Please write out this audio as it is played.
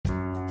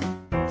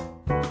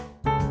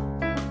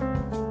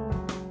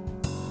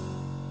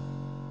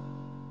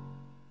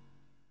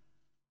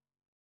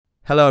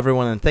Hello,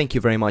 everyone, and thank you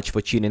very much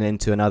for tuning in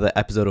to another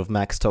episode of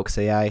Max Talks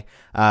AI.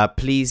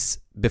 Please,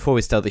 before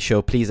we start the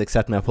show, please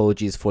accept my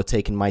apologies for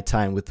taking my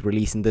time with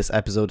releasing this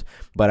episode,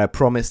 but I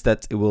promise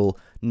that it will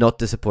not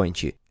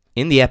disappoint you.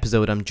 In the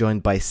episode, I'm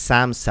joined by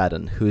Sam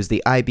Sadden, who is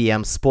the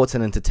IBM Sports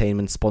and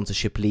Entertainment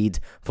Sponsorship Lead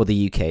for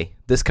the UK.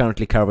 This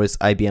currently covers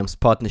IBM's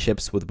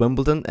partnerships with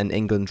Wimbledon and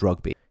England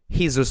Rugby.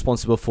 He's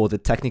responsible for the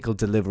technical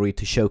delivery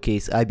to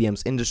showcase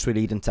IBM's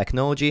industry-leading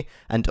technology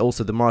and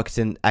also the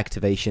marketing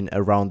activation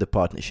around the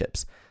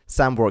partnerships.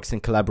 Sam works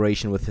in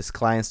collaboration with his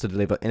clients to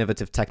deliver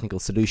innovative technical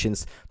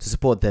solutions to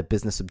support their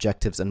business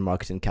objectives and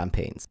marketing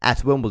campaigns.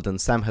 At Wimbledon,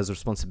 Sam has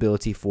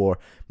responsibility for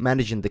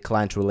managing the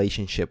client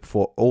relationship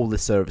for all the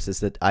services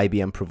that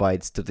IBM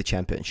provides to the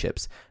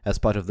championships, as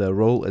part of their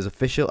role as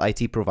official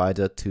IT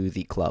provider to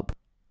the club.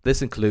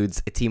 This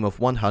includes a team of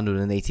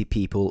 180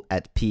 people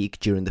at peak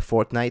during the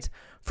fortnight,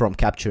 from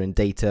capturing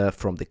data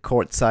from the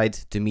court side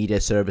to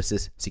media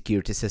services,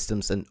 security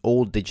systems, and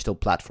all digital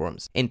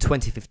platforms. In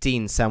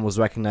 2015, Sam was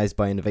recognized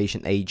by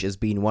Innovation Age as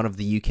being one of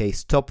the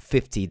UK's top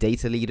 50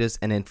 data leaders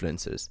and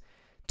influencers.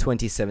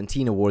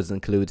 2017 awards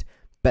include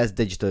Best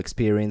Digital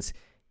Experience,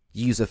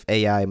 Use of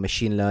AI,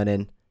 Machine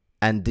Learning,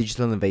 and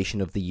Digital Innovation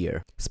of the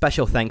Year.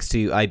 Special thanks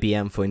to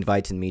IBM for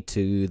inviting me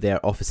to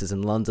their offices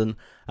in London,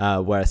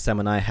 where Sam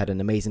and I had an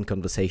amazing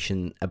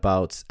conversation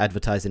about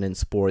advertising in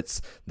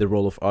sports, the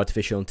role of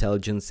artificial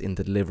intelligence in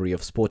the delivery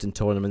of sporting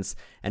tournaments,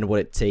 and what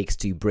it takes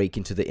to break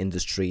into the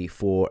industry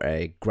for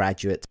a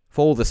graduate.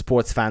 For all the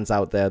sports fans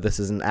out there, this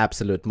is an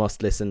absolute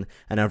must listen,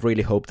 and I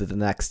really hope that the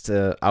next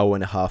hour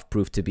and a half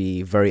prove to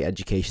be very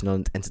educational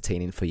and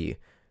entertaining for you.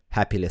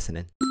 Happy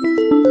listening.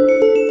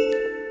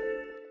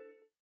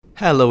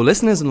 Hello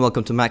listeners and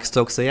welcome to Max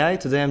Talks AI.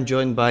 Today I'm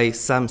joined by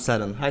Sam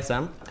Sadden. Hi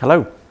Sam.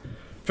 Hello.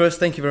 First,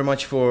 thank you very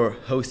much for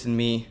hosting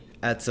me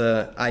at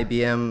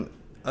IBM.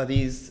 Are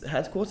these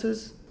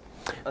headquarters?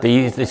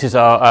 This is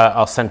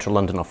our central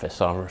London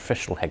office, our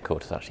official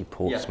headquarters actually,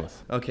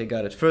 Portsmouth. Yeah. Okay,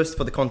 got it. First,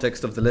 for the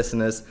context of the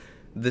listeners,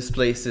 this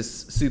place is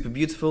super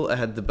beautiful. I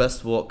had the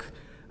best walk.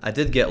 I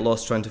did get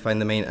lost trying to find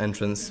the main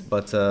entrance,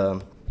 but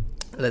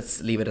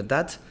let's leave it at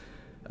that.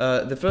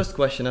 The first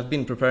question, I've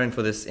been preparing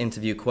for this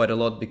interview quite a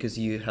lot because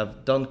you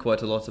have done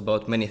quite a lot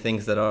about many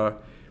things that are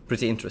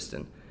pretty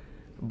interesting.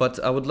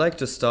 But I would like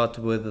to start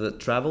with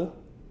travel.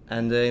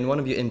 And in one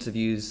of your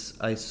interviews,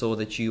 I saw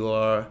that you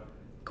are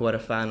quite a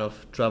fan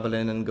of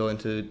traveling and going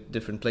to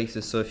different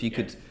places. So if you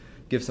could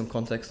give some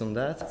context on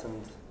that.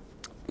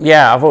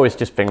 Yeah, I've always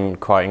just been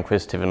quite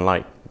inquisitive and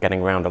like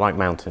getting around. I like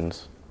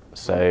mountains.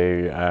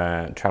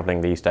 So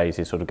traveling these days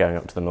is sort of going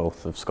up to the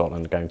north of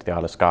Scotland, going to the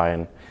Isle of Skye,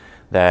 and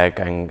they're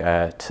going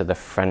to the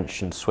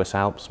French and Swiss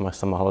Alps, my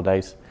summer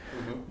holidays.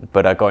 Mm-hmm.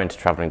 But I got into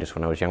travelling just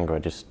when I was younger. I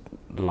just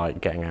like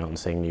getting out and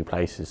seeing new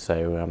places.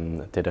 So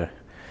I did a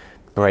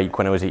break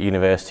when I was at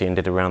university and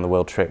did a round the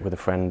world trip with a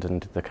friend and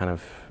did the kind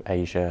of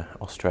Asia,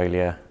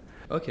 Australia.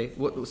 Okay,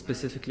 what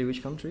specifically,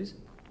 which countries?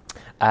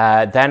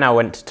 Then I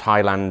went to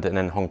Thailand and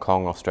then Hong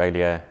Kong,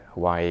 Australia,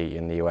 Hawaii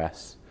in the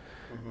US.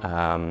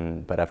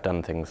 Mm-hmm. But I've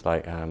done things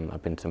like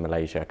I've been to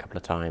Malaysia a couple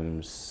of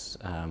times.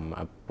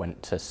 I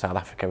went to South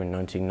Africa in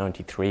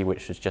 1993,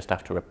 which was just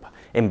after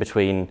in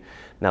between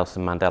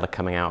Nelson Mandela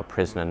coming out of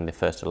prison and the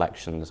first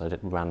elections. I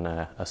ran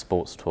a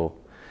sports tour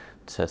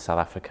to South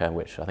Africa,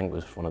 which I think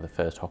was one of the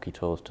first hockey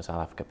tours to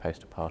South Africa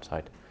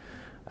post-apartheid.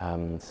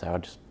 So I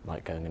just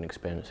like going and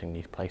experiencing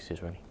these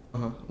places, really.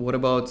 Uh-huh. What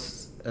about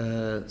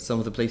some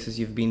of the places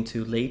you've been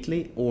to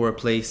lately, or a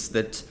place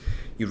that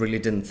you really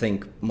didn't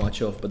think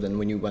much of, but then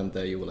when you went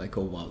there you were like,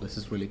 oh wow, this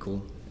is really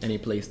cool? Any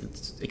place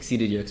that's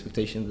exceeded your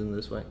expectations in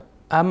this way?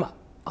 I'm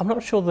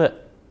not sure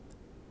that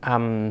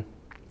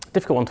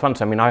difficult one to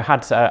answer. I mean, I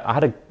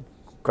had a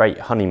great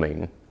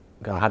honeymoon.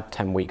 I had a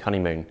 10-week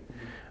honeymoon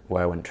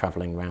where I went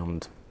travelling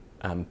around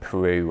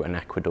Peru and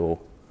Ecuador,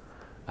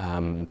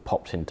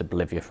 popped into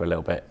Bolivia for a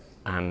little bit,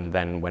 and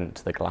then went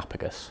to the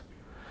Galapagos.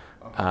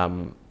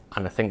 And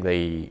I think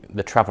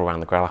the travel around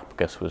the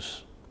Galapagos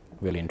was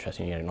really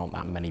interesting. You know, not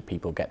that many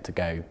people get to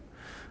go.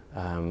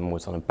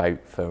 Was on a boat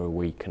for a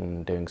week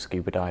and doing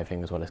scuba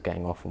diving as well as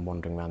getting off and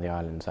wandering around the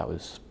islands. That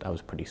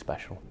was pretty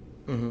special.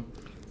 Mm-hmm.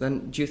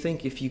 Then do you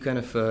think if you kind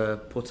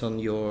of put on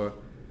your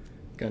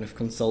kind of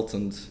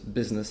consultant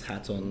business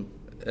hat on,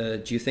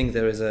 do you think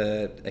there is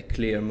a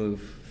clear move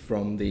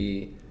from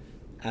the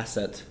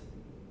asset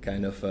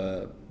kind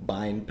of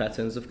buying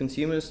patterns of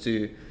consumers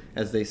to,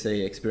 as they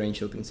say,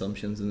 experiential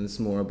consumptions, and it's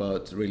more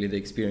about really the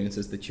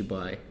experiences that you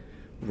buy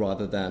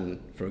rather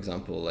than, for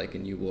example, like a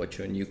new watch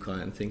or a new car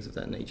and things of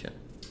that nature?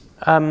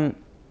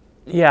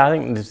 Yeah, I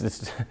think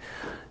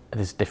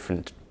there's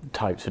different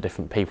types of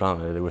different people, aren't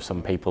there? There were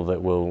some people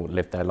that will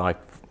live their life,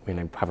 you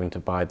know, having to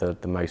buy the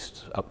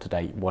most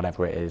up-to-date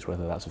whatever it is,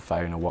 whether that's a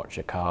phone, a watch,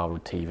 a car, or a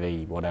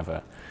TV,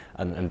 whatever,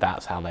 and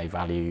that's how they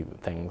value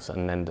things.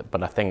 And then,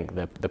 but I think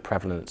the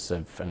prevalence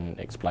of an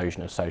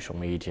explosion of social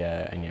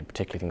media, and, you know,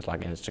 particularly things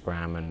like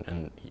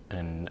Instagram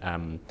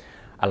and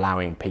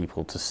allowing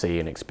people to see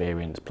and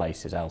experience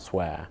places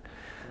elsewhere,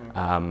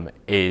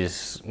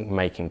 is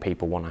making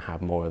people want to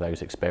have more of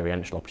those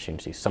experiential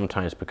opportunities,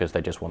 sometimes because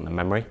they just want the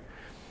memory,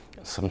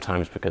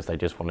 sometimes because they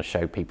just want to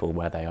show people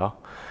where they are.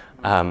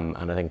 And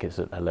I think it's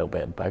a little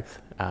bit of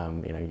both.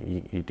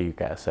 You do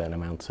get a certain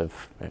amount of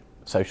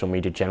social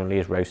media generally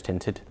is rose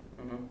tinted,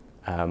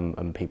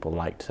 and people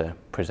like to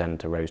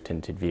present a rose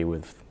tinted view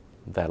of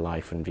their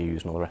life and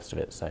views and all the rest of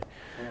it. So,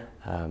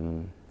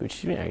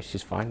 which is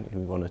just fine.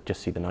 We want to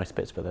just see the nice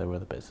bits, but there are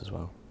other bits as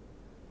well.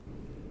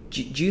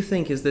 Do you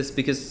think is this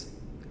because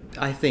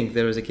I think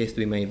there is a case to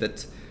be made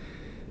that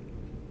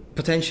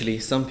potentially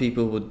some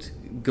people would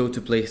go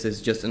to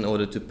places just in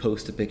order to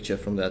post a picture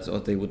from that, or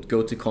they would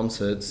go to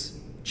concerts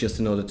just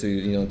in order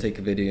to take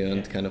a video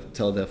and kind of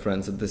tell their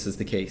friends that this is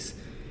the case.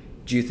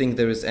 Do you think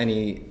there is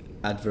any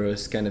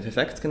adverse kind of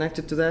effect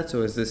connected to that,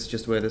 or is this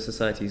just where the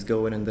society is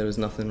going and there is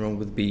nothing wrong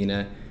with being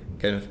a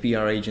kind of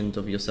PR agent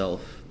of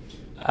yourself?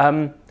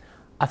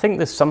 I think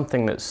there's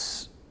something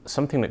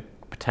that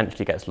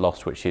potentially gets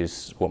lost, which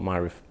is what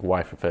my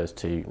wife refers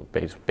to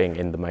as being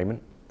in the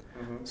moment.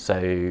 So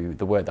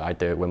the work that I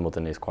do at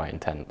Wimbledon is quite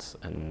intense,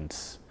 and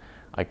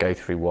I go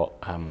through what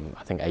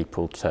I think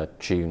April to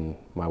June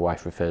my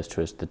wife refers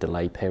to as the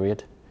delay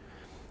period,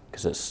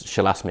 because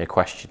she'll ask me a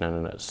question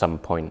and at some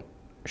point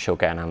she'll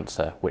get an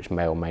answer which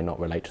may or may not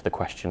relate to the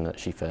question that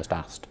she first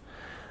asked,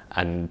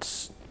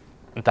 and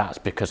that's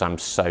because I'm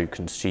so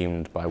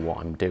consumed by what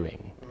I'm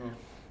doing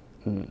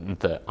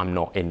that I'm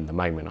not in the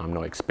moment. I'm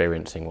not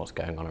experiencing what's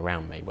going on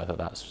around me, whether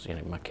that's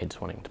my kids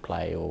wanting to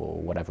play or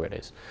whatever it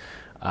is.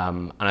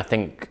 And I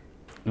think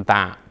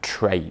that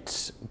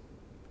trait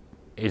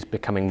is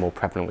becoming more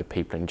prevalent with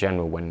people in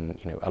general when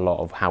a lot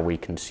of how we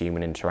consume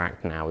and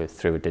interact now is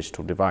through a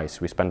digital device.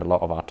 We spend a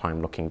lot of our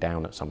time looking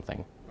down at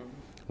something,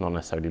 not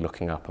necessarily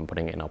looking up and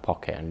putting it in our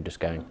pocket and just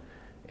going,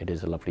 it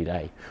is a lovely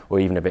day. Or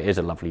even if it is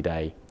a lovely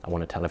day, I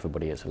want to tell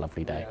everybody it's a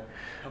lovely day.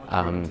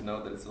 How much to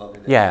know that it's a lovely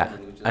day? Yeah,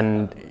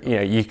 and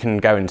you can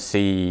go and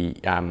see,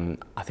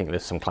 I think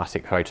there's some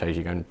classic photos,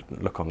 you go and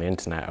look on the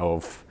internet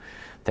of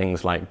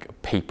things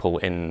like people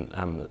in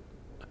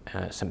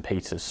St.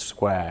 Peter's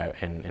Square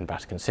in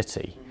Vatican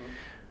City,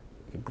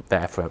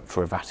 there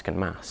for a Vatican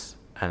Mass,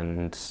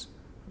 and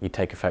you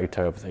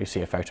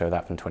see a photo of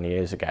that from 20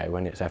 years ago,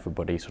 and it's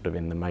everybody sort of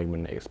in the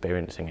moment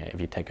experiencing it.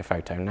 If you take a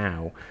photo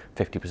now,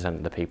 50%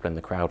 of the people in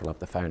the crowd will have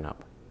the phone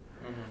up,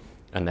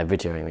 and they're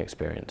videoing the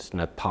experience.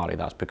 And partly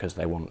that's because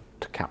they want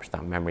to capture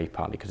that memory,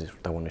 partly because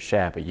they want to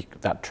share, but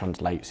that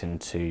translates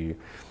into,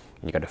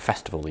 you go to a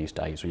festival these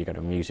days, or you go to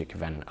a music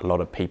event, a lot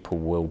of people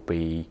will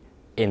be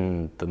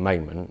in the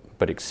moment,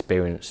 but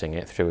experiencing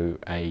it through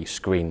a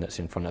screen that's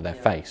in front of their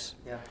face,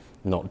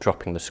 not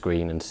dropping the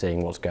screen and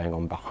seeing what's going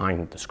on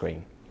behind the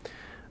screen.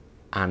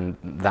 And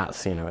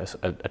that's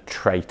a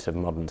trait of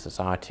modern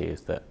society,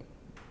 is that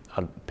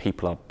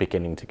people are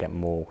beginning to get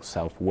more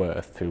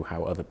self-worth through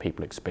how other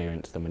people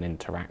experience them and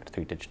interact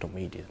through digital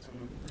media.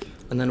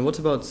 And then what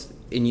about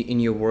in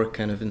your work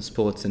kind of in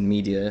sports and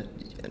media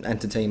and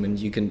entertainment?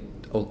 You can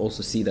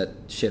also see that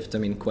shift,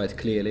 quite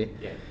clearly.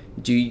 Yeah.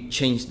 Do you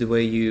change the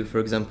way you, for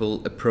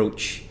example,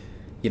 approach,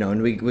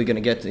 and we're going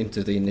to get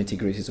into the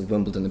nitty-gritties of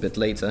Wimbledon a bit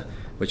later,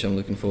 which I'm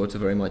looking forward to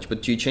very much,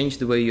 but do you change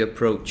the way you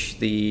approach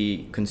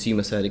the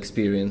consumer side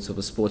experience of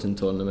a sporting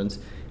tournament,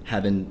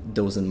 having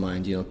those in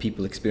mind?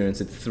 People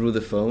experience it through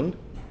the phone.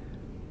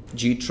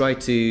 Do you try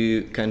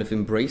to kind of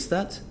embrace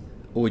that,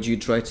 or do you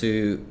try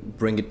to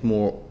bring it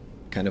more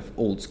kind of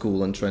old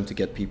school and trying to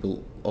get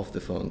people off the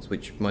phones,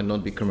 which might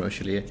not be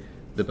commercially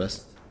the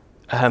best?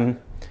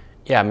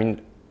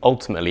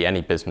 Ultimately,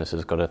 any business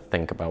has got to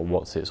think about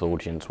what's its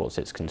audience, what's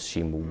its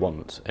consumer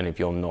want, and if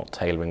you're not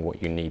tailoring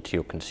what you need to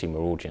your consumer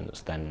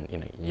audience, then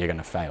you're going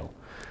to fail.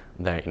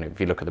 If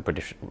you look at the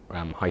British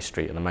high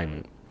street at the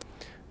moment,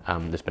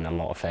 there's been a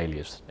lot of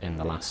failures in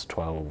the last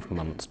 12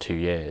 months, 2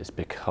 years,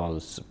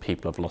 because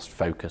people have lost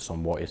focus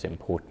on what is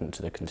important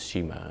to the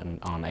consumer and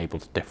aren't able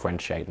to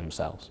differentiate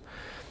themselves.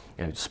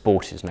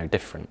 Sport is no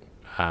different.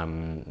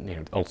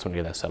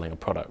 Ultimately, they're selling a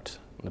product.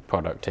 The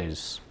product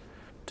is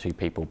 2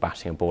 people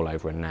batting a ball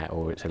over a net,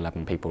 or it's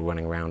 11 people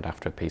running around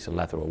after a piece of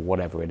leather, or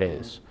whatever it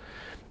is.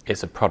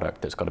 It's a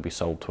product that's got to be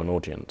sold to an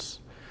audience.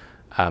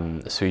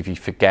 So if you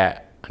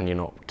forget and you're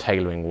not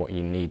tailoring what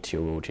you need to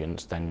your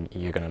audience, then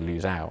you're going to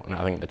lose out. And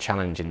I think the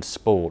challenge in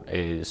sport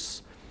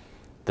is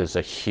there's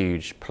a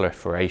huge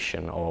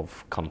proliferation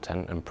of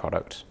content and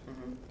product,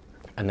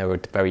 and there are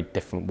very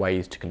different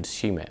ways to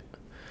consume it.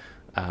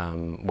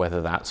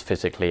 Whether that's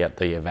physically at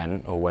the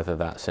event, or whether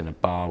that's in a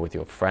bar with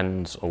your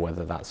friends, or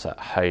whether that's at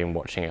home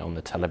watching it on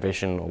the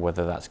television, or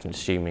whether that's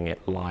consuming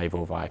it live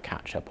or via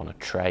catch-up on a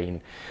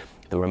train.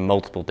 There are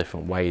multiple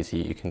different ways that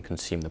you can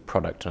consume the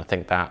product, and I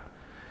think that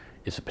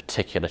is a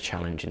particular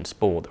challenge in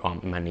sport. There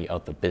aren't many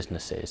other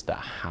businesses that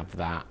have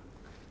that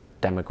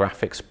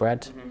demographic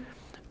spread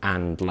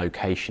and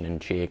location and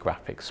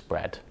geographic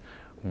spread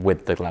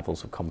with the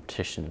levels of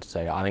competition.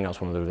 So I think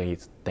that's one of the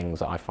things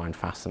that I find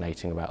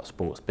fascinating about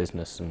sports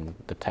business, and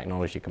the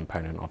technology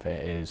component of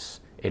it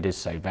is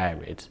so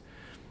varied.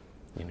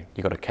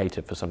 You've got to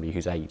cater for somebody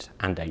who's 8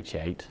 and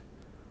 88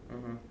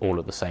 all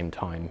at the same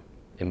time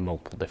in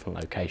multiple different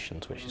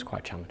locations, which is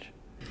quite challenging.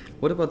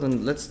 What about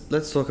then?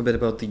 Let's talk a bit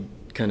about the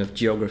kind of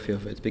geography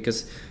of it,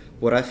 because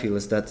what I feel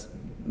is that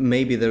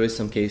maybe there is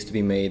some case to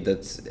be made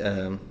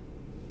that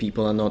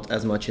people are not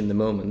as much in the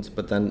moment,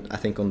 but then I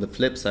think on the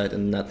flip side,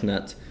 in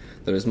net,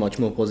 there is much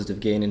more positive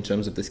gain in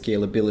terms of the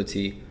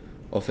scalability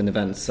of an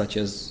event such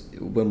as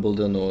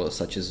Wimbledon or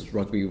such as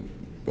rugby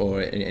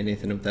or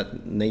anything of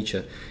that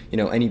nature. You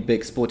know, any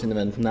big sporting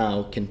event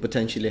now can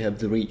potentially have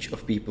the reach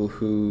of people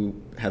who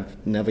have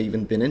never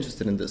even been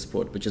interested in this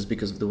sport, but just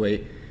because of the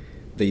way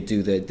they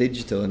do their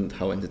digital and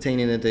how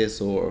entertaining it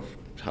is, or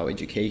how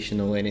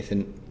educational or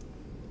anything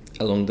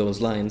along those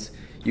lines,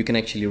 you can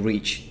actually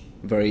reach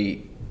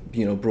very,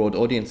 broad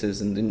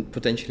audiences and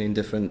potentially in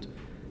different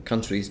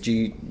countries.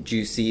 Do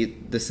you see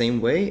it the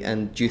same way?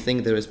 And do you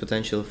think there is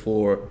potential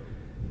for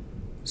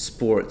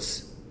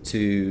sports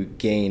to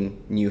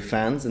gain new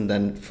fans and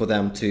then for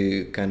them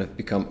to kind of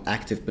become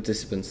active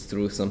participants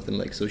through something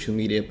like social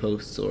media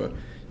posts or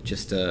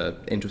just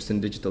interest in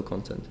digital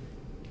content?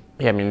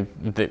 Yeah, I mean,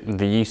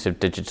 the use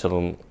of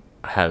digital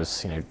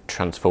has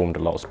transformed a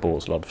lot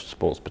of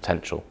sports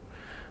potential.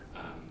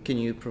 Can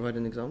you provide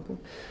an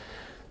example?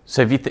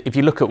 So if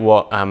you look at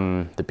what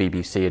the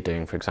BBC are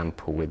doing, for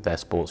example, with their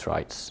sports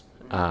rights,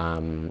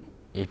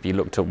 if you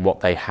looked at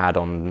what they had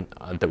on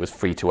that was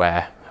free to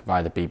air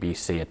via the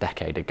BBC a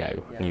decade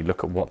ago, and you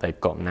look at what they've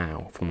got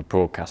now from a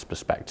broadcast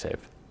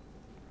perspective,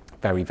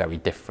 very, very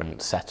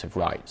different set of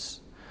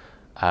rights.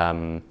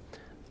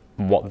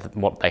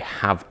 What they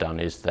have done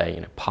is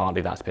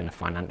partly that's been a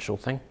financial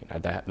thing.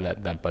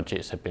 Their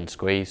budgets have been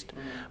squeezed.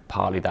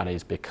 Partly that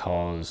is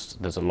because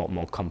there's a lot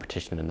more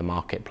competition in the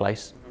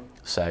marketplace.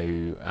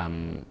 So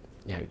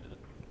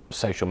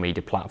social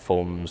media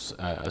platforms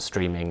are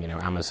streaming.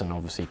 Amazon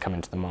obviously come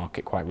into the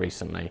market quite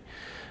recently.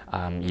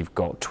 You've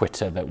got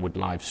Twitter that would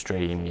live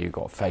stream. You've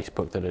got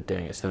Facebook that are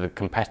doing it. So the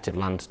competitive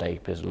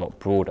landscape is a lot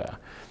broader.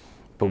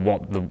 But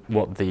what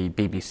the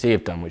BBC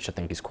have done, which I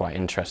think is quite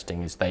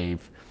interesting, is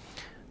they've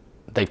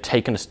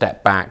taken a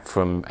step back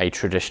from a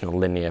traditional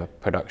linear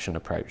production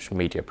approach,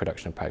 media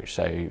production approach.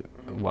 So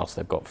whilst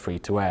they've got free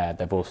to air,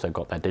 they've also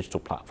got their digital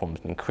platforms.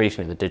 And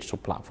increasingly, the digital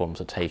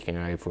platforms are taking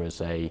over as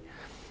a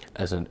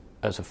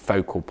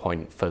focal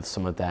point for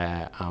some of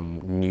their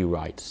new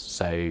rights.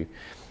 So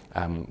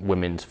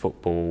women's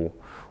football,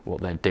 what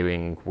they're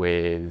doing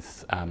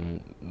with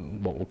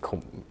what we'll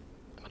call,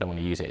 I don't want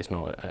to use it, it's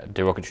not a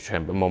derogatory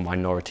term, but more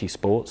minority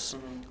sports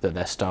that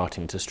they're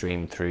starting to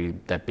stream through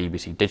their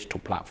BBC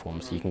digital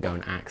platforms, so you can go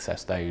and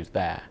access those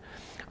there.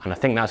 And I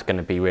think that's going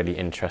to be really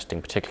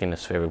interesting, particularly in the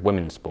sphere of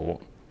women's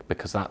sport,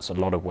 because that's a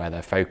lot of where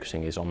they're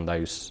focusing is on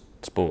those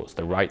sports.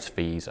 The rights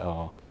fees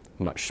are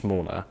much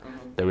smaller.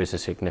 There is a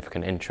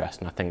significant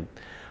interest, and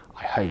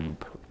I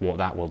hope what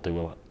that will do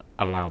will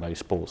allow those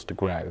sports to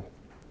grow.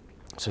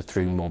 So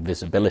through more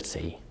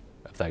visibility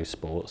of those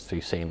sports,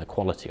 through seeing the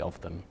quality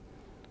of them,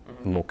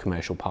 more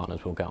commercial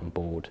partners will get on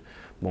board,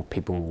 more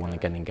people will want to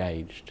get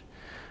engaged.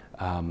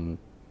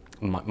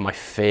 My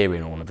fear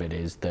in all of it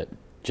is that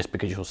just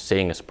because you're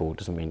seeing a sport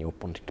doesn't mean you're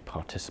wanting to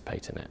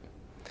participate in it.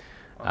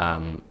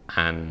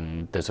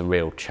 And there's a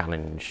real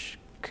challenge,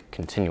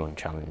 continuing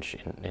challenge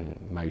in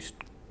most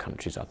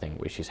countries, I think,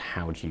 which is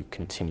how do you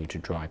continue to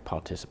drive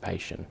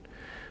participation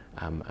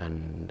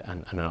and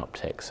an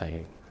uptick.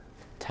 Say,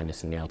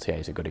 tennis in the LTA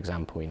is a good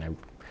example.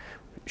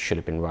 Should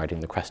have been riding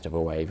the crest of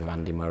a wave of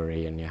Andy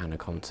Murray and Johanna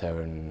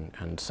Konta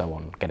and so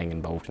on, getting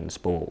involved in the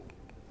sport,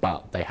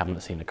 but they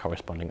haven't seen a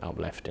corresponding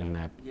uplift in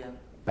their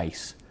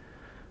base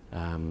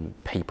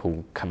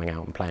people coming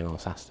out and playing on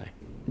Saturday.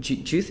 Do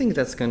you think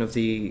that's kind of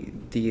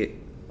the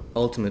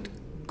ultimate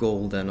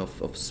goal then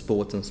of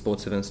sport and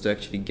sports events, to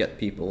actually get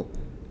people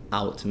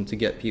out and to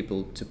get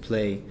people to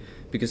play?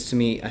 Because to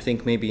me, I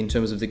think maybe in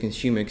terms of the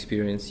consumer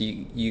experience,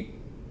 you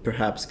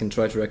perhaps can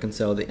try to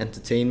reconcile the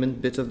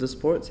entertainment bit of the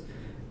sport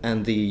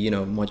and the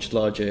much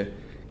larger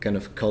kind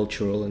of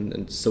cultural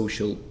and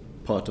social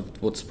part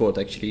of what sport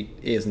actually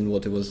is and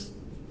what it was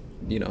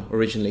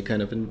originally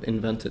kind of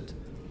invented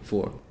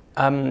for.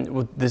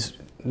 Well, there's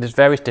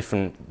various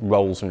different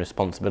roles and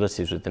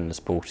responsibilities within the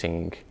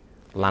sporting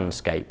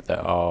landscape that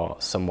are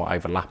somewhat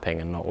overlapping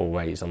and not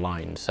always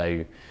aligned.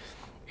 So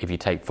if you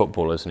take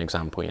football as an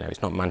example,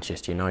 it's not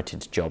Manchester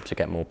United's job to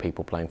get more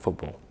people playing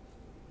football.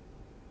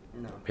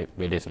 No.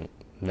 It isn't.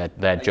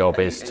 Their job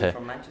is to... Are you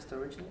from Manchester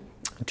originally?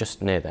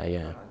 Just near there,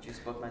 yeah. Do you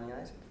support Man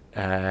United?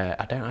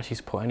 I don't actually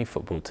support any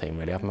football team,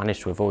 really. I've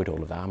managed to avoid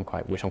all of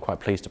that, which I'm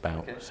quite pleased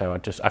about. Okay. So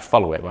I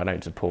follow it, but I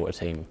don't support a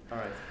team. All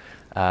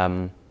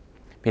right.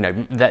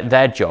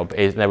 Their job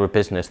is, they're a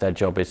business, their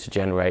job is to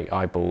generate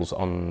eyeballs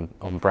on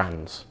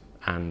brands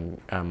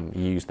and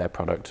use their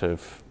product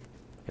of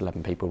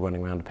 11 people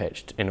running around a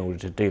pitch in order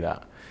to do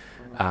that.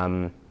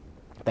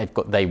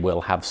 They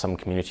will have some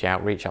community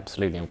outreach,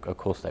 absolutely, of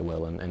course they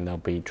will, and they'll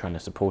be trying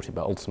to support it,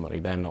 but ultimately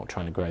they're not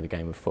trying to grow the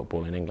game of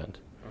football in England.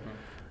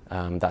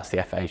 That's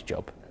the FA's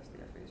job. That's the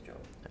FA's job.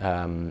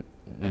 And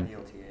the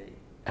LTA.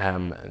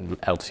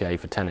 LTA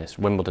for tennis.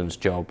 Wimbledon's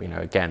job,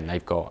 again,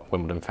 they've got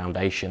Wimbledon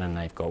Foundation and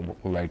they've got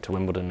Road to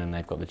Wimbledon and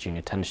they've got the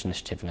Junior Tennis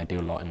Initiative and they do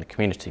a lot in the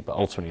community, but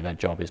ultimately their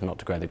job is not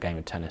to grow the game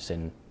of tennis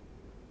in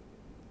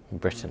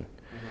Britain.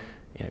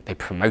 They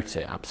promote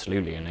it,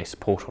 absolutely, and they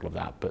support all of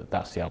that, but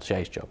that's the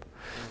LTA's job.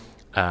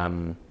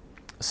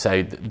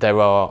 So there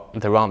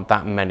aren't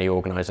that many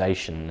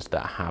organisations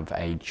that have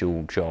a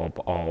dual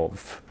job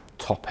of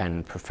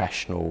top-end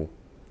professional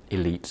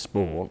elite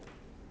sport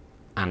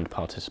and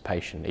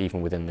participation,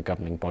 even within the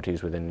governing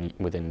bodies within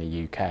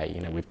the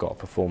UK. We've got a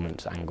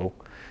performance angle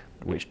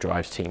which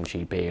drives Team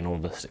GB and all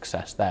the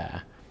success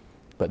there,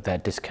 but they're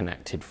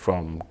disconnected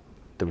from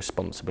the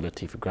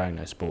responsibility for growing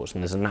those sports,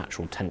 and there's a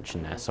natural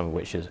tension there, some of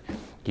which is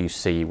you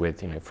see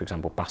with, for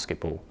example,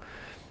 basketball,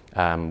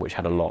 which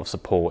had a lot of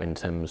support in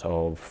terms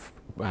of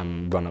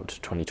run up to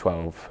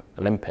 2012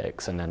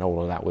 Olympics, and then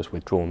all of that was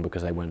withdrawn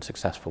because they weren't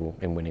successful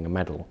in winning a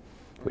medal,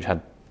 which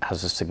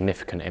has a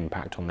significant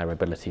impact on their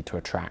ability to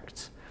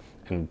attract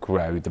and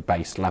grow the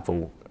base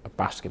level of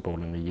basketball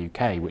in the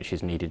UK, which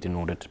is needed in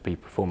order to be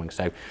performing.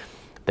 So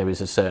there is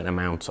a certain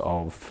amount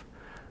of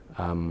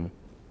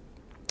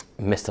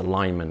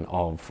misalignment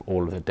of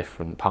all of the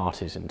different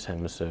parties in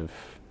terms of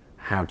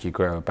how do you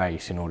grow a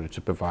base in order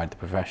to provide the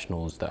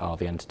professionals that are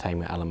the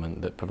entertainment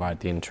element, that provide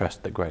the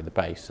interest, that grow the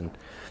base. And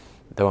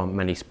there aren't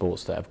many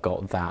sports that have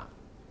got that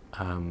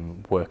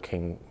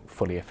working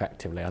fully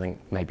effectively. I think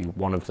maybe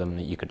one of them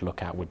that you could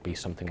look at would be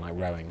something like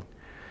rowing,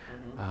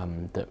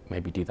 that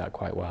maybe do that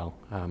quite well.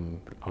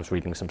 I was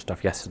reading some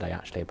stuff yesterday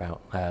actually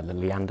about the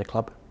Leander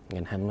Club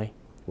in Henley,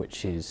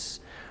 which is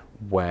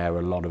where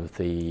a lot of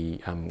the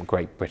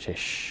Great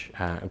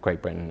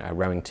Britain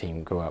rowing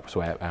team grew up,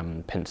 so where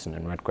Pinson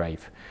and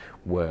Redgrave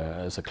were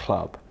as a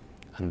club.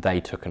 And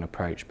they took an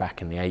approach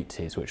back in the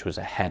 80s, which was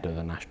ahead of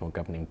the national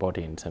governing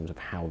body in terms of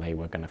how they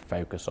were going to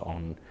focus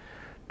on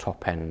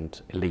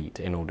top-end elite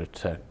in order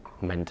to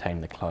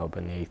maintain the club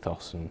and the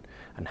ethos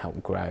and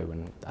help grow.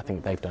 And I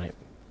think they've done it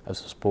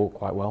as a sport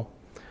quite well.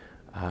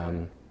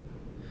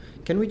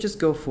 Can we just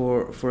go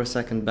for a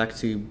second back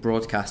to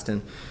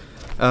broadcasting?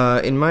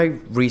 In my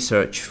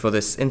research for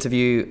this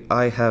interview,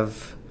 I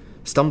have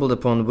stumbled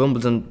upon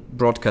Wimbledon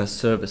Broadcast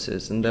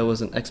Services, and there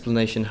was an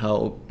explanation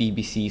how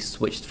BBC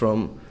switched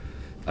from,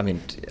 I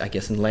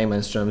guess in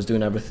layman's terms,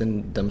 doing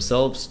everything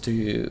themselves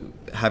to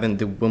having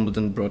the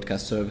Wimbledon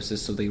Broadcast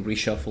Services, so they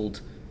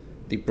reshuffled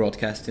the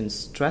broadcasting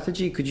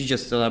strategy. Could you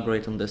just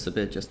elaborate on this a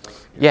bit?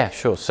 Yeah,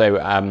 sure. So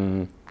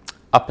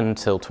up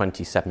until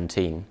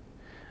 2017,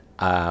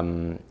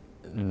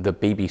 the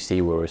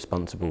BBC were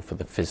responsible for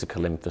the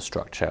physical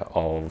infrastructure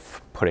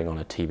of putting on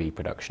a TV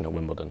production at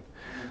Wimbledon.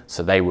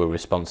 So they were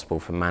responsible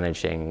for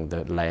managing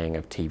the laying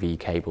of TV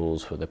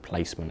cables, for the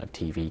placement of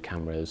TV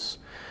cameras,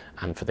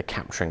 and for the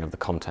capturing of the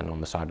content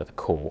on the side of the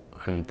court.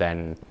 And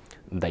then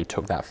they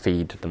took that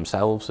feed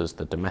themselves as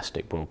the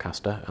domestic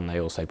broadcaster, and they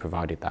also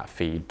provided that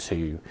feed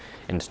to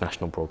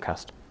international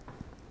broadcast.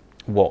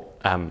 What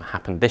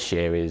happened this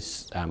year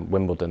is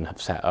Wimbledon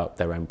have set up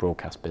their own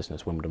broadcast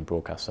business, Wimbledon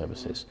Broadcast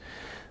Services.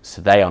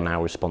 So they are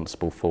now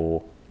responsible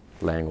for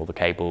laying all the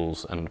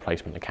cables and the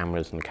placement of the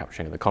cameras and the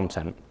capturing of the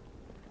content.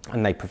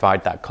 And they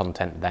provide that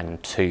content then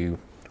to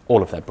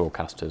all of their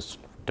broadcasters,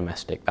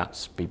 domestic,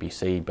 that's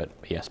BBC,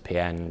 but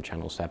ESPN,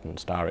 Channel 7,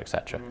 Star,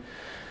 etc.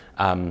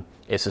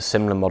 It's a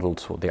similar model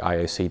to what the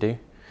IOC do.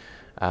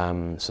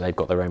 So they've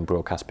got their own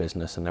broadcast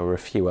business, and there were a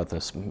few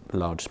other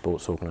large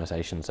sports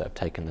organisations that have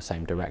taken the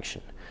same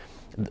direction.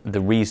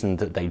 The reason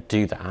that they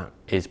do that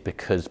is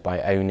because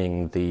by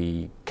owning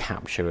the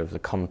capture of the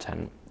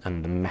content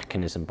and the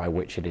mechanism by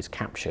which it is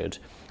captured,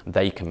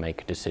 they can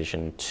make a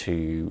decision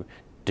to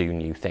do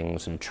new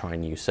things and try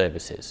new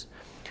services.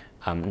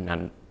 And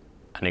an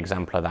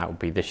example of that would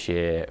be this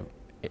year,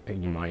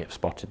 you might have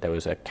spotted there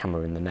was a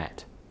camera in the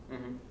net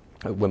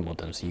at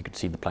Wimbledon, so you could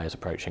see the players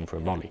approaching for a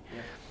volley.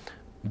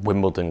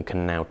 Wimbledon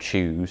can now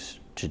choose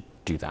to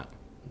do that.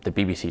 The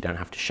BBC don't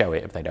have to show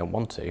it if they don't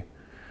want to.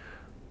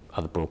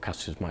 Other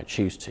broadcasters might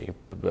choose to,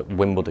 but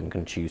Wimbledon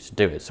can choose to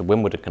do it. So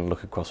Wimbledon can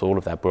look across all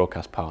of their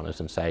broadcast partners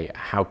and say,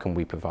 how can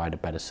we provide a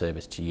better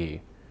service to you?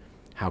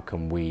 How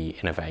can we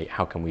innovate?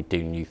 How can we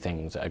do new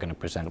things that are going to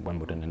present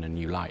Wimbledon in a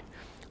new light?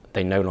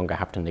 They no longer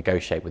have to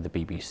negotiate with the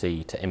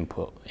BBC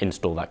to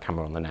install that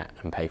camera on the net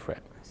and pay for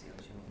it.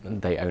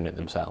 They own it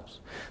themselves.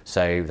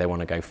 So they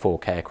want to go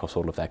 4K across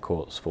all of their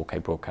courts,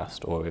 4K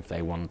broadcast, or if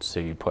they want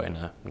to put in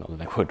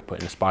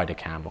a spider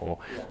cam, or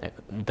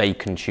they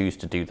can choose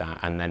to do that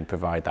and then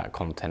provide that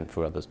content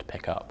for others to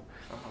pick up.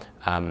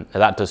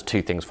 That does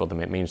two things for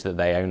them. It means that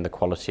they own the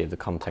quality of the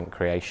content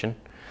creation,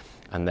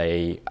 and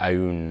they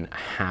own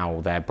how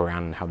their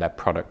brand, how their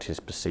product is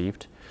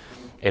perceived.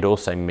 It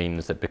also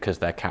means that because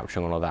they're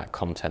capturing all of that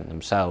content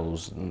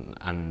themselves,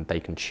 and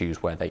they can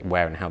choose where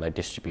and how they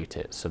distribute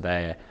it, so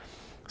they're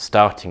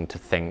starting to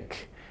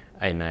think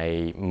in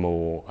a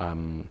more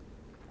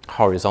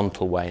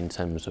horizontal way in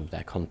terms of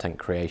their content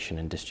creation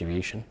and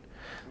distribution.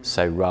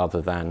 So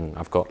rather than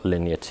I've got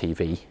linear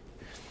TV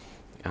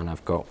and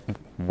I've got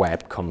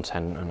web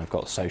content and I've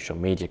got social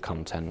media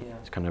content,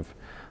 it's kind of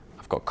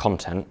I've got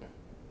content,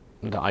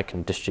 that I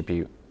can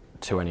distribute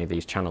to any of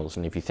these channels.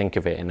 And if you think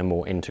of it in a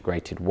more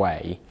integrated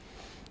way,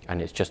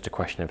 and it's just a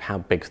question of how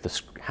big's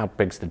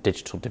the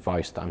digital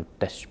device that I'm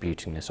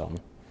distributing this on.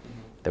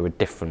 There are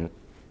different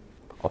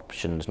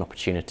options and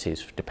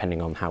opportunities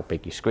depending on how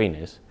big your screen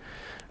is.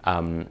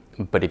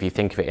 But if you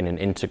think of it in an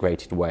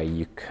integrated way,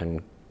 you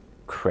can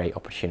create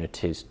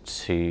opportunities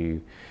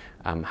to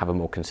have a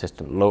more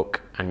consistent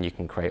look, and you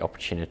can create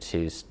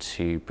opportunities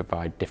to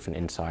provide different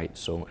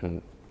insights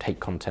and take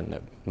content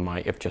that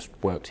might have just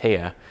worked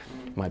here,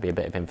 might be a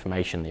bit of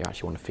information that you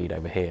actually want to feed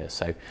over here.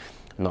 So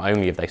not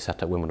only have they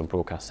set up Wimbledon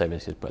Broadcast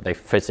Services, but they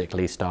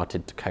physically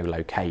started to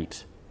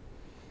co-locate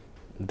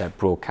their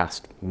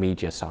broadcast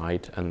media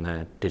side and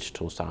their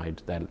digital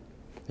side. They're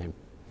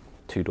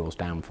 2 doors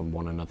down from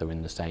one another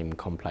in the same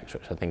complex,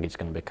 which I think is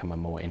going to become a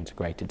more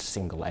integrated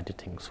single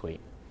editing suite.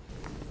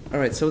 All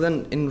right, so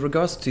then in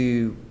regards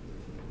to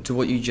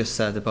what you just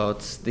said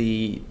about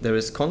there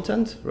is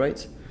content,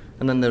 right?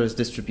 And then there is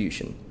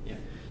distribution. Yeah.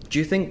 Do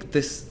you think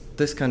this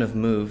kind of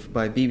move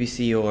by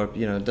BBC, or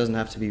it doesn't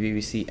have to be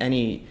BBC,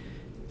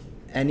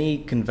 any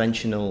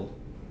conventional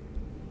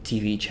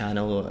TV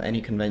channel or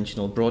any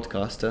conventional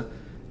broadcaster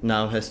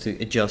now has to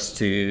adjust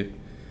to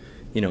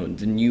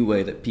the new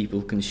way that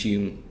people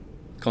consume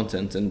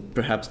content, and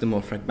perhaps the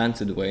more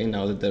fragmented way,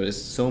 now that there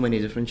is so many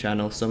different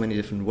channels, so many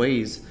different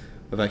ways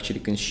of actually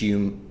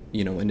consume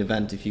an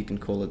event, if you can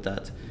call it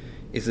that.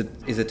 Is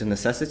it a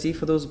necessity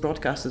for those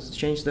broadcasters to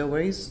change their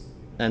ways?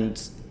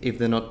 And if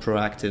they're not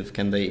proactive,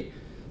 can they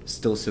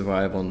still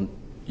survive on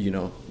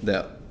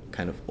their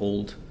kind of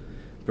old,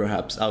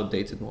 perhaps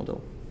outdated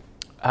model?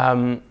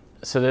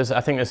 So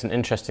I think there's an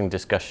interesting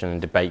discussion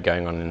and debate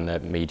going on in the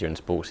media and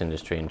sports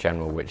industry in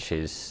general, which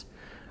is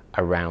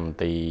around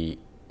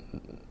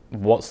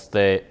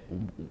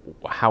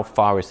how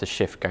far is the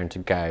shift going to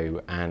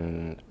go,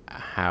 and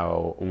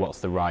what's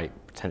the right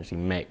potentially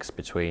mix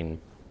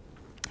between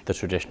the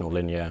traditional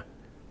linear,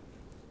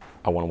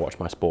 I want to watch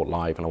my sport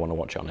live and I want to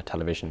watch it on a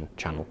television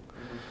channel,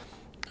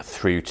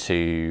 through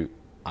to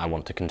I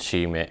want to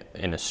consume it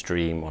in a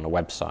stream on a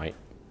website,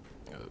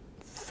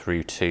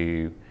 through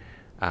to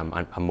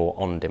a more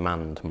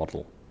on-demand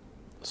model.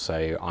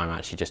 So I'm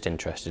actually just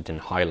interested in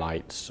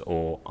highlights,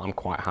 or I'm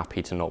quite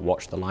happy to not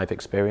watch the live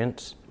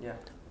experience. Yeah.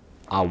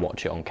 I'll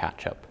watch it on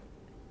catch-up.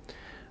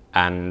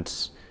 And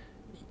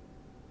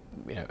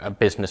a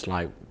business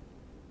like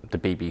the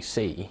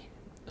BBC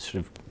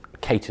sort of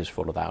caters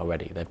for all of that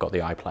already. They've got the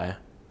iPlayer,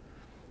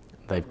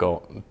 they've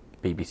got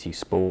BBC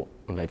Sport,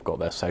 and they've got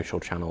their social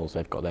channels,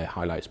 they've got their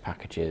highlights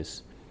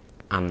packages,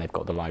 and they've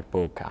got the live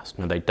broadcast.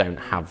 Now, they don't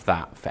have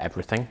that for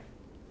everything,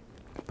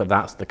 but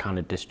that's the kind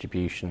of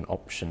distribution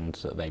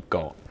options that they've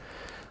got.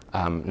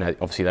 Now,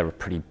 obviously, they're a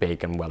pretty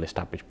big and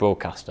well-established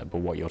broadcaster, but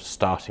what you're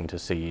starting to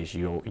see is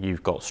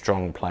you've got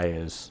strong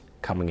players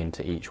coming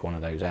into each one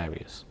of those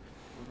areas.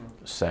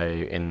 Mm-hmm. So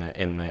in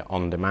the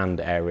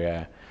on-demand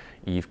area,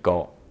 you've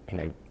got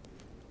an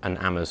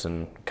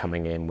Amazon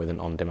coming in with an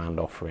on-demand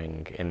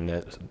offering. In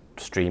the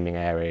streaming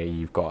area,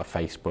 you've got a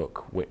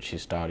Facebook which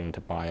is starting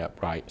to buy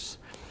up rights.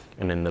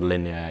 And in the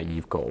linear,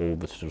 you've got all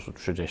the sort of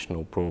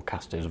traditional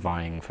broadcasters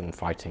vying and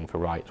fighting for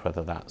rights,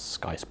 whether that's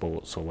Sky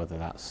Sports or whether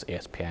that's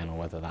ESPN or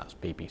whether that's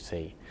BBC.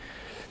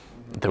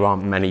 Mm-hmm. There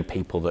aren't many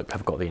people that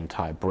have got the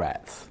entire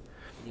breadth.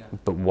 Yeah.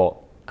 But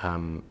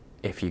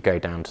if you go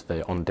down to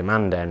the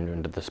on-demand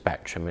end of the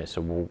spectrum, it's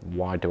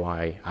why do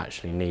I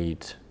actually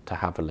need to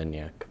have a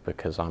linear?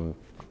 Because I'll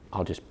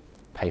just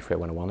pay for it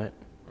when I want it.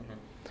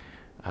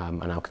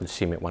 Mm-hmm. And I'll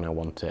consume it when I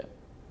want it,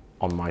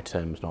 on my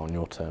terms, not on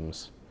your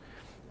terms.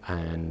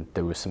 And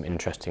there were some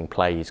interesting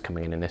plays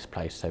coming in this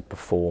place. So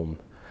Perform,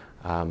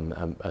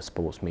 a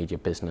sports media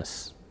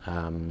business,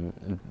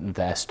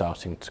 they're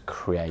starting to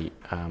create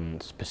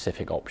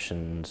specific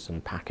options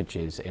and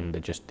packages in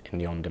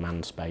the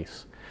on-demand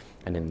space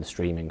and in the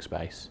streaming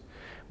space,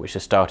 which are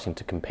starting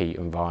to compete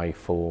and vie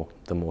for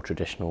the more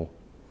traditional.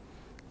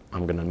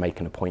 I'm going to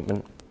make an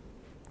appointment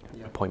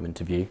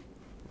to view.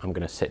 I'm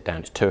going to sit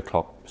down. It's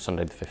 2:00,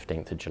 Sunday the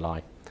 15th of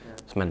July. Yeah.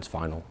 It's men's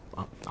final.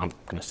 I'm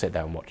going to sit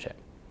there and watch it.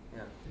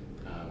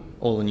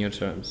 All on your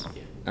terms,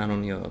 and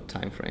on your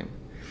time frame.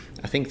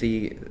 I think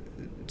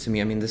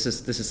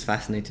this is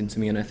fascinating to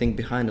me, and I think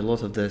behind a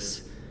lot of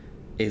this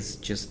is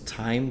just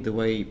time, the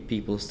way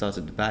people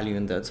started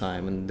valuing their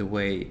time, and the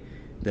way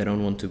they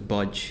don't want to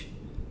budge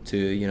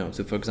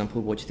to for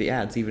example, watch the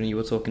ads. Even you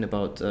were talking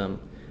about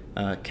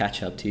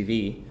catch-up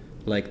TV,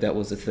 like that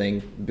was a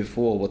thing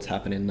before what's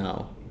happening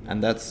now,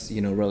 and that's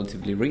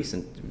relatively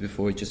recent.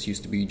 Before, it just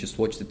used to be you just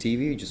watch the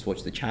TV, you just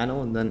watch the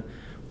channel, and then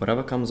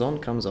whatever comes on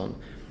comes on.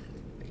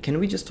 Can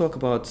we just talk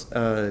about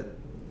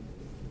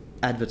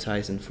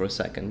advertising for a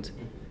second?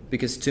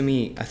 Because to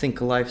me, I think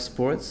live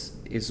sports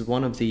is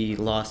one of the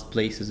last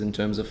places in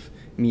terms of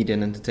media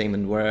and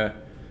entertainment where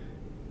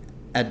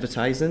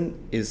advertising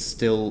is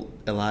still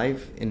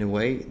alive in a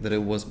way that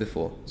it was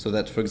before. So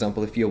that, for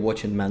example, if you're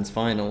watching men's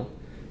final,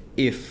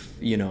 if,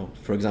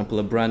 for example,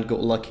 a brand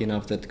got lucky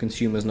enough that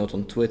consumers not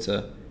on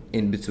Twitter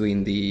in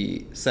between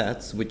the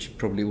sets, which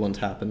probably won't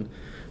happen,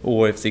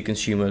 or if the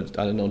consumer,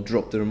 I don't know,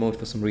 dropped the remote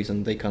for some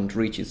reason, they can't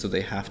reach it, so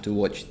they have to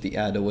watch the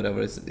ad or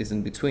whatever is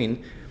in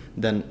between,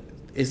 then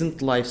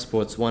isn't live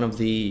sports one of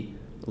the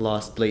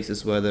last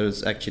places where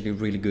there's actually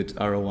really good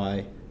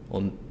ROI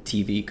on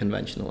TV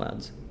conventional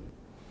ads?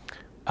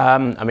 I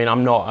mean,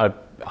 I'm not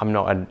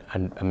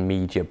a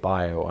media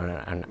buyer,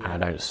 and I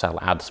don't sell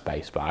ad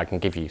space, but I can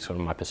give you sort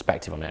of my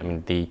perspective on it. I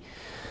mean,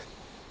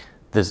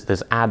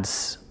 there's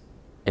ads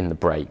in the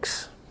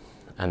breaks,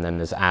 and then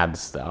there's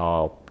ads that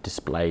are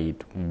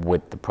displayed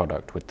with the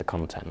product, with the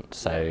content.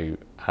 So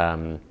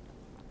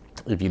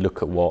if you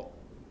look at what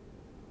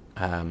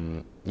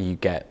you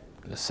get,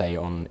 say,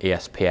 on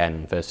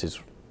ESPN versus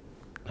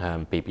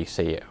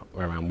BBC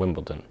around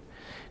Wimbledon,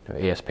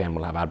 ESPN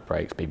will have ad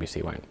breaks,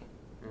 BBC won't.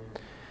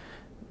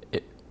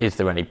 Is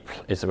there any?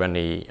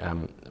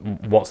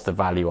 What's the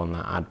value on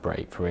that ad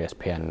break for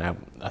ESPN? Now,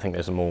 I think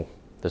there's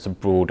a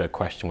broader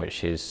question,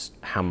 which is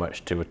how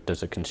much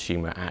does a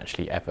consumer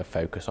actually ever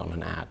focus on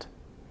an ad?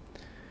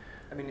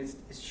 I mean,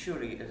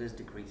 surely it is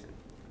decreasing.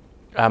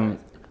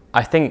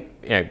 I think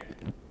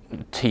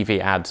TV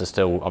ads are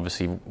still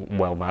obviously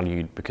well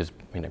valued because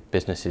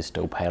businesses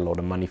still pay a lot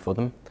of money for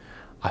them.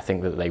 I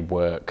think that they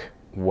work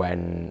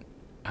when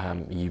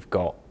you've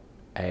got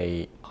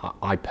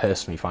I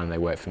personally find they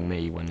work for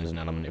me when there's an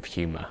element of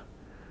humour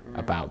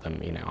about them.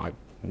 I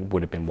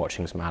would have been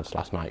watching some ads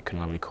last night,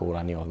 couldn't I recall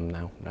any of them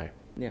now? No.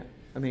 Yeah,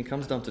 I mean, it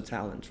comes down to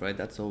talent, right?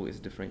 That's always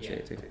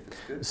differentiating.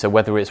 Yeah. So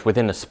whether it's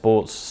within a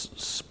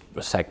sports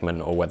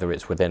segment or whether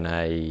it's within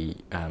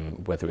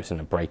whether it's in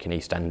a break in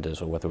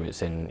EastEnders or whether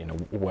it's in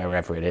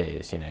wherever it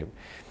is,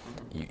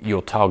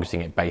 you're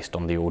targeting it based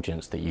on the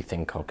audience that you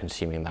think are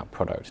consuming that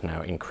product.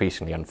 Now,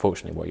 increasingly,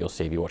 unfortunately, what you'll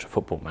see if you watch a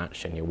football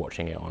match and you're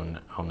watching it on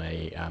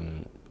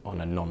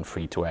a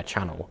non-free-to-air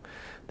channel,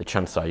 the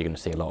chances are you're going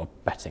to see a lot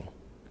of betting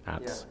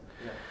ads.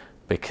 Yeah.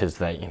 Because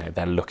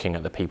they're looking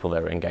at the people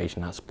that are engaged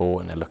in that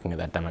sport and they're looking at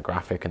their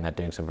demographic and they're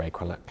doing some very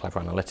clever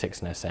analytics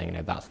and they're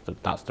saying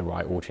that's the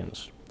right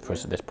audience for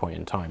us at this point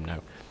in time.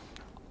 Now,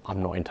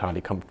 I'm not entirely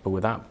comfortable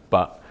with that,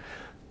 but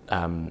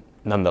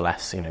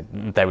nonetheless,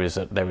 there is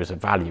a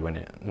value in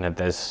it.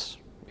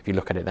 If you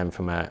look at it then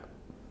from a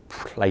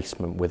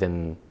placement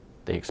within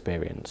the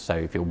experience. So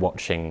if you're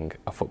watching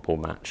a football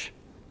match,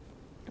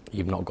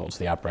 you've not got to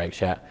the ad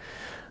breaks yet.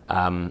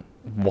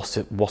 What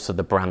are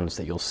the brands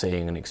that you're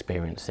seeing and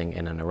experiencing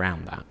in and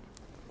around that?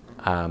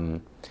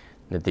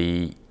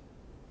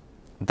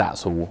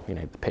 That's all,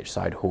 the pitch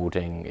side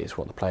hoarding is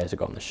what the players have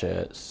got on the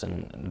shirts,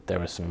 and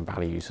there are some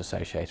values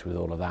associated with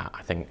all of that.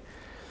 I think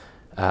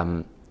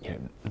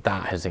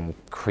that has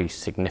increased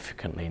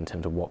significantly in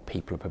terms of what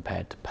people are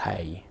prepared to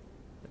pay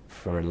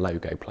for a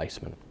logo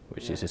placement,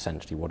 which is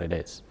essentially what it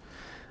is.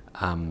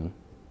 I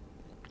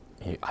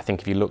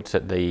think if you looked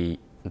at the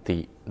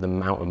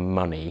amount of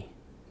money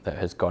that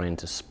has gone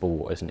into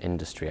sport as an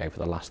industry over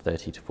the last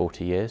 30 to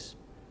 40 years,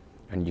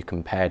 and you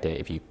compared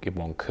it, if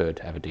one could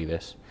ever do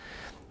this,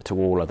 to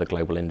all other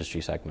global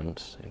industry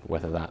segments,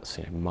 whether that's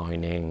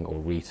mining or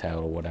retail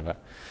or whatever,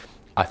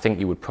 I think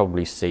you would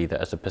probably see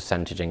that as a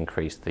percentage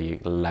increase, the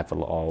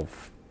level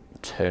of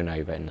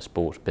turnover in the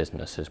sports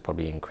business has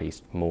probably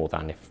increased more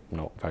than, if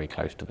not very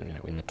close to,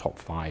 in the top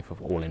 5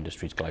 of all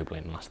industries globally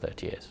in the last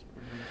 30 years,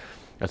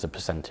 as a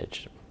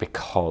percentage,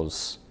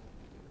 because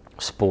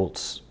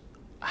sports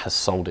has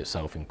sold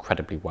itself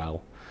incredibly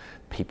well.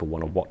 People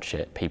want to watch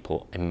it,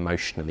 people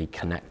emotionally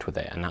connect with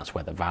it, and that's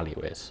where the value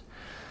is.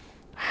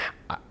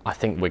 I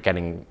think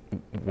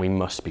we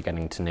must be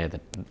getting to near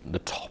the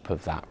top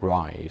of that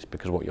rise,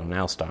 because what you're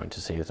now starting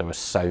to see is there are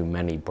so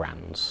many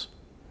brands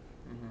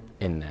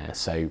in there.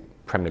 So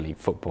Premier League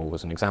football,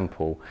 as an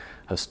example,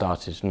 has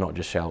started to not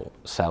just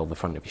sell the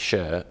front of your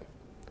shirt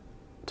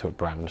to a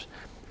brand,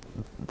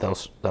 they'll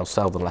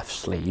sell the left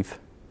sleeve,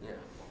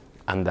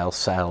 and they'll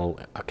sell,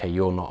 okay,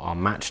 you're not our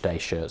match day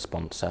shirt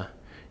sponsor,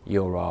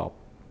 you're our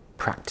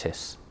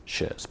practice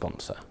shirt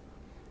sponsor.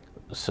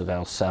 So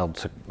they'll sell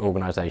to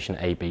organisation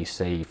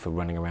ABC for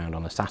running around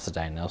on a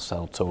Saturday, and they'll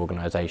sell to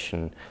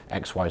organisation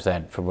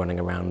XYZ for running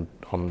around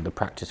on the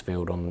practice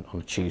field on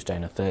a Tuesday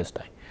and a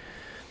Thursday.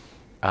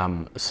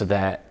 So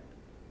they're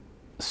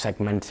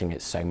segmenting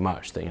it so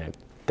much that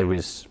there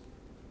is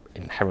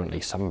inherently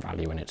some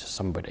value in it to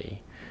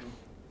somebody.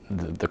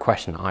 The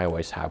question I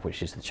always have,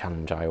 which is the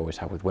challenge I always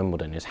have with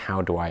Wimbledon, is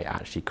how do I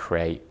actually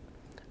create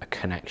a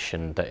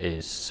connection that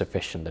is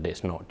sufficient, that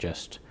it's not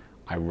just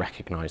I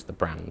recognise the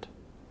brand,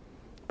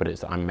 but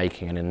it's that I'm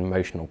making an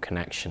emotional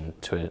connection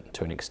to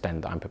an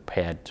extent that I'm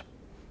prepared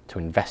to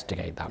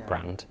investigate that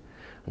brand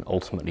and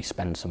ultimately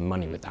spend some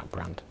money with that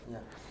brand.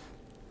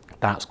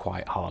 That's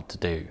quite hard to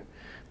do,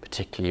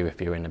 particularly if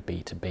you're in a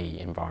B2B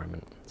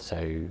environment. So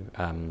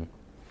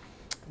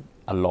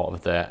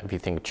if you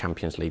think of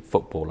Champions League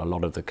football, a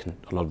lot of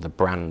the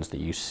brands that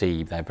you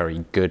see, they're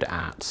very good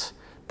at.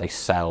 They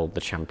sell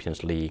the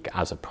Champions League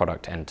as a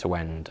product end to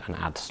end and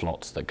add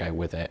slots that go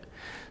with it.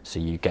 So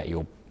you get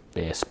your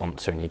beer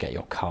sponsor and you get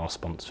your car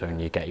sponsor and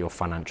you get your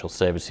financial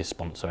services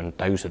sponsor, and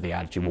those are the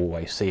ads you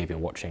always see if you're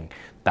watching.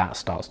 That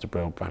starts to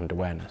build brand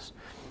awareness.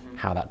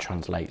 How that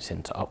translates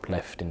into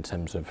uplift in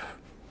terms of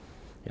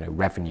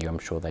revenue, I'm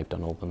sure they've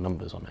done all the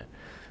numbers on it.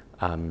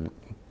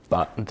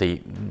 But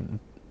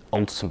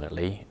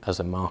ultimately, as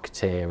a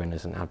marketeer and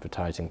as an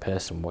advertising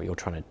person, what you're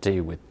trying to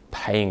do with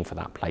paying for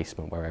that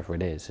placement, wherever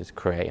it is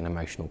create an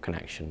emotional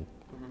connection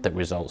that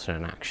results in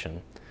an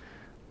action.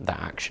 That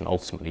action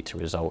ultimately to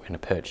result in a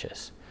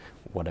purchase,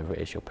 whatever it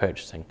is you're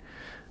purchasing.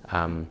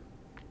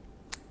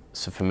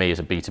 So for me as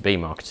a B2B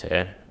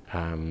marketeer,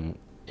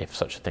 if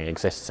such a thing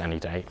exists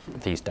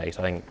these days,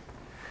 I think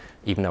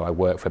even though I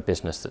work for a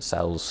business that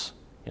sells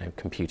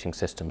computing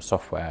systems,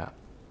 software,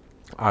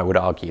 I would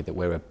argue that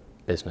we're a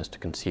business to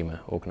consumer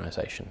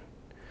organisation.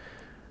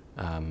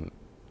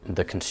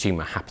 The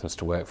consumer happens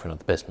to work for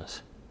another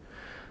business.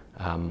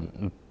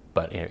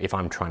 But if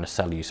I'm trying to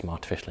sell you some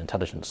artificial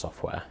intelligence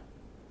software,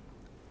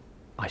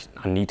 I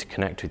need to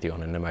connect with you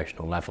on an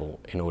emotional level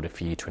in order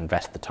for you to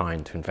invest the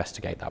time to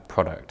investigate that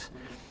product,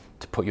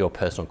 to put your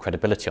personal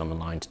credibility on the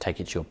line, to take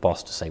it to your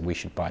boss to say, we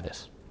should buy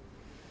this.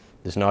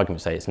 There's an argument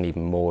to say it's an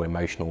even more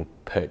emotional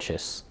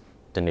purchase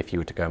than if you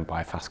were to go and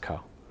buy a fast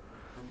car.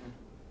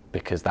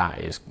 Because that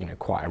is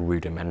quite a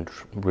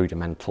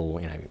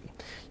rudimental,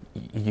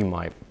 you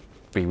might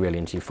be really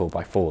into your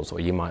 4x4s, or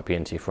you might be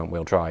into your front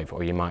wheel drive,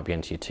 or you might be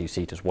into your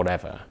two-seaters,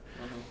 whatever.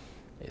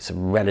 It's a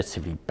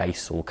relatively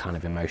basal kind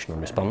of emotional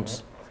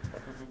response.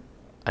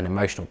 An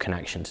emotional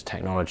connection to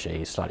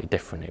technology is slightly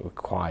different. It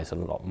requires a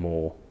lot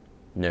more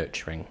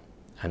nurturing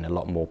and a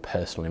lot more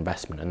personal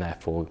investment, and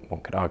therefore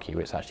one could argue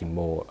it's actually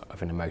more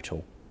of an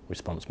emotional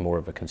response, more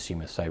of a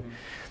consumer. So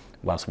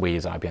whilst we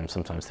as IBM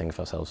sometimes think of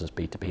ourselves as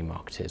B2B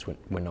marketers,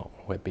 we're not,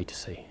 we're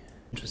B2C.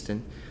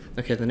 Interesting.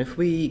 Okay, then if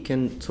we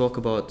can talk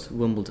about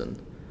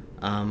Wimbledon.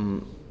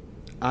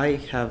 I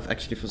have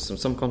actually, for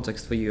some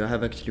context for you, I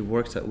have actually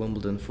worked at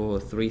Wimbledon for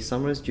 3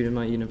 summers during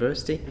my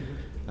university.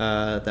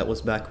 That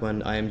was back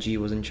when IMG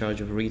was in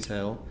charge of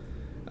retail.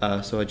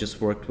 So I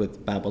just worked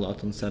with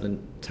Babolat on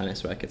selling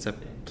tennis rackets. I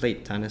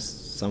played tennis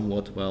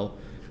somewhat well,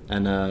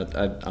 and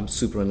I'm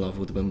super in love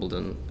with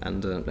Wimbledon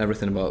and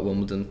everything about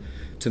Wimbledon.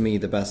 To me,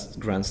 the best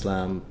Grand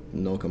Slam,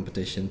 no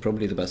competition,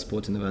 probably the best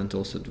sporting event,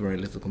 also very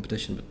little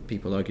competition, but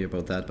people argue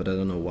about that, but I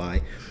don't know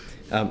why.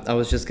 I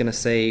was just going to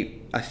say,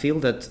 I feel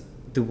that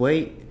the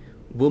way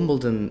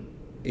Wimbledon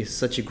is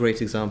such a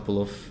great example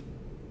of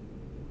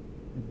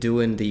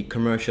doing the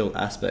commercial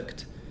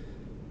aspect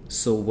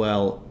so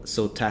well,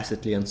 so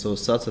tacitly and so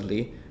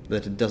subtly,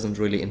 that it doesn't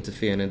really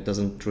interfere and it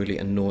doesn't really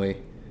annoy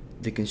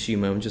the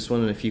consumer. I'm just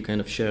wondering if you kind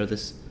of share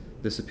this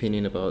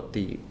opinion about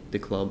the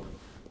club.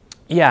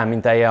 Yeah, I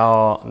mean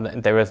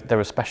they're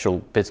a special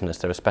business,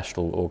 they're a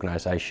special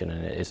organisation,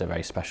 and it is a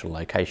very special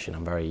location. I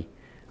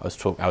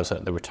was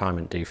at the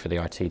retirement do for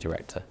the IT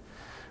director,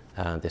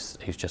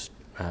 who's just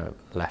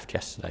left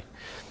yesterday,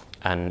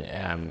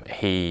 and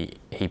he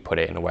put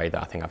it in a way that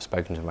I think I've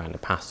spoken to him about in the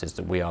past, is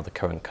that we are the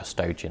current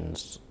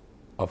custodians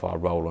of our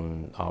role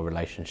and our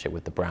relationship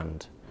with the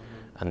brand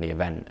and the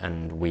event,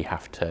 and we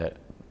have to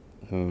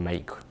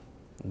make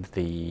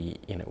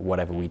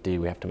whatever we do,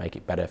 we have to make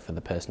it better for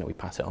the person that we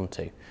pass it on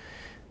to.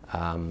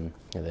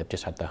 They've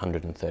just had the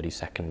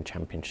 132nd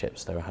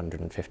championships. They're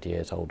 150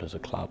 years old as a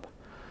club,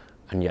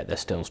 and yet they're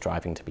still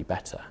striving to be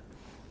better.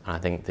 And I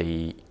think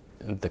the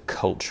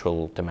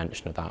cultural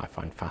dimension of that I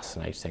find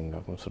fascinating.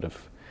 I'm sort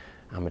of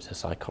amateur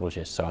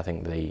psychologist, so I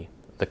think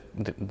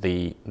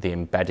the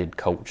embedded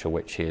culture,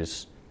 which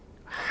is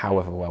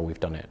however well we've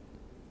done it,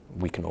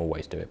 we can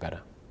always do it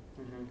better.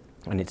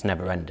 And it's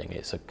never ending.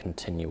 It's a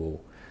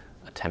continual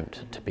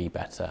attempt to be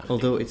better.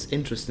 Although it's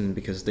interesting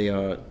because they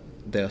are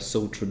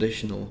so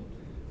traditional,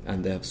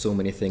 and they have so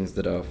many things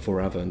that are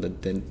forever and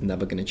that they're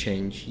never going to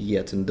change,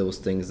 yet in those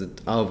things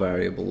that are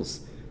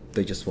variables,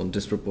 they just want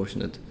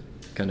disproportionate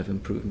kind of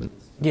improvement.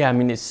 Yeah, I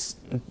mean, it's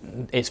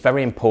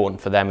very important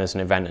for them as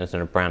an event, as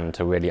a brand,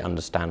 to really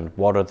understand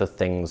what are the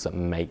things that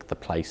make the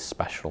place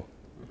special.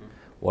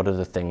 What are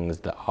the things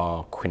that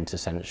are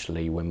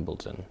quintessentially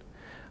Wimbledon,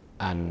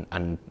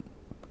 and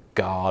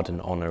guard and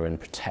honour and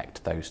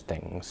protect those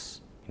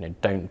things.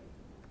 Don't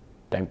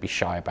be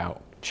shy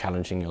about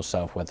challenging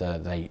yourself whether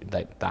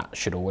that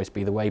should always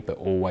be the way, but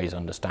always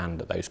understand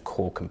that those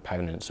core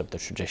components of the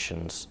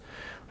traditions,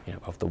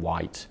 of the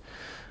white,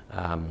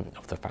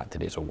 of the fact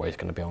that it's always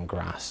going to be on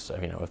grass,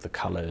 of the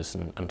colours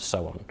and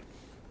so on.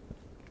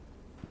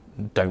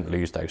 Don't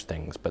lose those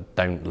things, but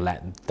don't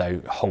let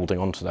holding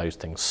on to those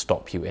things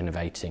stop you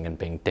innovating and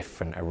being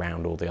different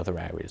around all the other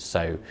areas.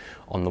 So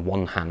on the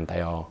one hand,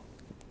 they are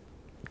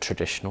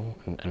traditional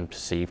and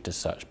perceived as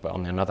such, but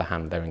on the other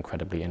hand, they're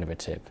incredibly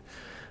innovative.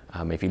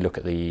 If you look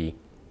at the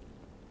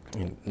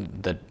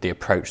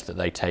approach that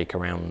they take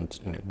around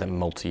the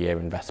multi-year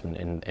investment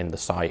in the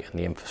site and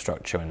the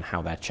infrastructure and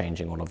how they're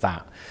changing all of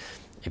that,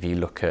 if you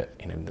look at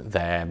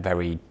they're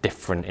very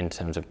different in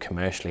terms of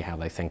commercially how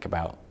they think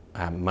about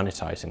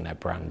monetizing their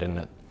brand, in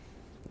that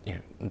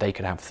they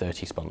could have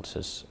 30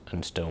 sponsors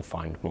and still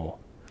find more.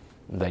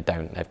 They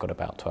don't. They've got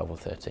about 12 or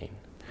 13.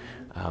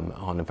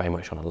 Very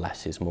much on a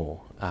less is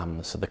more.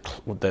 So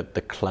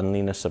the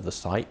cleanliness of the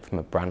site from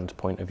a brand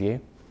point of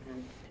view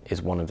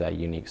is one of their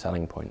unique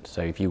selling points.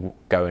 So if you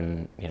go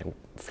and,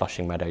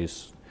 Flushing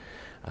Meadows,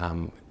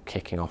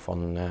 kicking off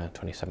on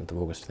 27th of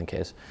August, I think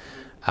it is,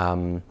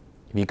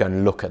 if you go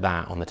and look at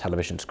that on the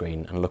television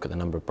screen and look at the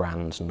number of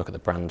brands and look at the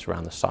brands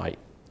around the site,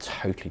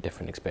 totally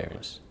different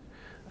experience.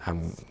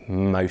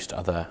 Most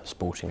other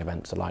sporting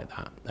events are like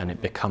that, and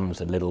it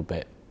becomes a little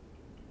bit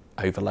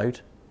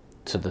overload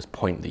to the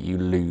point that you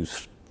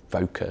lose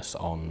focus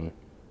on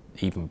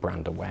even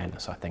brand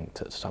awareness, I think,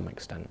 to some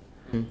extent.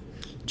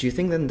 Do you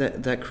think then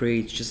that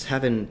creates just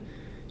having,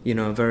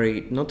 a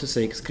very, not to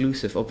say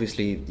exclusive,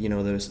 obviously,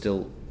 there's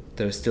still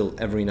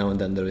every now and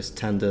then there is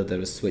Tender, there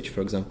is Switch,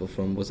 for example,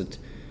 from, was it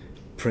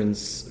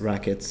Prince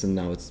rackets, and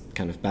now it's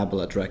kind of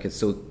Babolat rackets.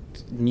 So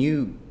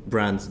new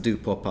brands do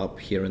pop up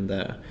here and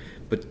there.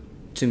 But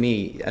to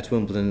me, at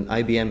Wimbledon,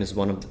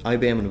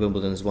 IBM and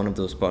Wimbledon is one of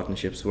those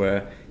partnerships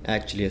where I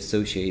actually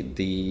associate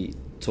the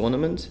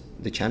tournament,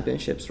 the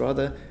championships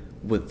rather,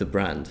 with the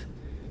brand.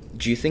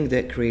 Do you think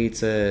that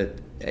creates a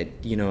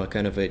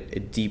kind of a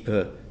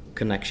deeper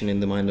connection in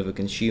the mind of a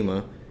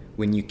consumer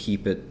when you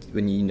keep it,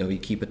 you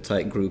keep a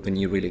tight group and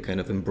you really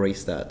kind of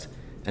embrace that,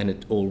 and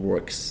it all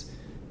works,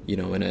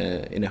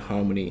 in a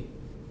harmony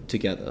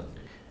together?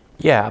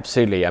 Yeah,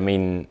 absolutely. I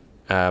mean,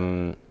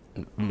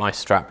 my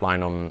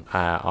strapline on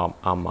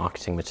our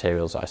marketing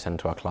materials that I send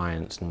to our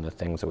clients and the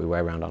things that we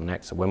wear around our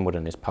necks at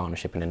Wimbledon is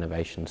partnership and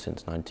innovation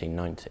since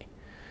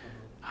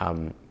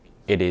 1990.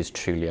 It is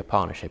truly a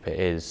partnership. It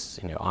is,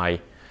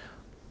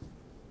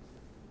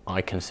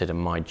 I consider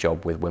my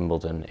job with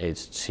Wimbledon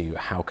is to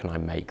how can I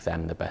make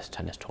them the best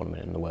tennis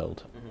tournament in the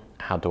world? Mm-hmm.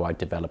 How do I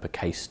develop a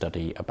case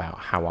study about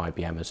how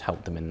IBM has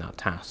helped them in that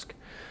task?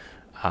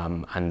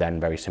 And then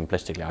very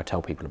simplistically, I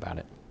tell people about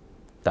it.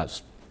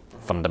 That's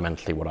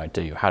fundamentally what I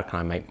do. How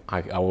can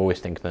I always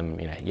think of them,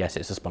 yes,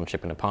 it's a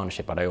sponsorship and a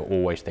partnership, but I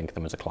always think of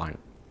them as a client.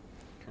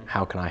 Okay.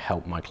 How can I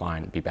help my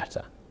client be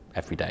better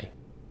every day?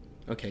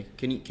 Okay,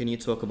 can you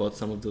talk about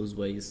some of those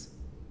ways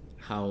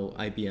how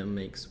IBM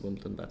makes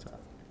Wimbledon better?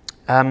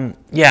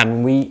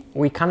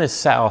 We kind of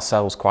set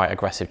ourselves quite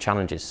aggressive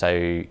challenges.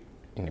 So,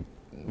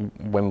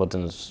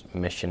 Wimbledon's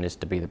mission is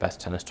to be the best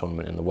tennis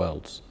tournament in the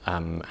world,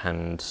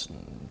 and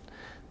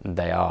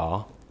they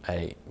are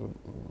a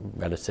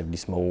relatively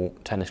small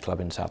tennis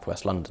club in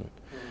southwest London.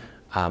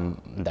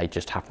 They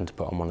just happen to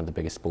put on one of the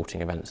biggest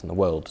sporting events in the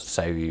world.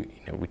 So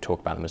we talk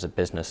about them as a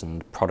business,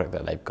 and the product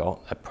that they've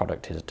got, their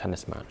product is a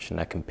tennis match, and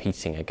they're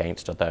competing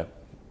against other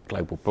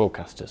global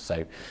broadcasters.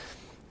 So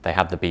they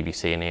have the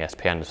BBC and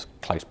ESPN as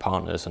close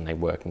partners, and they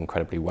work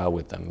incredibly well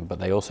with them, but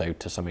they also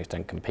to some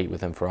extent compete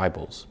with them for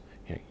eyeballs.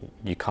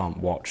 You can't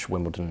watch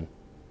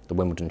the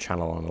Wimbledon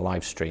channel on a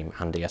live stream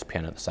and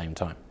ESPN at the same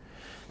time.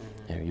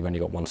 Mm-hmm. You've only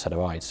got one set of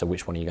eyes, so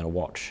which one are you going to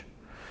watch?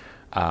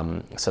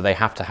 So they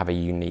have to have a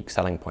unique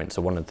selling point.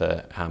 So one of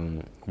the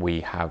we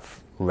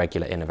have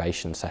regular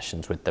innovation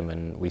sessions with them,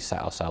 and we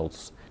set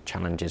ourselves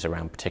challenges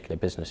around particular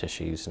business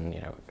issues. And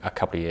a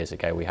couple of years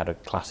ago we had a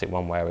classic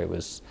one where it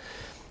was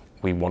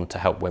we want to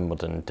help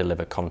Wimbledon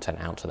deliver content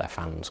out to their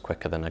fans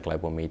quicker than a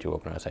global media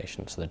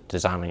organisation. So the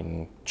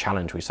designing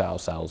challenge we set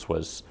ourselves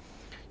was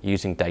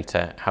using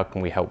data. How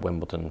can we help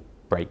Wimbledon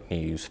break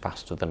news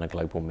faster than a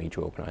global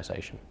media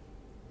organisation?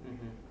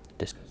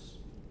 Mm-hmm.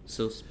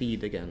 So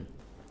speed again.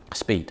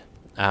 Speed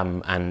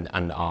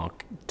and our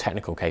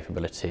technical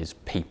capabilities,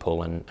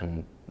 people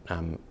and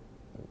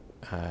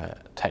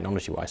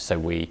technology-wise. So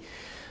we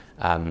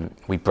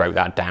broke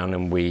that down,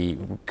 and we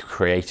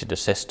created a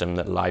system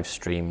that live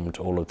streamed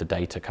all of the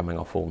data coming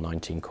off all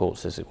 19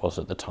 courts as it was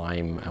at the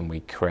time, and we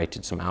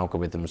created some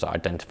algorithms that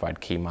identified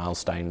key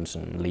milestones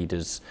and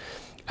leaders,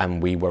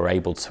 and we were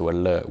able to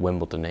alert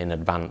Wimbledon in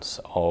advance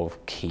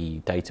of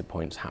key data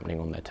points happening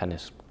on their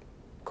tennis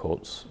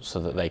courts,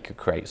 so that they could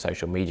create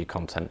social media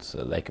content, so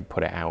that they could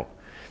put it out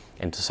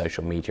into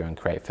social media and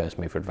create first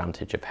mover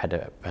advantage ahead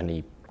of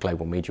any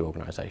global media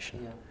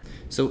organisation. Yeah.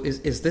 So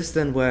is this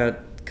then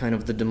where kind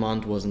of the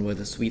demand was and where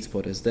the sweet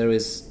spot is? There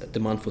is a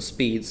demand for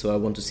speed, so I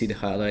want to see the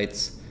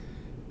highlights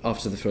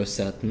after the first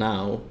set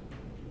now,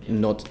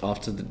 not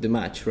after the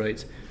match,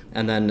 right?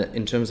 And then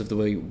in terms of the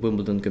way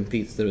Wimbledon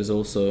competes, there is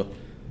also,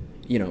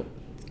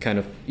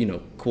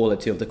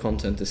 quality of the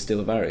content is still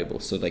a variable.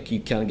 So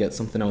you can get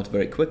something out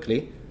very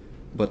quickly,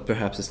 but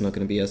perhaps it's not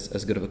going to be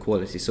as good of a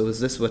quality. So is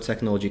this where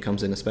technology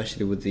comes in,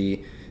 especially with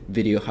the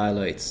video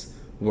highlights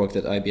work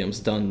that IBM's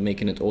done,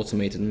 making it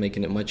automated and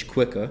making it much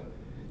quicker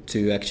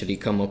to actually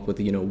come up with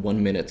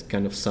 1 minute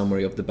kind of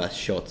summary of the best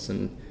shots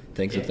and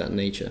things of that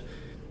nature?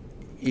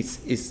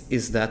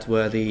 Is that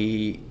where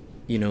the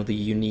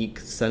unique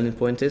selling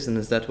point is, and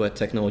is that where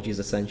technology is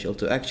essential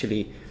to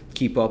actually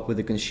keep up with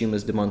the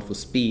consumer's demand for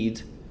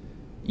speed?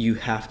 You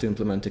have to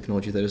implement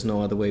technology. There is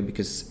no other way,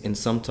 because in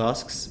some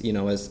tasks,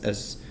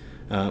 as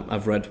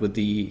I've read with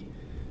the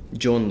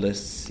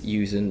journalists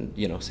using,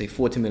 say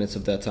 40 minutes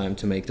of their time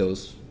to make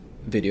those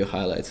video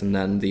highlights, and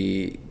then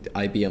the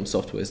IBM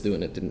software is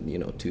doing it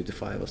in 2 to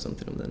 5 or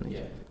something of that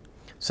nature. Yeah.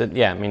 So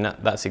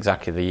that's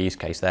exactly the use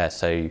case there.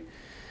 So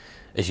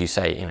as you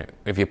say,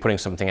 if you're putting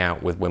something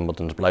out with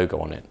Wimbledon's logo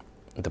on it,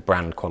 the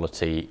brand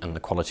quality and the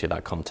quality of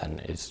that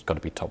content is got to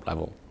be top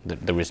level.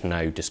 There is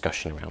no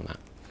discussion around that.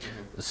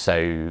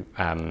 So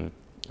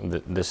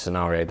the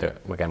scenario that,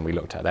 again, we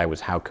looked at there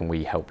was how can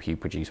we help you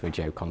produce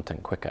video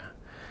content quicker?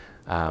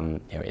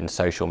 In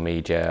social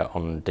media,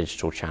 on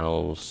digital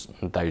channels,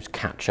 those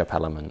catch-up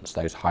elements,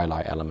 those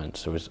highlight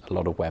elements, there was a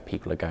lot of where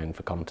people are going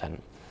for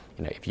content.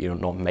 If you're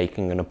not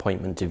making an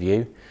appointment to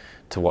view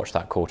to watch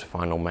that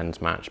quarter-final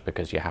men's match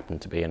because you happen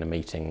to be in a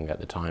meeting at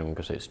the time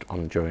because it's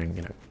on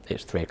during,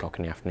 it's 3 o'clock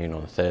in the afternoon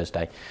on a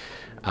Thursday,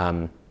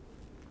 but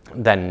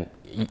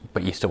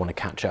you still want to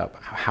catch up.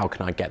 How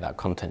can I get that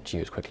content to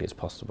you as quickly as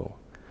possible?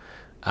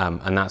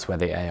 And that's where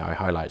the AI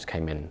highlights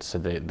came in. So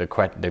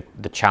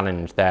the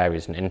challenge there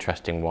is an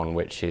interesting one,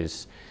 which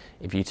is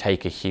if you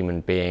take a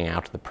human being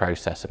out of the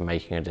process of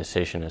making a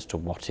decision as to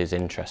what is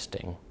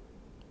interesting,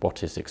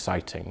 what is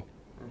exciting,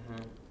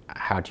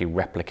 how do you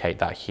replicate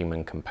that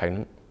human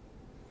component?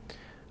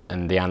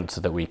 And the answer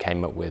that we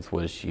came up with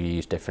was you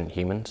use different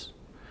humans.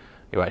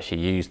 You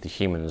actually use the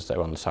humans that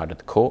are on the side of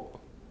the court.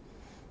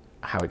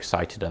 How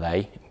excited are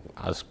they,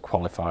 as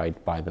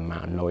qualified by the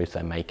amount of noise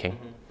they're making?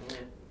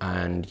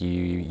 And you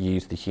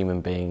use the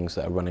human beings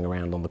that are running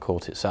around on the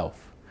court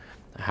itself.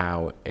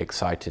 How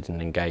excited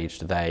and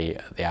engaged are they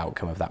at the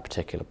outcome of that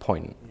particular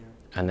point?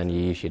 And then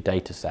you use your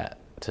data set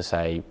to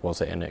say,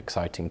 was it an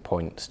exciting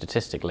point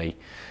statistically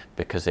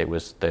because it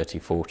was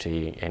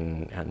 30-40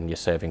 and you're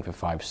serving for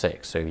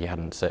 5-6, so you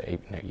hadn't,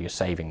 you're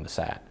saving the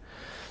set.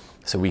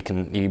 So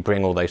you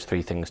bring all those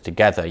three things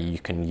together. You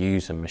can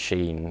use a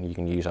machine, you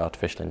can use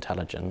artificial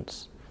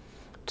intelligence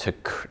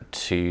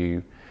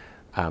to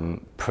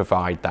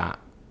provide that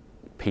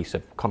piece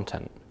of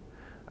content.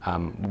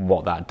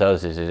 What that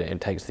does is it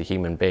takes the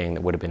human being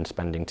that would have been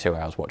spending 2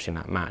 hours watching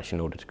that match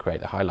in order to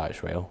create the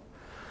highlights reel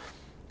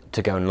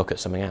to go and look at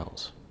something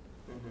else.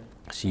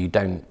 So you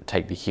don't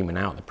take the human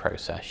out of the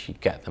process, you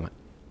get them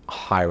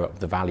higher up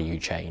the value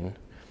chain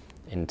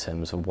in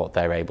terms of what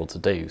they're able to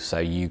do. So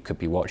you could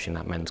be watching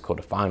that men's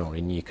quarter-final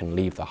and you can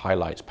leave the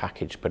highlights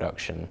package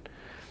production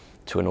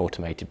to an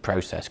automated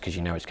process because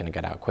you know it's going to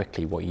get out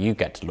quickly. What you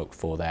get to look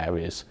for there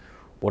is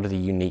what are the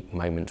unique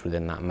moments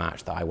within that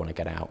match that I want to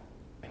get out.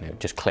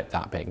 Just clip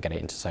that bit and get it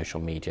into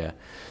social media,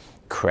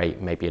 create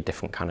maybe a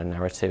different kind of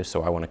narrative.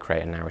 So I want to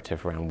create a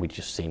narrative around, we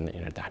just seen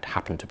that, that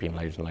happened to be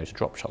loads and loads of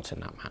drop shots in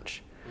that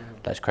match.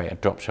 Let's create a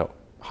drop shot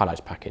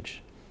highlights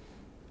package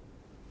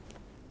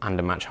and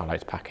a match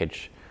highlights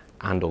package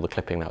and all the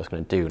clipping that I was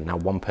going to do. Now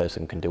one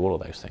person can do all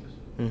of those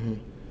things.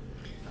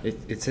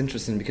 It's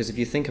interesting because if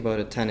you think about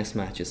a tennis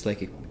match, it's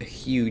like a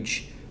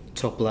huge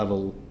top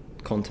level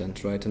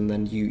content, right? And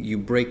then you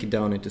break it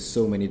down into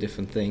so many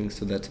different things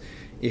so that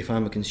if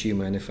I'm a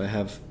consumer and if I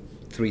have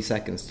 3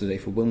 seconds today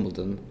for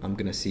Wimbledon, I'm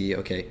going to see,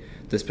 okay,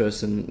 this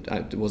person,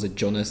 was it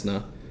John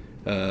Isner?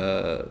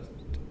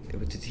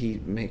 Did he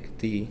make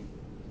the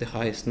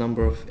highest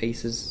number of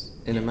aces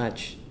in a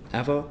match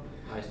ever?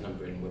 Highest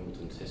number in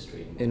Wimbledon's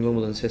history. In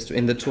Wimbledon's history,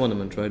 in the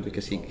tournament, right?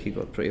 Because he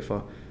got pretty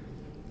far.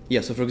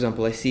 Yeah, so for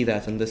example, I see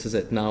that and this is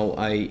it. Now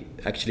I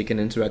actually can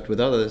interact with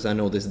others. I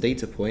know this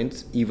data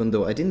point, even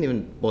though I didn't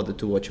even bother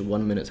to watch a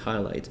 1 minute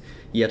highlight,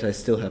 yet I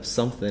still have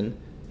something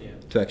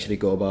to actually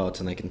go about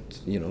and I can,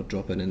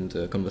 drop it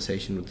into a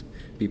conversation with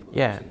people.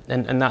 Yeah,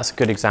 and that's a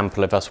good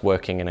example of us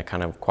working in a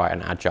kind of quite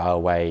an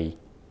agile way,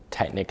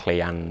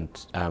 technically and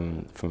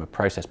from a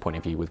process point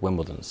of view with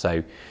Wimbledon.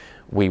 So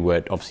we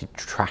were obviously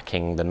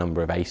tracking the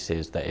number of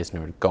aces that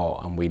Isner had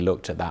got, and we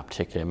looked at that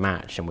particular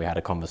match and we had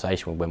a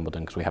conversation with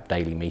Wimbledon because we have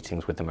daily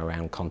meetings with them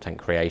around content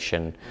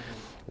creation.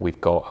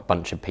 We've got a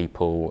bunch of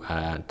people,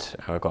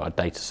 I've got a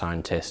data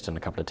scientist and a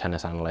couple of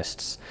tennis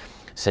analysts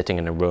sitting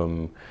in a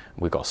room.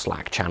 We've got a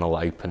Slack channel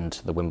open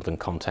to the Wimbledon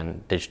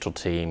content digital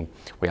team.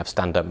 We have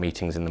stand-up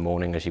meetings in the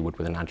morning as you would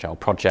with an agile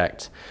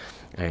project.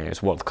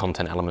 It's what the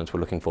content elements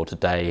we're looking for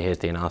today. Here's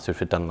the analysis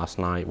we've done last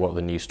night. What are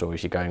the news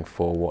stories you're going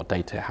for? What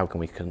data? How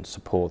can we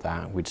support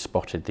that? We'd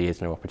spotted the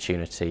Isner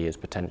opportunity as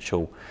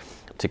potential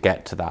to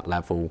get to that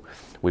level.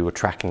 We were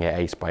tracking it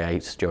ace by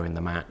ace during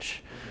the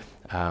match.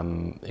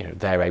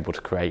 They're able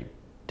to create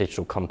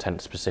digital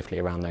content specifically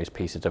around those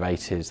pieces of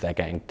aces. They're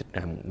getting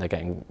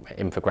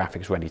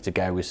infographics ready to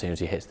go as soon as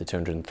he hits the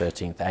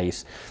 213th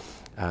ace.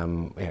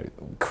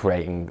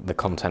 Creating the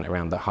content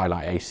around the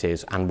highlight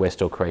aces, and we're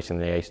still creating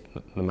the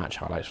match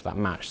highlights for that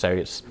match. So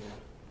it's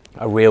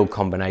a real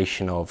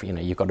combination of,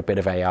 you've got a bit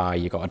of AI,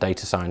 you've got a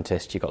data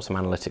scientist, you've got some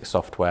analytics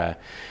software,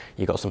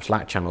 you've got some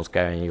Slack channels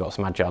going, you've got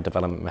some agile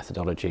development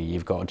methodology,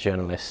 you've got a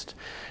journalist,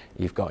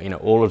 you've got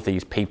all of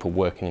these people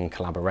working in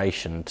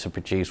collaboration to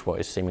produce what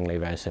is seemingly a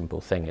very simple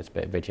thing. It's a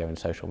bit of video and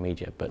social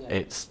media, but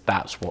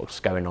that's what's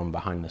going on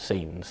behind the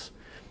scenes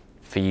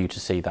for you to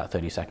see that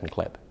 30-second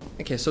clip.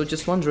 Okay, so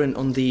just wondering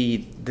on the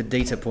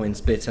data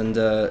points bit,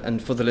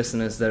 and for the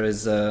listeners, there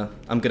is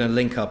I'm going to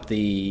link up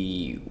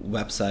the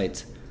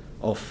website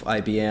of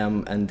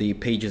IBM and the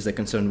pages that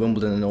concern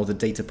Wimbledon and all the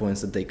data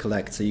points that they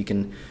collect, so you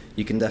can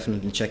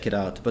definitely check it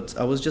out. But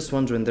I was just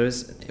wondering, there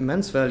is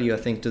immense value, I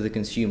think, to the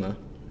consumer,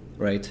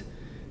 right?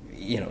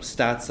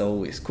 stats are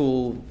always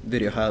cool,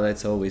 video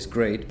highlights are always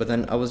great, but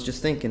then I was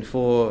just thinking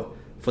for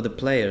the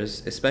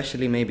players,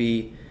 especially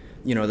maybe,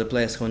 the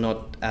players who are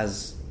not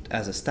as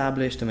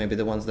established, or maybe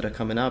the ones that are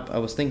coming up, I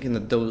was thinking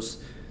that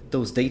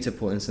those data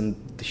points and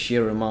the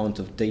sheer amount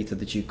of data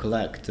that you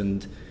collect,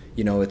 and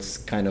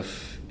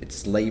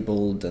it's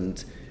labeled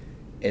and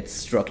it's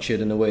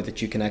structured in a way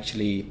that you can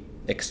actually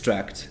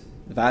extract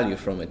value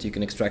from it. You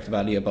can extract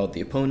value about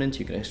the opponent,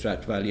 you can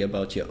extract value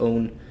about your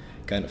own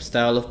kind of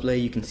style of play,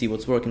 you can see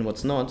what's working,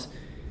 what's not,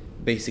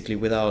 basically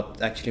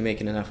without actually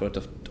making an effort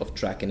of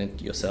tracking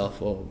it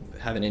yourself or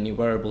having any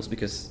wearables,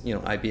 because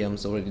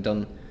IBM's already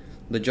done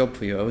the job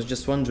for you. I was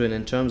just wondering,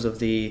 in terms of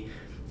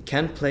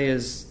can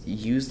players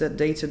use that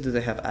data? Do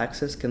they have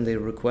access? Can they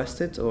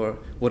request it? Or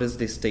what is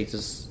the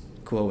status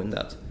quo in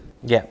that?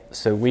 Yeah,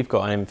 so we've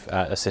got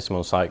a system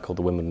on site called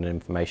the Wimbledon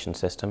Information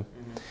System,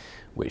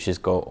 which has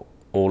got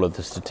all of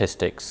the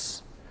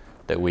statistics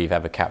that we've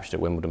ever captured at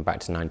Wimbledon back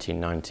to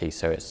 1990.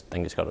 So I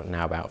think it's got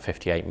now about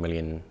 58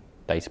 million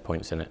data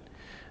points in it,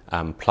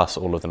 plus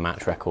all of the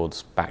match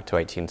records back to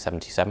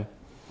 1877.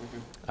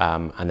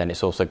 And then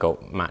it's also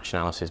got match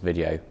analysis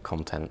video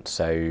content.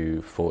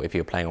 So if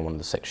you're playing on one of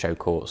the 6 show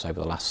courts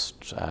over the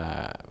last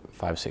 5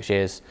 or 6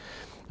 years,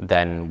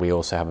 then we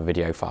also have a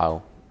video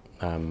file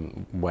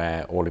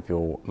where all of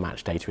your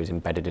match data is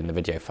embedded in the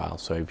video file.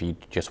 So if you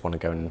just want to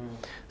go and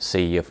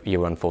see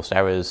your unforced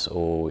errors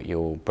or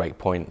your break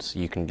points,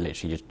 you can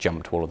literally just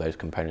jump to all of those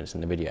components in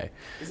the video.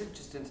 Is it,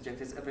 just to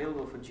interject, is it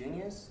available for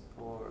juniors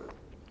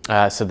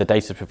or? So the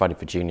data is provided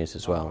for juniors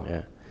as well,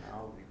 yeah.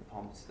 I'll be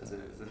pumped as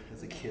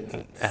a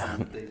kid.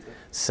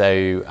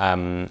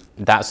 So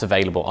that's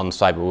available on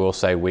site, but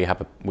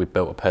we've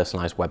built a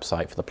personalised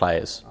website for the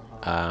players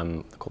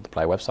called the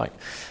Player Website,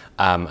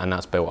 and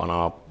that's built on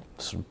our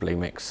sort of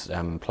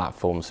Bluemix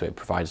platform, so it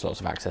provides lots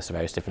of access to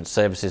various different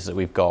services that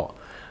we've got,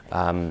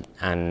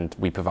 and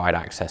we provide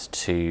access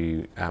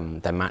to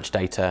their match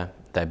data.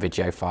 Their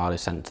video file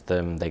is sent to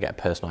them, they get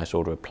a personalised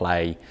order of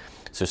play.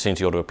 So as soon as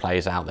the order of play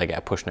is out, they get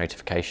a push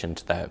notification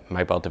to their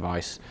mobile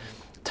device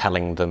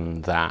telling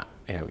them that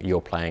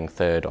you're playing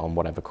third on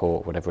whatever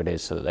court, whatever it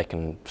is, so that they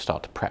can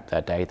start to prep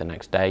their day the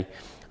next day.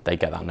 They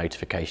get that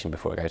notification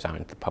before it goes out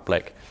into the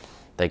public.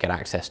 They get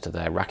access to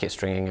their racket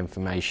stringing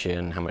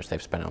information, how much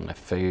they've spent on their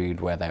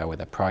food, where they are with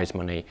their prize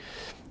money,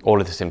 all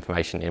of this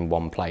information in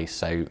one place.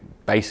 So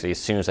basically, as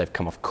soon as they've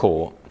come off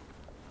court,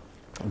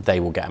 they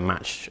will get a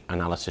match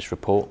analysis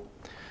report,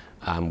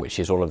 which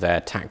is all of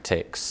their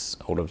tactics,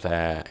 all of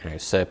their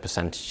serve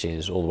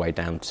percentages, all the way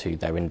down to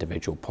their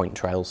individual point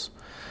trails.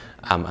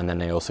 And then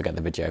they also get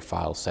the video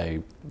file.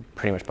 So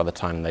pretty much by the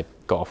time they've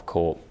got off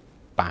court,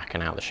 back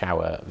and out the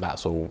shower,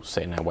 that's all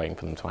sitting there waiting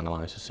for them to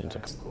analyse as soon as they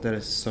come. That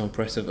is so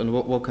impressive. And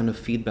what kind of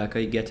feedback are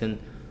you getting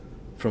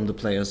from the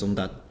players on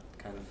that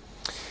kind of?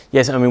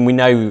 Yes, I mean, we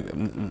know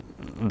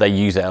they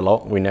use it a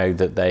lot. We know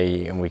that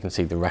and we can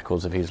see the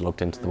records of who's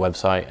logged into the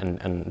website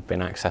and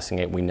been accessing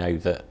it. We know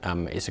that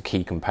it's a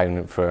key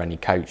component for any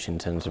coach in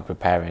terms of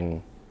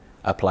preparing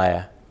a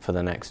player for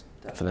the next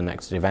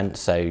event.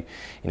 So,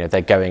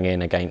 they're going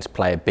in against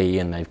player B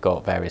and they've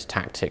got various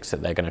tactics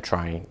that they're going to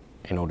try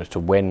in order to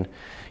win.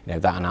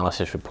 That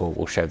analysis report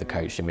will show the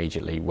coach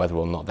immediately whether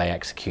or not they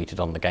executed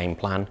on the game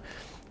plan,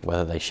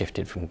 whether they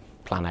shifted from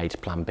plan A to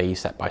plan B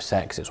set by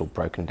set, because it's all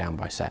broken down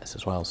by sets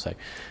as well. So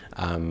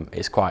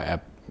it's quite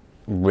a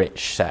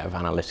rich set of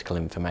analytical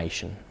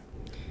information.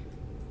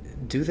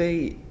 Do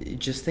they,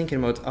 just thinking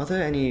about, are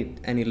there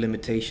any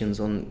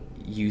limitations on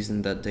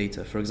using that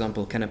data? For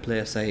example, can a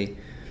player say,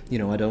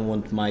 I don't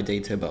want my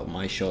data about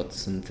my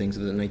shots and things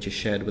of that nature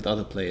shared with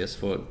other players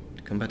for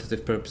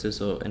competitive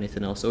purposes or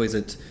anything else? Or is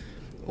it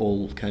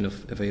all kind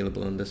of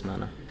available in this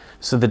manner?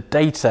 So the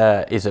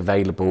data is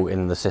available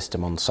in the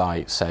system on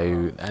site,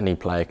 so any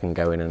player can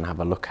go in and have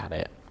a look at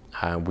it.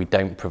 We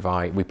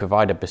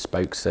provide a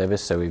bespoke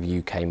service, so if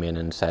you came in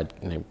and said,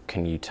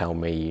 can you tell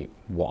me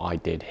what I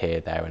did here,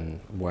 there and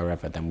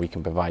wherever, then we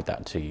can provide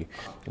that to you.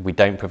 We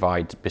don't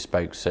provide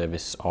bespoke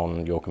service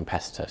on your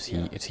competitor,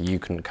 so you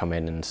can come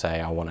in and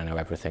say, I want to know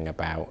everything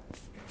about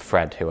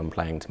Fred, who I'm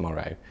playing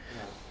tomorrow.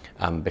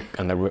 And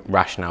the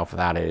rationale for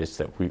that is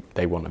that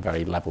they want a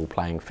very level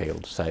playing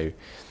field. So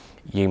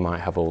you might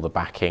have all the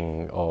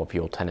backing of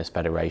your tennis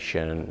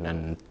federation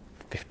and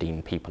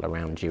 15 people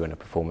around you and a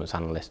performance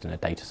analyst and a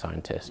data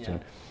scientist.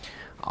 And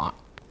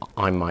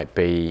I might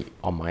be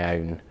on my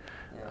own,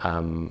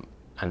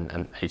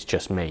 and it's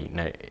just me.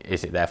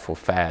 Is it therefore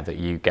fair that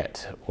you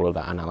get all of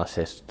that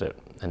analysis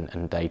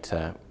and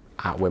data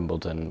at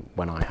Wimbledon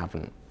when I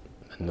haven't?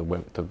 And the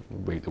route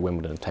that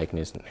Wimbledon have taken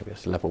is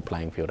it's a level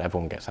playing field.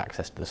 Everyone gets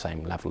access to the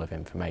same level of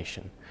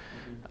information.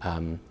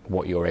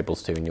 What you're able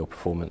to do in your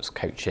performance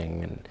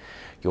coaching and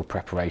your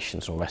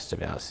preparations and all the rest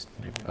of it, that's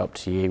up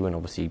to you. And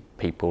obviously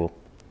people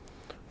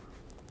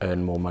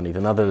earn more money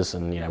than others,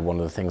 and one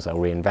of the things they'll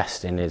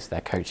reinvest in is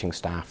their coaching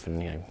staff.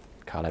 And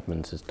Carl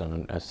Edmonds has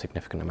done a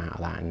significant amount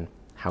of that, and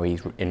how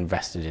he's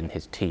invested in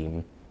his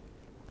team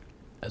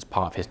as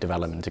part of his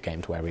development to get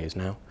him to where he is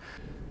now.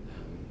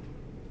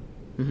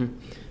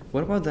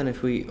 What about then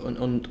if we,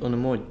 on a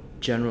more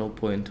general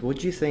point, what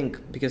do you think?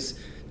 Because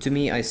to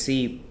me, I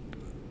see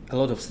a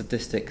lot of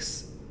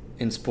statistics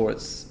in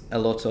sports, a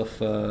lot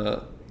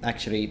of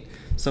actually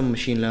some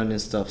machine learning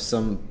stuff,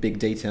 some big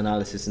data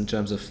analysis in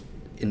terms of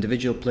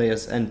individual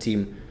players and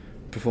team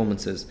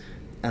performances.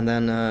 And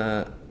then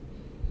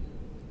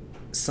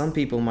some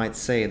people might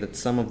say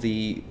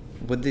that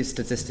with the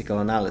statistical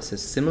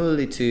analysis,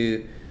 similarly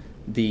to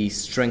the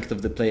strength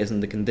of the players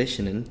and the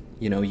conditioning,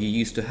 you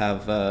used to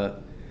have,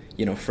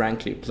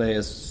 frankly,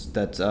 players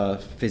that are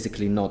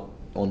physically not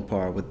on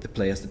par with the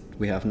players that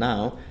we have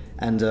now.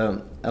 And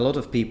a lot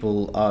of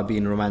people are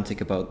being romantic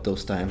about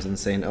those times and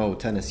saying, oh,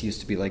 tennis used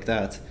to be like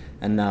that.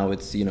 And now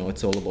it's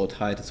all about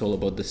height, it's all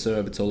about the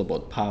serve, it's all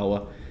about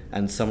power.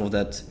 And some of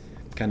that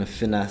kind of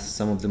finesse,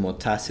 some of the more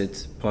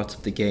tacit parts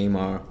of the game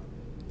are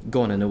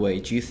gone in a way.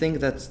 Do you think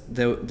that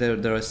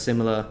there are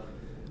similar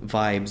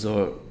vibes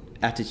or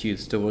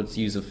attitudes towards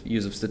use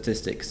of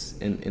statistics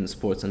in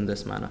sports in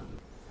this manner?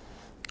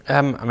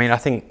 I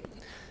think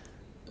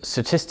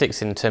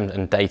statistics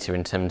and data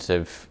in terms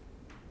of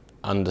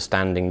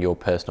understanding your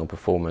personal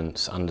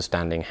performance,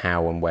 understanding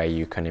how and where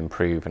you can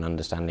improve, and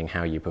understanding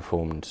how you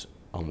performed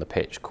on the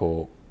pitch,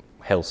 court,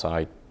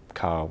 hillside,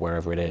 car,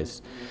 wherever it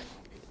is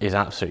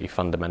absolutely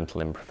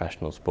fundamental in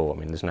professional sport. I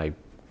mean,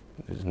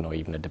 there's not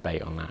even a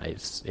debate on that.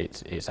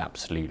 It's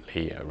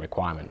absolutely a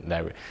requirement.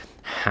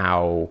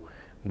 How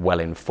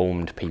well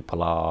informed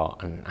people are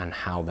and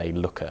how they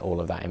look at all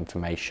of that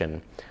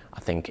information, I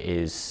think,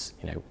 is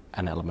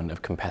an element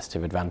of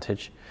competitive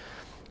advantage.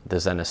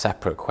 There's then a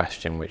separate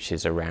question which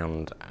is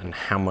around and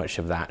how much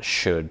of that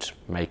should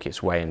make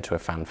its way into a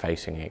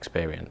fan-facing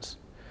experience.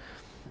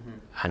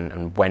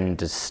 And when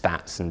does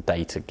stats and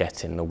data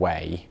get in the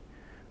way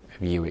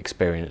of you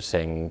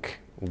experiencing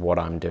what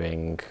I'm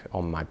doing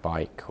on my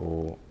bike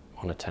or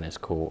on a tennis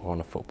court or on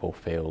a football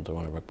field or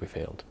on a rugby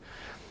field?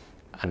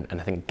 And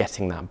I think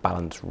getting that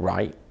balance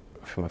right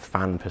from a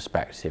fan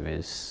perspective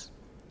is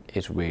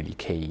really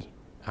key,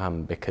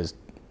 because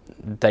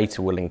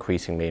data will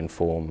increasingly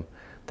inform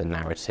the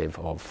narrative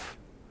of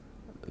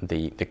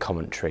the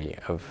commentary,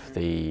 of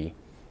the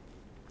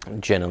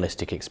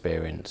journalistic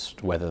experience,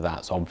 whether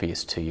that's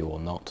obvious to you or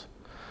not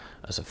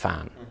as a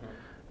fan.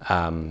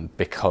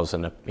 Because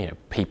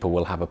people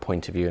will have a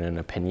point of view and an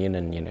opinion,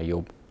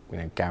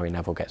 and Gary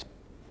Neville gets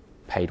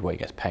paid what he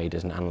gets paid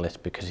as an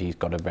analyst because he's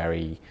got a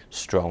very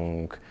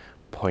strong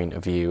point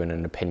of view and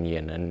an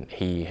opinion, and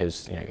he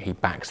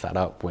backs that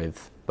up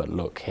with, but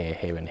look,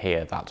 here and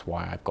here, that's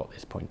why I've got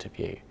this point of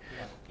view.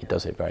 He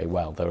does it very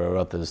well. There are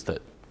others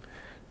that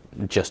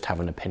just have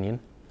an opinion,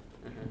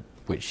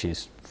 which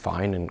is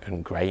fine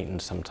and great,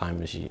 and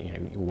sometimes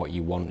what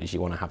you want is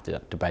you want to have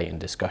the debate and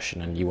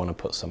discussion, and you want to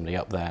put somebody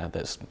up there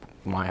that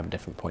might have a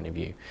different point of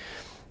view.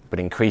 But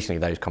increasingly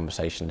those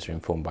conversations are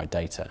informed by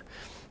data.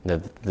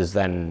 There's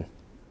then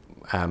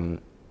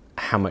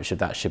how much of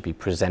that should be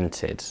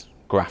presented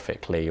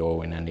graphically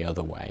or in any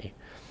other way,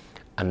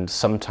 and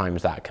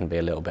sometimes that can be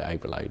a little bit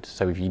overload.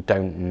 So if you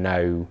don't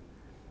know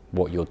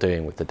what you're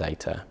doing with the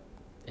data,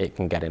 it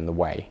can get in the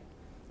way.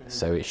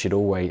 So it should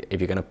always, if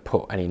you're going to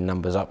put any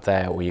numbers up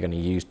there or you're going to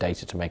use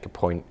data to make a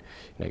point,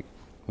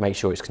 make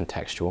sure it's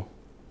contextual.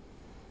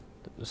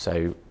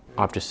 So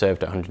I've just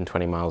served at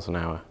 120 miles an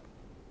hour,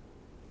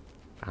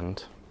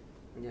 and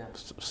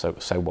so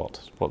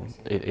what? What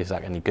is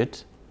that any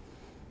good?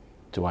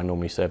 Do I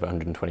normally serve at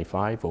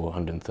 125 or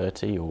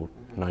 130 or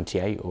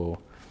 98, or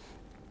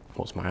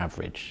what's my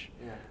average?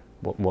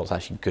 What's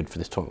actually good for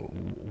this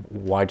tournament?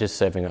 Why does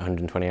serving at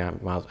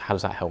 120 miles, how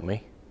does that help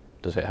me?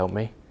 Does it help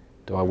me?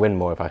 Do I win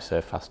more if I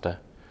serve faster?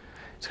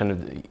 It's kind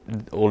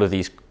of all of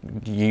these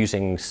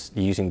using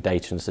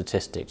data and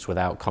statistics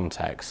without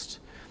context,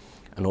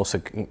 and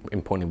also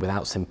importantly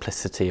without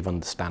simplicity of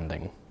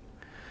understanding,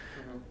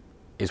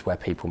 is where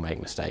people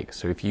make mistakes.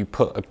 So if you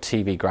put a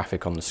TV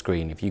graphic on the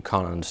screen, if you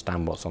can't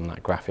understand what's on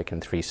that graphic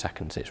in 3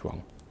 seconds, it's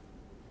wrong.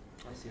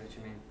 I see what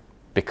you mean.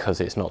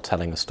 Because it's not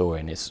telling a story,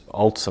 and it's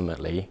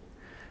ultimately,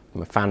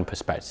 from a fan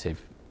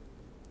perspective,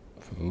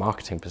 from a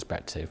marketing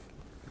perspective,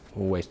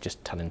 always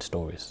just telling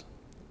stories.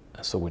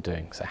 That's all we're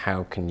doing. So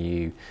how can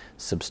you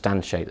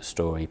substantiate the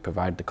story,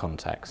 provide the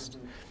context,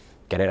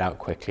 get it out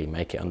quickly,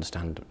 make it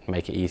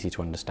easy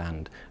to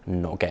understand,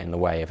 and not get in the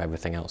way of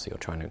everything else that you're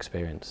trying to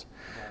experience.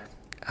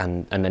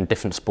 And then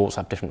different sports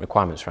have different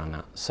requirements around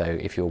that. So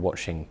if you're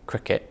watching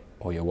cricket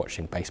or you're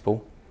watching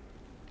baseball,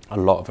 a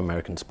lot of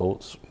American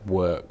sports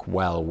work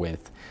well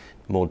with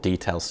more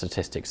detailed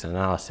statistics and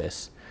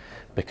analysis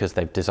because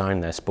they've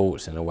designed their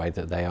sports in a way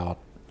that they are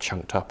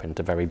chunked up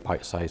into very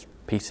bite-sized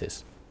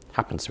pieces.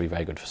 Happens to be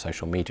very good for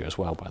social media as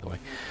well, by the way,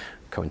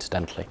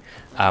 coincidentally.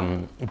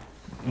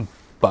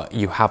 But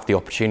you have the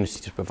opportunity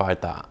to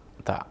provide that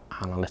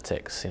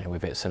analytics.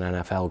 If it's an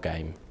NFL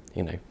game,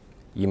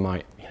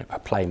 a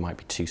play might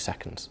be 2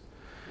 seconds,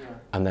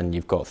 and then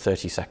you've got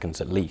 30 seconds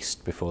at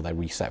least before they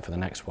reset for the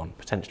next one,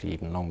 potentially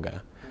even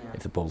longer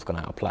if the ball's gone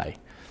out of play.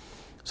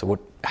 So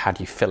how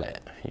do you fill it?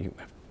 You've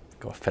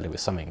got to fill it with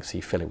something. So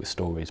you fill it with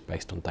stories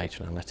based on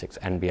data and analytics.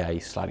 NBA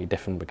is slightly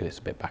different because it's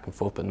a bit back and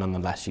forth, but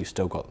nonetheless you've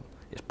still got,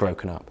 it's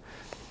broken up.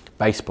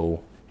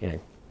 baseball,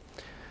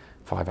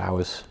 5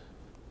 hours,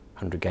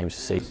 100 games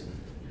a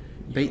season.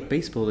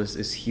 Baseball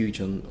is huge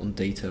on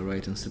data,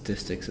 right, and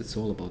statistics. It's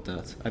all about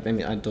that. I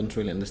mean, I don't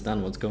really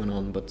understand what's going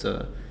on, but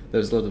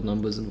there's a lot of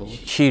numbers involved.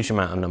 Huge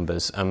amount of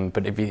numbers.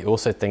 But if you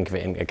also think of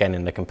it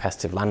in the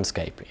competitive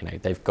landscape,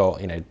 they've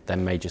got their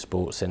major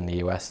sports in the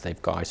US.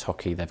 They've got ice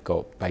hockey, they've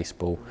got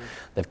baseball,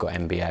 they've got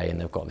NBA, and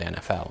they've got the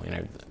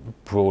NFL.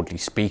 Broadly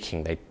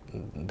speaking,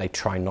 they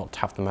try not to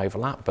have them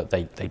overlap, but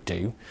they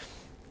do.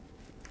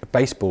 A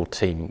baseball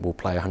team will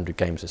play 100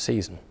 games a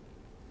season.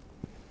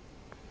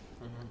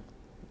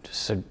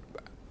 So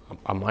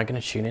am I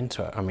going to tune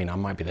into it? I mean, I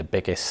might be the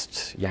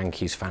biggest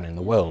Yankees fan in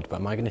the world, but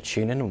am I going to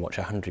tune in and watch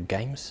 100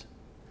 games?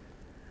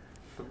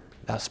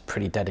 That's a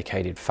pretty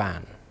dedicated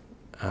fan.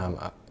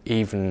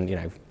 Even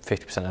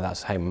 50% of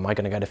that's home. Am I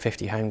going to go to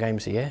 50 home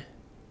games a year?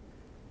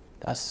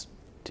 That's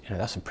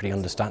a pretty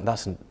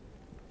that's a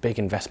big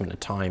investment of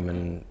time,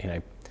 and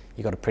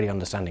you've got a pretty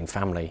understanding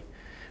family,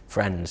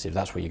 friends. If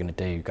that's what you're going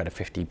to do, go to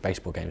 50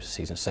 baseball games a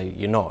season. So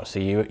you're not.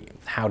 So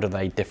how do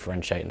they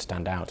differentiate and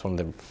stand out? One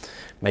of the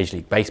Major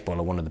League Baseball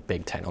are one of the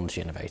big technology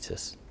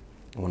innovators.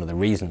 And one of the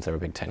reasons they're a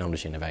big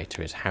technology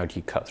innovator is how do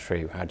you cut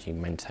through? How do you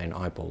maintain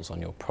eyeballs on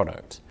your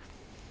product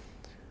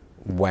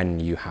when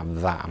you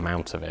have that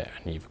amount of it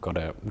and you've got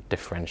to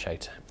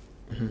differentiate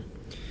it? Mm-hmm.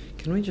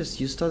 Can we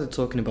you started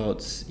talking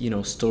about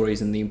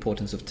stories and the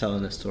importance of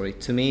telling a story.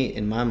 To me,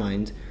 in my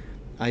mind,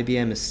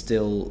 IBM is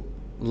still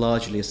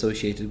largely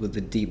associated with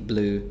the Deep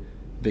Blue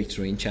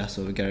victory in chess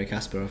over Garry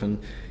Kasparov. And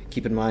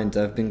keep in mind,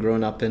 I grew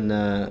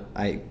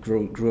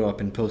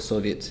up in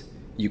post-Soviet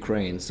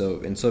Ukraine. So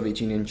in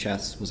Soviet Union,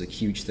 chess was a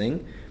huge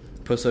thing.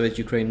 Post-Soviet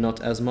Ukraine,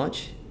 not as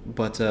much,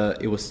 but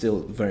it was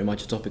still very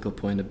much a topical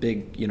point, a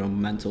big,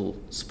 mental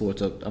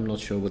sport. I'm not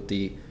sure what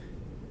the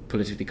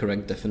politically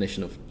correct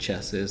definition of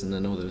chess is, and I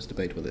know there's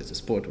debate whether it's a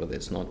sport, whether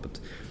it's not, but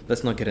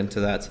let's not get into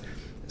that.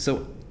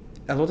 So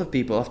a lot of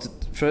people, after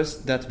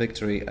first that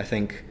victory, I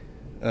think,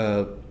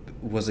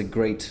 was a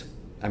great,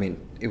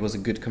 it was a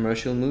good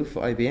commercial move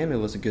for IBM. It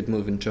was a good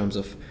move in terms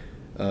of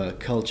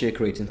culture,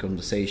 creating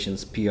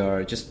conversations,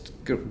 PR, just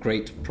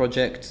great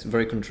project,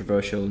 very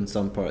controversial in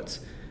some parts,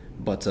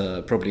 but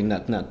probably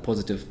not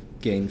positive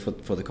gain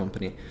for the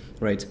company,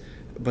 right?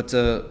 But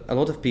a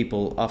lot of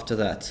people after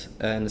that,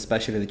 and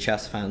especially the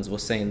chess fans, were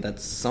saying that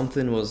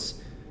something was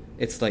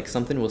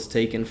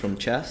taken from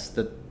chess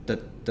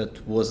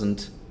that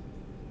wasn't,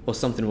 or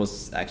something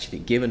was actually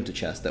given to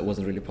chess that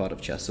wasn't really part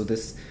of chess. So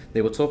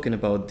they were talking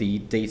about the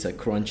data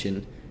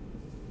crunching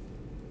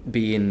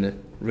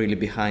being really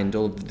behind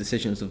all the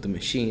decisions of the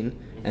machine,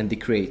 and the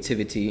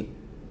creativity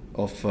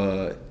of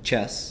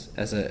chess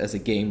as a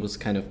game was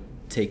kind of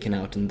taken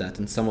out in that,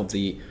 and some of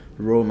the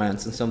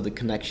romance and some of the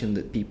connection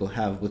that people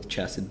have with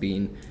chess, it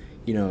being,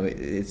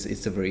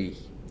 it's a very,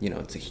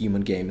 it's a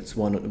human game. It's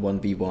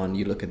 1v1.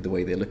 You look at the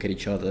way they look at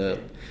each other.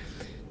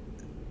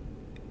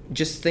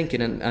 Just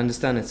thinking and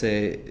understand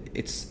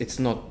it's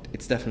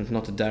definitely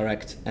not a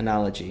direct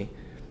analogy,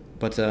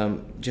 but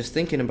just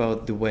thinking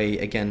about the way,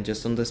 again,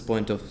 just on this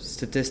point of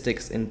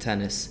statistics in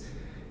tennis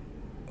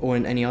or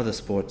in any other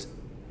sport,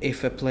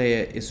 if a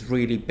player is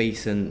really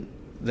basing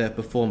their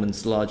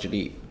performance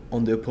largely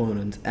on the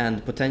opponent,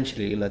 and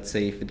potentially, let's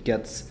say, if it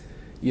gets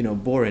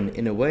boring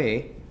in a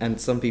way,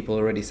 and some people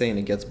are already saying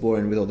it gets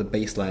boring with all the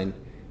baseline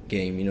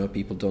game,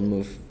 people don't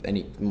move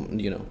any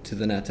to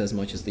the net as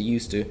much as they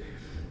used to.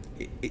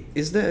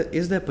 Is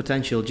there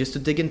potential, just to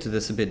dig into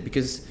this a bit,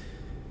 because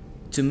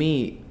to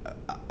me,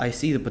 I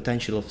see the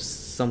potential of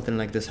something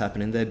like this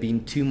happening. There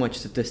being too much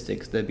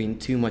statistics, there being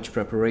too much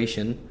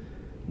preparation,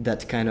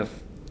 that kind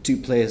of two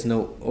players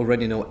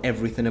already know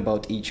everything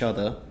about each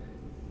other,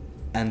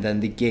 and then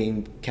the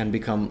game can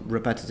become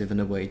repetitive in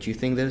a way. Do you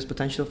think there's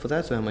potential for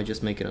that, or am I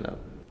just making it up?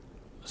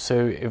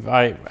 So if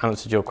I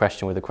answered your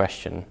question with a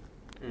question,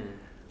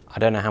 I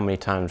don't know how many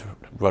times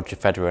Roger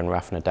Federer and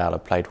Rafa Nadal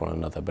have played one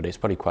another, but it's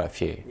probably quite a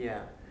few.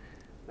 Yeah,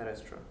 that is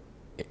true.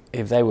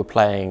 If they were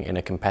playing in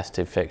a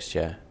competitive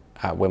fixture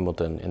at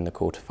Wimbledon in the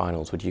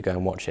quarterfinals, would you go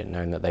and watch it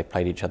knowing that they've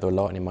played each other a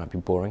lot and it might be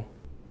boring?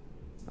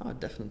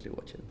 I'd definitely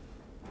watch it.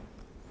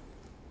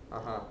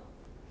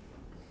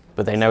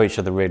 But they know each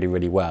other really,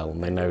 really well,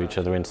 and they know each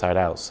other inside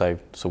out, so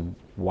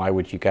why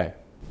would you go?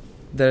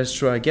 That is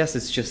true. I guess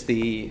it's just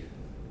the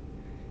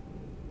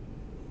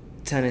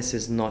tennis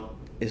is not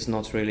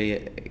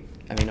really,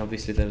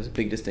 obviously there's a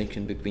big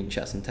distinction between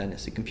chess and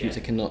tennis. A computer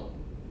cannot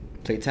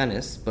play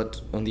tennis, but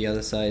on the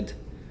other side,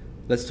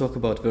 let's talk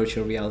about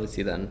virtual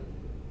reality then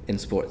in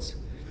sports.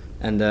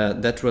 And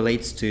that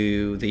relates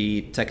to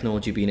the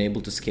technology being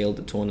able to scale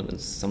the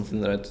tournaments, something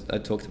that I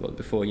talked about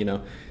before.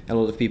 A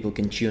lot of people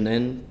can tune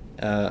in,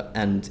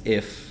 and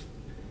if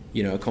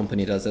a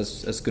company does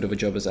as good of a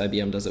job as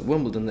IBM does at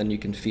Wimbledon, then you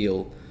can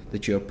feel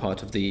that you're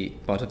part of the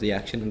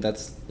action, and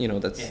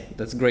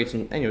that's great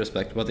in any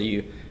respect, whether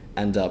you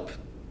end up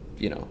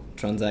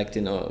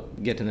transacting or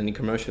getting any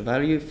commercial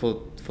value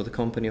for the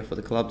company or for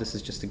the club. This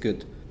is just a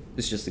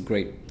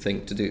great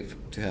thing to do,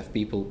 to have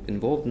people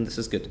involved, and this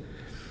is good.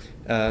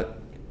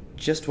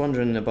 just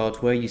wondering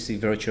about where you see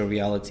virtual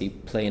reality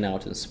playing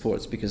out in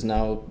sports, because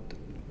now,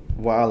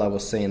 while I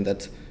was saying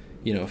that,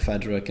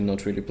 Federer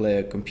cannot really play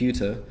a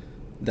computer,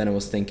 then I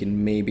was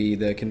thinking maybe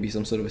there can be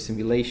some sort of a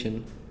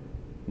simulation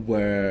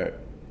where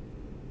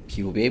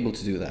he will be able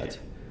to do that.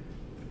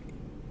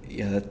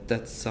 Yeah,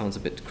 that sounds a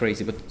bit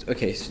crazy, but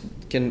okay. So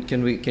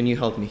can you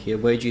help me here?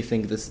 Where do you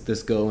think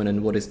this going,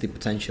 and what is the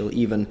potential?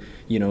 Even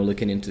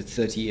looking into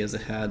 30 years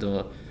ahead,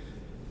 or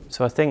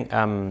so I think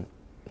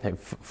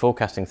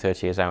forecasting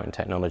 30 years out in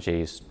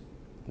technology is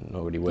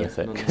not really worth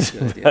it.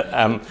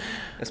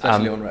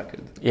 Especially on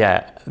record.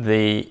 Yeah,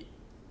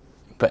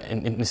 but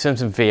in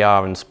terms of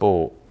VR and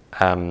sport,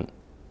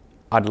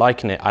 I'd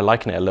liken it a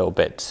little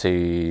bit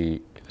to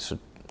sort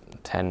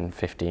of 10,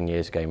 15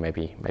 years ago,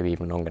 maybe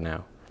even longer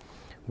now,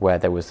 where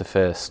there was the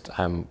first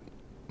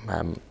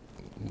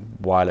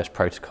wireless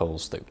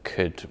protocols that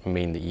could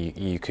mean that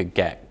you could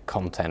get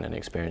content and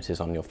experiences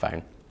on your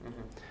phone.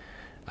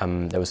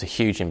 Mm-hmm. There was a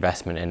huge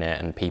investment in it,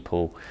 and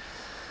people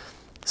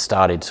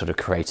started sort of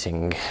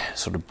creating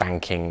sort of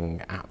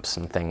banking apps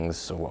and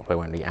things, or they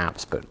weren't really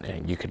apps, but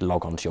you could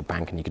log onto your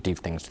bank and you could do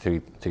things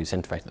through this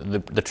interface.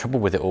 The trouble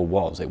with it all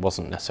it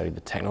wasn't necessarily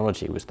the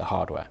technology, it was the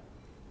hardware.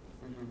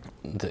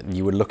 Mm-hmm. That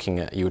you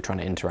were trying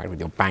to interact with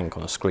your bank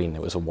on a screen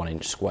that was a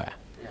 1-inch square.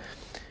 Yeah.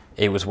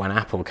 It was when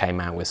Apple came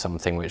out with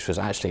something which was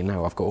actually,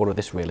 no, I've got all of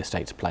this real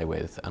estate to play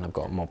with and I've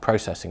got more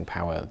processing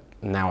power,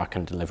 now I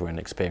can deliver an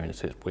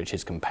experience which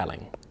is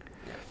compelling.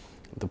 Yeah.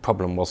 The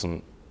problem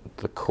wasn't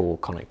the core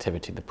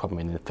connectivity. The problem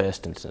in the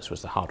first instance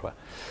was the hardware.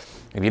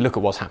 If you look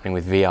at what's happening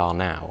with VR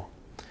now,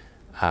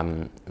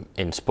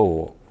 in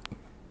sport,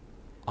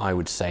 I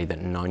would say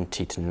that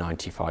 90 to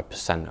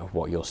 95% of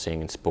what you're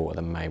seeing in sport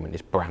at the moment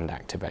is brand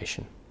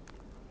activation.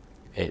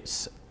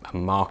 It's a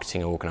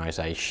marketing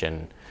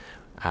organisation,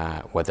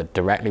 whether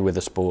directly with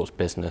a sports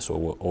business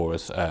or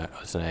as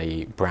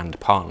a brand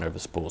partner of a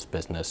sports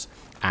business,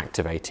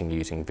 activating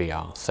using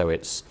VR. So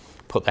it's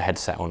put the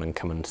headset on and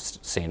come and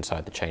see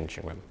inside the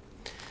changing room.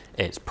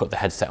 It's put the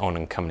headset on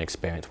and come and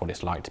experience what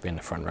it's like to be in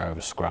the front row of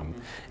a scrum.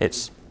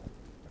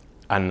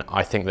 And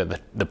I think that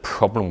the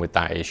problem with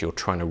that is you're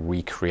trying to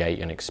recreate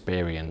an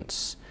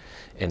experience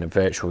in a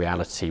virtual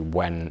reality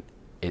when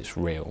it's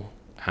real.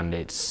 And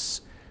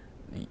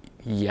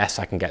yes,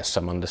 I can get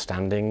some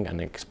understanding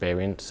and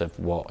experience of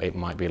what it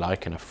might be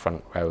like in a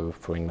front row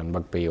for England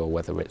rugby, or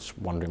whether it's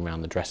wandering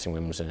around the dressing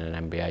rooms in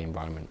an NBA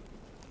environment.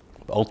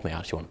 But ultimately, I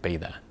actually want to be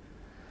there.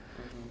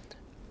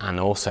 Mm-hmm. And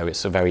also,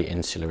 it's a very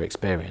insular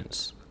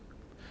experience.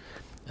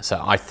 So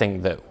I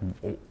think that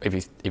if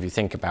you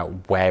think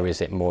about where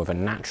is it more of a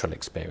natural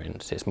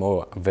experience,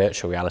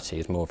 virtual reality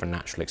is more of a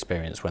natural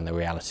experience when the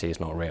reality is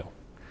not real,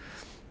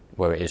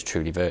 where it is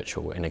truly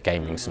virtual in a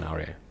gaming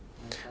scenario.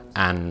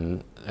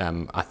 And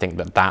I think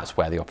that's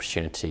where the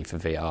opportunity for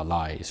VR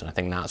lies, and I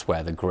think that's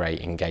where the great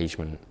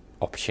engagement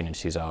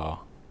opportunities are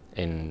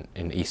in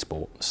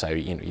esport. So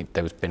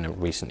there's been a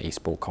recent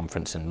esport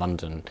conference in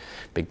London,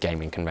 big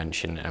gaming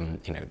convention,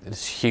 and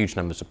there's huge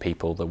numbers of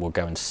people that will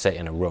go and sit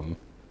in a room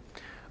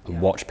and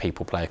watch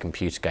people play a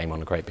computer game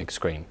on a great big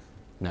screen.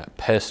 Now,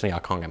 personally, I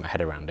can't get my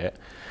head around it,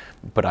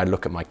 but I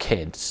look at my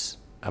kids,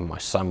 and my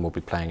son will be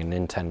playing a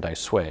Nintendo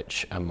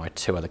Switch, and my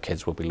 2 other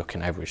kids will be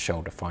looking over his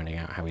shoulder, finding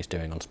out how he's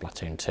doing on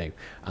Splatoon 2,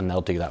 and they'll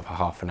do that for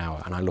half an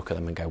hour, and I look at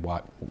them and go,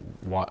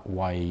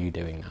 why are you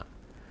doing that?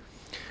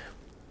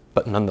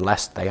 But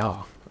nonetheless, they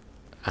are,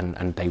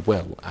 and they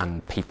will,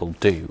 and people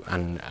do,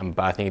 but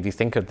I think if you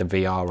think of the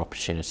VR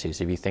opportunities,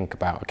 if you think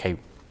about, okay,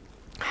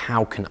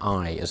 how can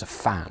I, as a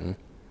fan,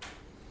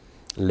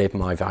 live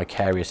my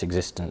vicarious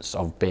existence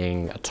of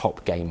being a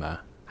top gamer?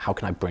 How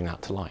can I bring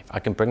that to life? I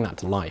can bring that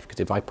to life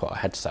because if I put a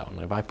headset on,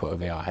 if I put a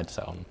VR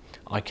headset on,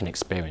 I can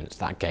experience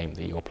that game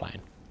that you're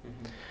playing.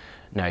 Mm-hmm.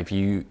 Now, if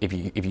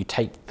you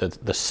take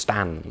the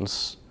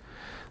stands,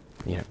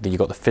 you've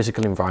got the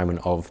physical environment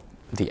of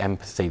the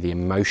empathy, the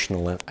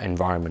emotional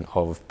environment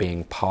of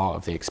being part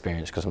of the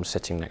experience because I'm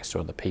sitting next to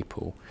other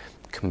people.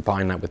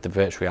 Combine that with the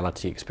virtual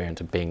reality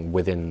experience of being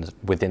within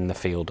the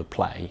field of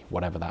play,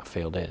 whatever that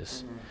field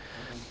is. Mm-hmm.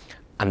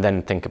 And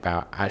then think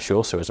about, actually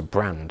also as a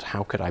brand,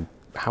 how could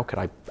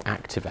I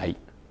activate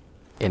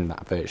in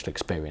that virtual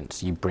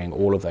experience? You bring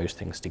all of those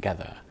things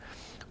together.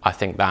 I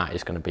think that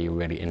is going to be a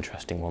really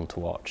interesting one to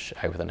watch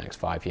over the next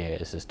 5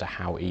 years as to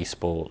how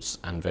esports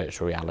and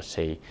virtual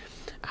reality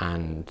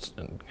and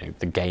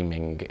the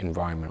gaming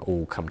environment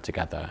all come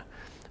together,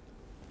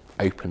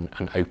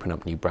 open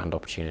up new brand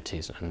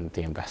opportunities, and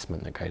the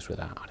investment that goes with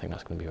that. I think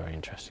that's going to be very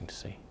interesting to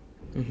see.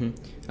 Mm-hmm.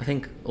 I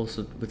think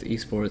also with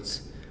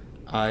esports,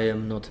 I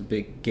am not a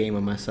big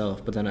gamer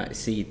myself, but then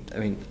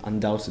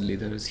undoubtedly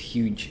there is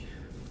huge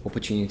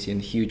opportunity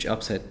and huge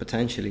upside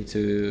potentially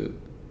to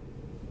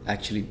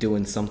actually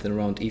doing something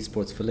around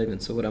esports for a living.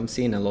 So what I'm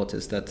seeing a lot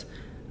is that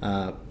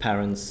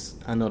parents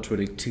are not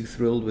really too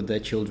thrilled with their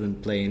children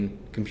playing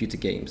computer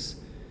games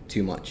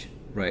too much,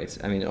 right?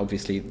 I mean,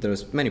 obviously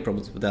there's many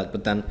problems with that,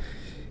 but then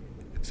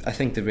I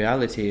think the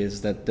reality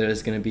is that there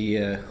is going to be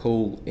a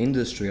whole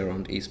industry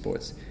around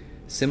esports.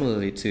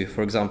 Similarly to,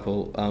 for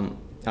example,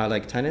 I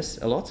like tennis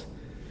a lot.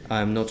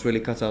 I'm not really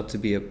cut out to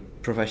be a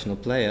professional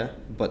player,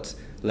 but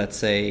let's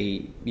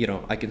say,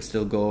 I can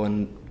still go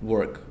and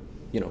work,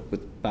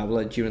 with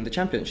Pavla during the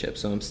championship.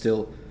 So I'm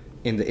still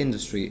in the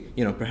industry,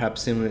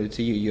 perhaps similar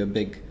to you, you're a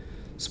big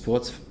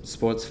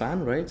sports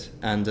fan, right?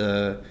 And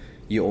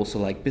you also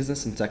like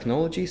business and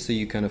technology, so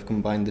you kind of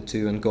combine the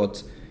two and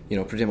got,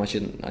 pretty much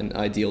an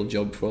ideal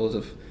job for a lot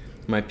of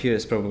my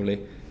peers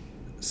probably.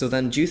 So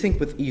then, do you think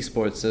with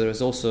esports there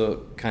is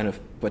also kind of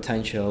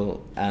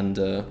potential and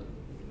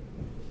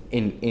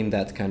in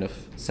that kind of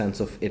sense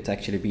of it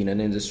actually being an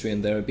industry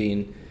and there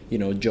being,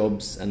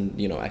 jobs and,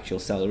 actual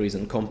salaries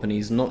and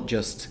companies, not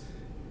just,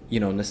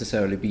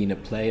 necessarily being a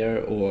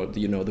player or,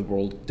 the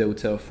World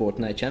Dota or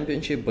Fortnite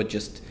Championship, but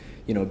just,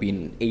 being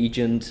an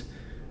agent,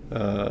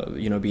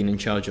 being in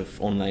charge of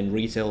online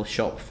retail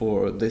shop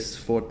for this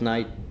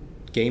Fortnite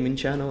gaming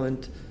channel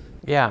and...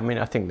 Yeah, I mean,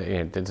 I think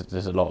that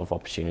there's a lot of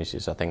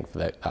opportunities, I think, for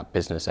that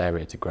business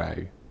area to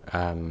grow.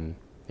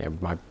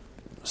 My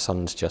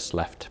son's just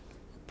left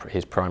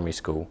his primary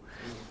school,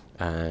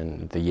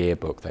 and the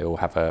yearbook, they all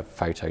have a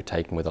photo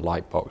taken with a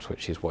light box,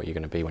 which is what you're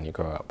going to be when you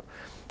grow up.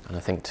 And I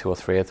think 2 or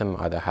 3 of them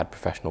either had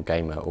professional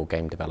gamer or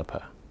game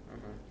developer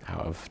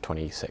out of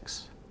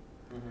 26.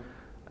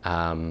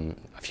 A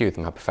few of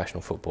them had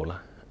professional footballer.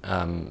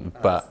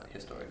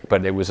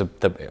 But it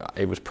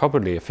was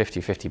probably a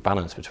 50-50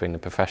 balance between the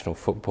professional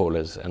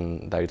footballers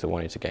and those that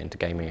wanted to get into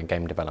gaming and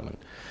game development.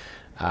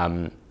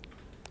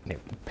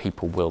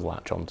 People will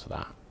latch onto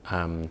that.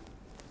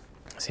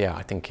 So yeah,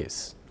 I think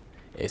it's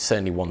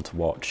certainly one to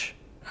watch.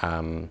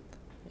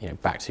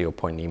 Back to your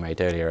point you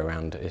made earlier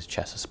around, is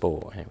chess a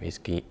sport? Is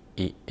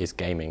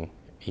gaming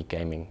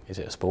is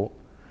it a sport?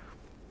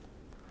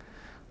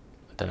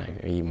 I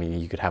don't know.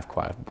 You could have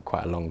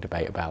quite a long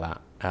debate about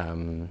that.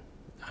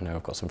 I know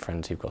I've got some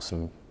friends who've got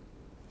some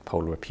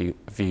polar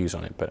views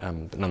on it, but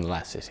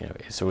nonetheless,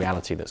 it's a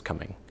reality that's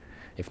coming,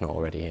 if not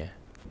already here.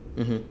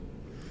 Mm-hmm.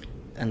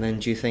 And then,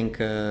 do you think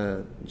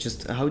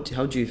just how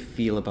do you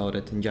feel about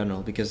it in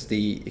general? Because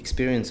the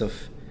experience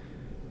of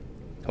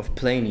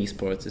playing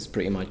esports is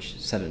pretty much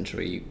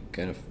sedentary,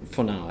 kind of,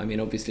 for now. I mean,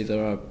 obviously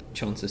there are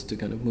chances to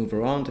kind of move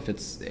around if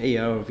it's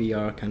AR or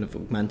VR kind of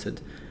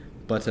augmented.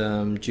 But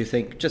do you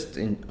think, just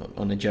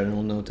on a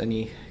general note,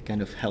 any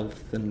kind of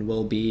health and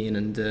well-being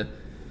and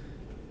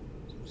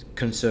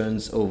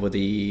concerns over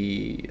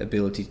the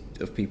ability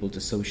of people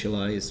to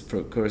socialize,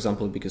 for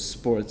example, because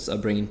sports are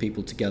bringing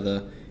people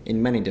together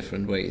in many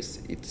different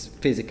ways. It's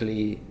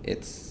physically,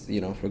 it's,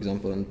 for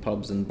example, in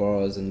pubs and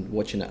bars and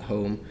watching at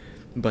home,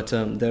 but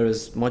there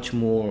is much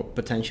more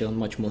potential and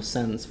much more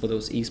sense for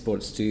those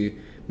esports to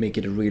make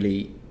it a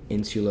really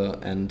insular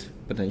and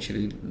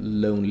potentially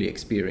lonely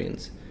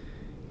experience.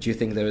 Do you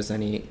think there is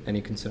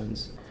any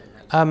concerns?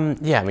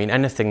 Yeah, I mean,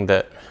 anything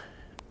that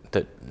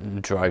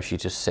drives you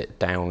to sit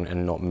down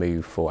and not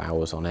move for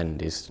hours on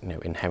end is,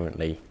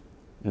 inherently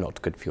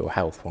not good for your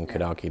health. One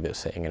could argue that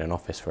sitting in an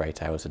office for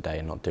 8 hours a day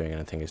and not doing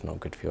anything is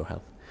not good for your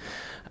health.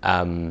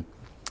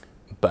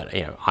 But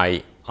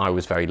I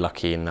was very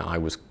lucky in that I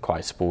was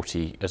quite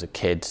sporty as a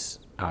kid.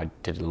 I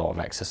did a lot of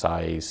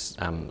exercise.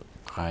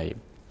 I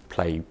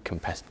played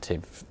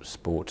competitive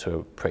sport to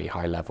a pretty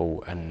high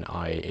level, and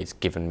it's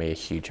given me a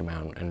huge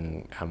amount,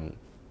 and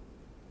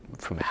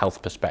from a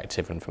health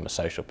perspective and from a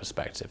social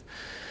perspective.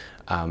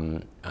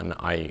 And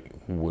I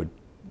would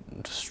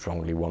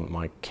strongly want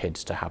my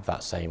kids to have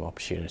that same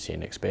opportunity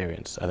and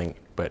experience, I think.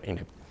 But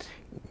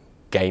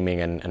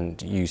gaming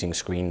and using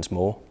screens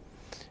more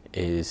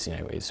is,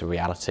 it's a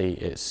reality.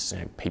 It's,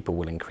 people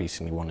will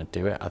increasingly want to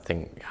do it. I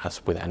think,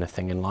 as with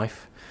anything in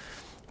life,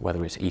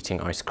 whether it's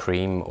eating ice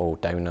cream or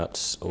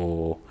donuts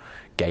or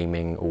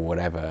gaming or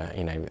whatever,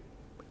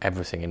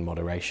 everything in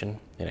moderation.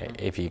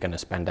 If you're going to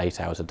spend 8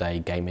 hours a day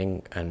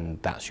gaming and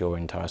that's your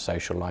entire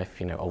social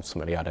life,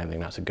 ultimately I don't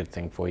think that's a good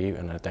thing for you,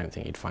 and I don't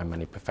think you'd find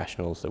many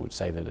professionals that would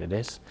say that it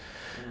is.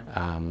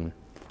 Not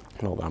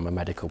that I'm a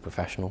medical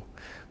professional,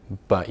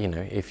 but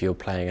if you're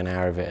playing an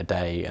hour of it a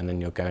day and then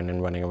you're going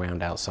and running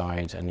around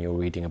outside and you're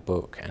reading a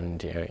book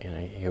and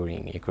you're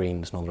eating your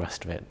greens and all the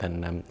rest of it,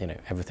 then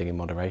everything in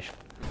moderation.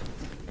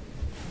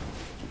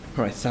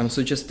 All right, Sam,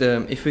 so just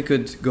if we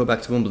could go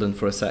back to Wimbledon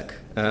for a sec,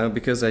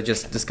 because I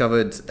just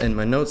discovered in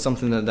my notes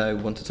something that I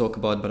want to talk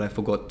about, but I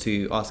forgot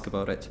to ask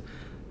about it.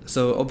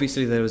 So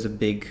obviously there is a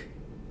big,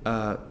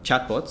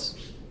 chatbots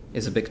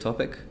is a big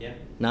topic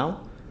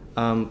now.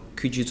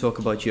 Could you talk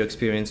about your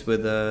experience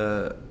with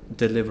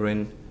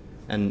delivering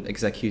and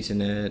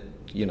executing it,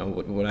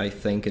 what I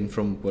think, and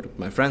from what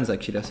my friends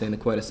actually are saying,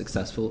 quite a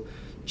successful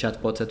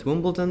chatbot at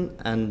Wimbledon,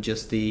 and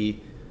just the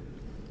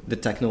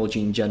technology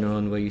in general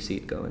and where you see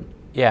it going?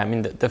 Yeah, I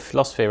mean, the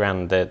philosophy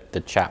around the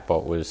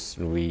chatbot was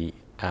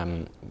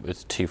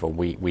was twofold.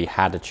 We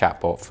had a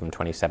chatbot from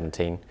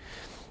 2017,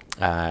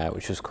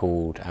 which was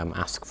called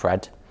Ask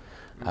Fred,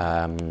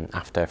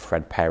 after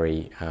Fred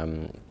Perry,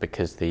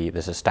 because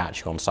there's a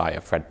statue on site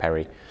of Fred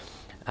Perry,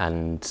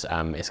 and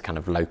it's a kind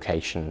of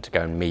location to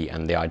go and meet.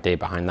 And the idea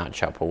behind that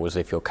chatbot was,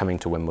 if you're coming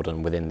to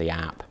Wimbledon, within the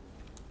app,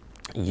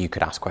 you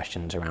could ask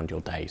questions around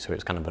your day. So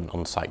it's kind of an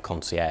on-site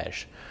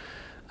concierge.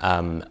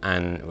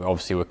 And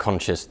obviously we're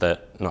conscious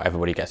that not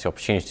everybody gets the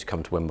opportunity to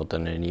come to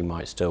Wimbledon, and you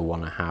might still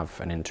want to have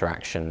an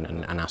interaction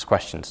and ask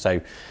questions.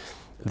 So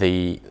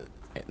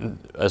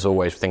as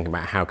always, thinking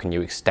about how can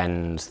you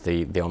extend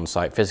the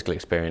on-site physical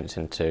experience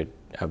into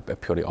a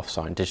purely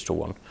off-site and digital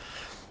one.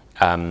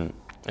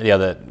 The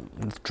other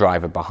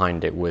driver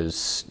behind it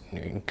was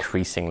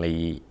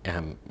increasingly,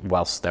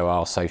 whilst there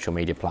are social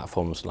media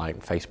platforms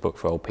like Facebook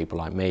for old people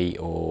like me,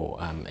 or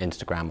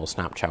Instagram or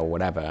Snapchat or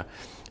whatever,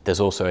 there's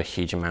also a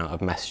huge amount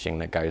of messaging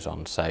that goes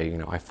on. So,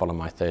 I follow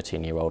my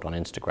 13-year-old on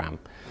Instagram.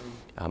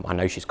 I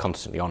know she's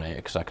constantly on it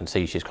because I can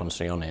see she's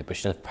constantly on it, but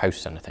she doesn't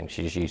post anything.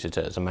 She just uses it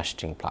as a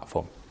messaging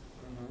platform.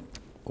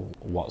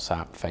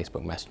 WhatsApp,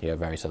 Facebook Messenger,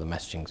 various other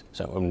messagings.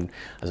 So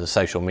as a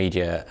social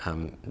media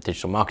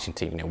digital marketing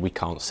team, we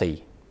can't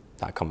see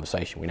that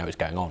conversation. We know it's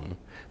going on,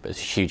 but there's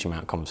a huge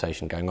amount of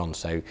conversation going on.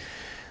 So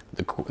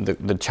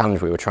the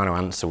challenge we were trying to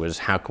answer was,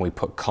 how can we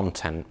put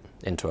content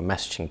into a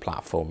messaging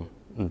platform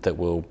that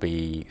will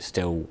be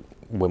still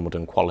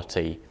Wimbledon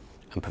quality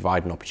and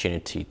provide an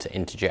opportunity to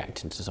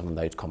interject into some of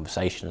those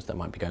conversations that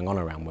might be going on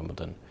around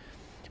Wimbledon,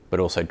 but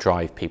also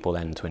drive people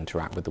then to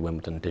interact with the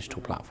Wimbledon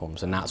digital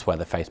platforms. And that's where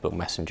the Facebook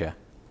Messenger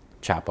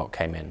chatbot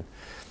came in.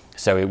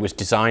 So it was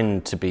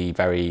designed to be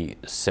very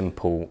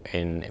simple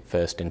in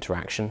first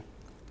interaction.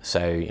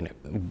 So,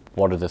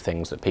 what are the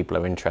things that people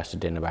are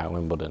interested in about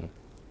Wimbledon?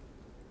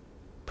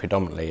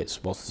 Predominantly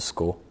it's, what's the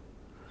score?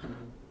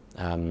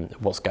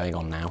 What's going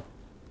on now?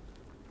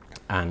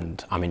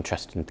 And I'm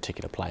interested in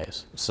particular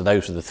players. So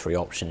those are the three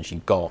options you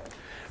got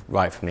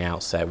right from the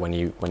outset when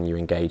you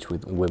engage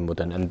with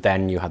Wimbledon. And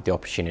then you had the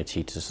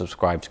opportunity to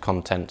subscribe to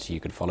content, so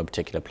you could follow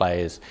particular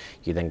players.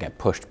 You then get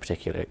pushed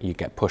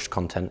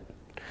content,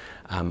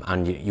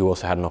 and you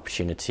also had an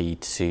opportunity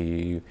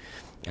to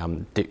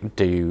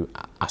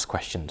ask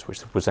questions,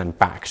 which was then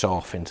backed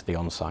off into the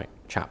on-site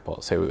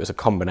chatbot. So it was a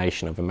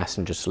combination of a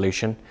messenger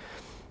solution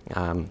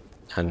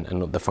and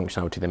the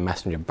functionality of the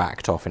messenger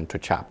backed off into a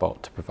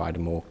chatbot to provide a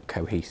more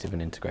cohesive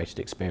and integrated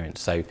experience.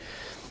 So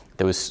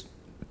there was,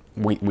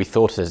 we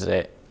thought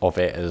of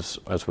it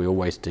as we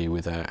always do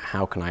with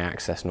how can I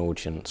access an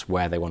audience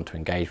where they want to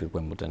engage with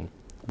Wimbledon?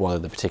 What are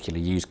the particular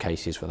use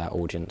cases for that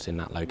audience in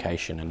that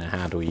location, and then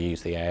how do we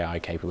use the AI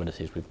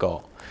capabilities we've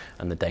got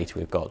and the data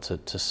we've got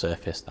to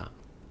surface that?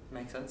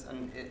 Makes sense.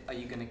 And are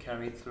you going to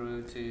carry it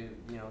through to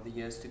the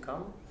years to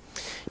come?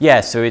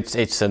 Yeah, so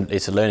it's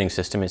a learning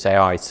system. It's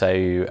AI.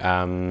 So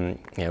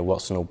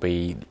Watson will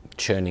be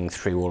churning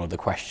through all of the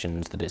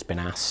questions that it's been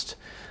asked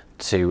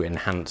to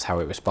enhance how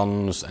it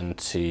responds and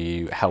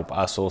to help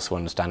us also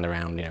understand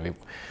around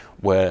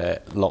were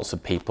lots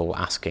of people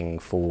asking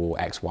for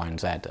X, Y, and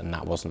Z, and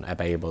that wasn't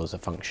available as a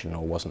function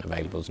or wasn't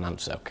available as an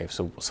answer. Okay,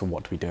 so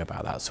what do we do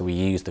about that? So we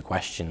use the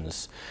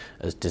questions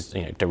as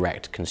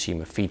direct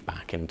consumer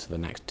feedback into the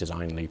next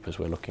design loop as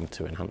we're looking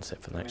to enhance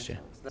it for next year.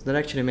 That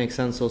actually makes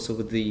sense also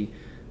with the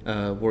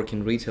work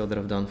in retail that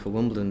I've done for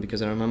Wimbledon,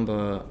 because I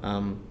remember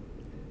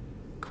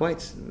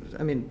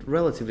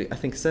relatively, I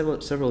think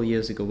several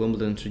years ago,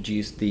 Wimbledon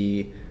introduced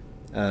the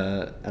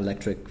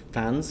electric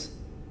fans,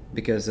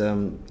 because a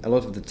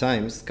lot of the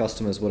times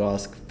customers would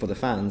ask for the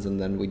fans,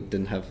 and then we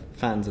didn't have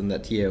fans in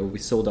that year. We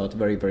sold out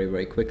very, very,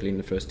 very quickly in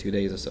the first 2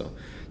 days or so.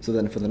 So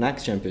then for the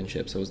next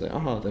championships, I was like,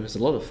 there's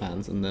a lot of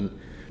fans, and then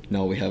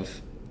now we have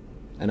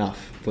enough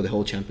for the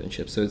whole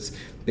championship. So it's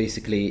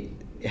basically,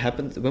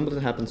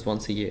 Wimbledon happens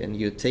once a year, and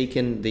you take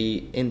in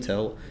the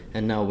intel,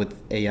 and now with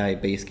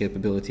AI-based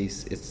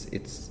capabilities,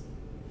 it's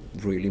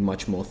really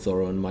much more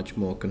thorough and much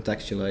more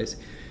contextualized.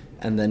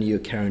 And then you're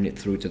carrying it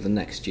through to the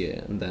next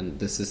year, and then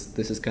this is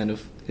this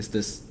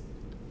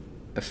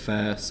a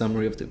fair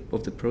summary of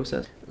the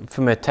process?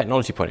 From a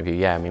technology point of view,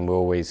 yeah. I mean, we're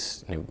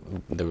always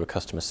there were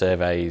customer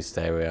surveys,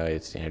 there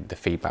is the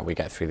feedback we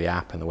get through the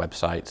app and the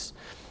websites,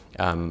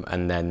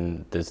 and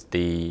then there's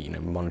the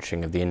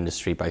monitoring of the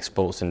industry, both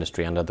sports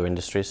industry and other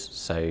industries.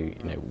 So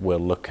we'll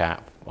look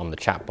at on the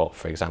chatbot,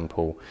 for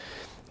example.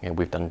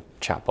 We've done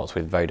chatbots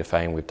with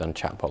Vodafone, we've done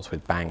chatbots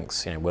with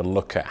banks. We'll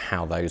look at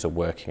how those are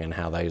working and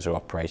how those are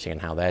operating and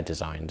how they're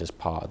designed as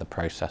part of the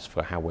process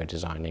for how we're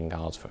designing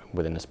ours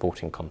within a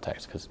sporting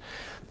context, because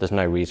there's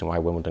no reason why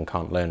Wimbledon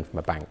can't learn from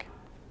a bank.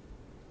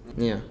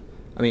 Yeah,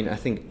 I mean, I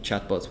think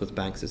chatbots with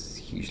banks is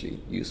hugely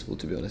useful,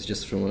 to be honest,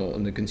 just from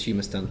on the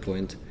consumer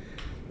standpoint.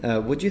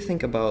 What do you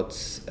think about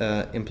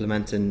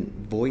implementing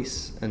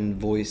voice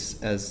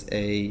as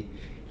a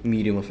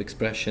medium of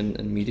expression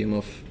and medium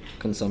of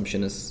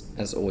consumption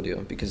as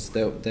audio? Because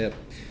there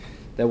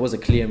was a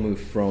clear move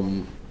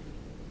from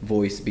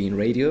voice being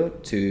radio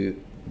to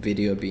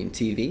video being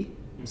TV.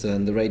 So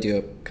then the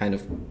radio kind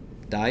of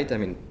died. I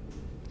mean,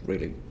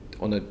 really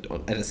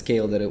at a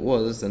scale that it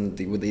was, and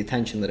with the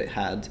attention that it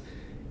had,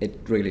 it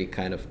really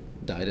kind of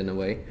died in a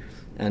way.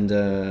 And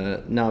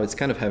now it's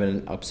kind of having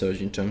an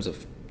upsurge in terms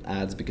of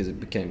ads, because it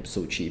became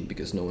so cheap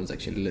because no one's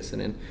actually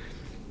listening.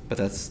 But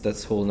that's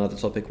a whole nother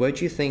topic. Where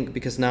do you think,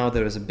 because now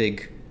there is a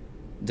big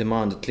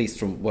demand, at least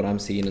from what I'm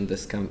seeing in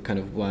this kind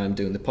of why I'm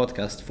doing the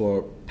podcast,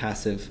 for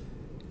passive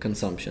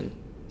consumption.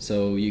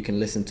 So you can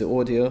listen to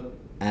audio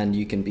and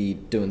you can be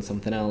doing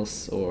something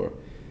else, or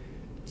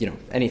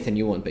anything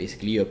you want.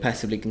 Basically, you're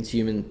passively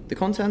consuming the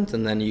content,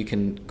 and then you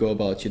can go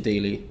about your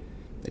daily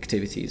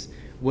activities.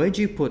 Where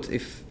do you put,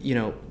 if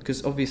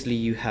because obviously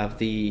you have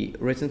the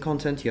written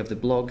content, you have the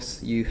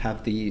blogs, you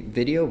have the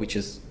video, which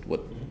is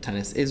what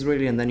tennis is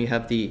really, and then you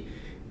have the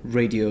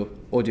radio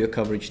audio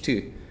coverage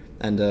too.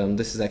 And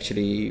this is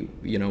actually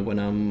when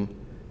I'm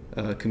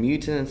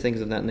commuting and things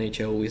of that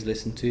nature, I always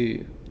listen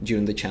to,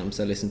 during the champs,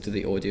 I listen to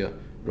the audio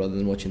rather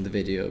than watching the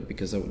video,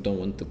 because I don't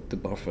want the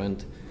buffer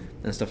and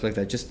stuff like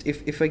that. Just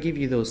if I give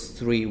you those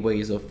 3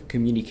 ways of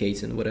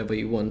communicating whatever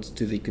you want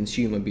to the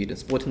consumer, be it a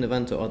sporting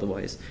event or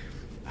otherwise,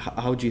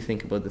 how do you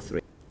think about the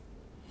 3?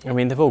 I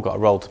mean, they've all got a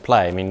role to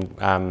play. I mean,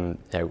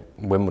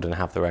 Wimbledon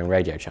have their own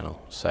radio channel,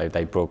 so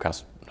they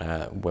broadcast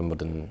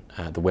Wimbledon.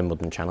 The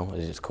Wimbledon channel,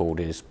 as it's called,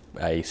 is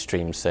a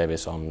stream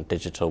service on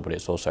digital, but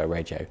it's also a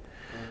radio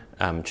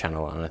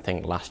channel. And I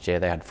think last year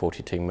they had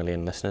 42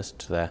 million listeners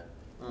to their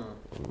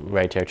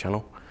radio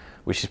channel,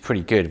 which is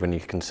pretty good when you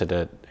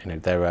consider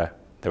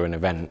they're an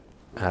event.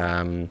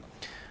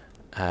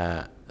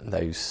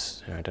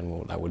 Those I don't know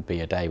what that would be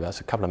a day, but that's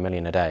a couple of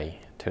million a day,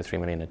 2 or 3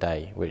 million a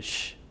day,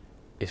 which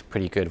is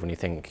pretty good when you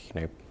think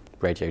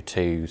Radio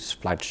 2's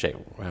flagship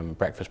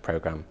breakfast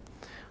program,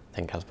 I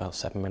think, has about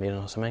 7 million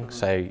or something.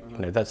 So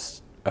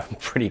that's a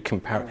pretty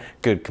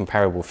good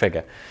comparable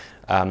figure.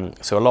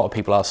 So a lot of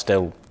people are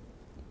still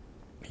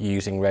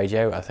using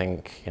radio. I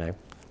think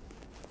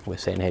we're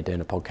sitting here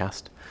doing a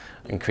podcast.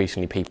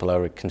 Increasingly, people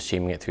are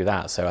consuming it through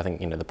that. So I think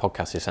the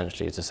podcast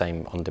essentially is the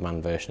same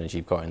on-demand version as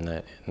you've got in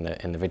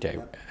the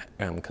video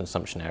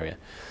consumption area.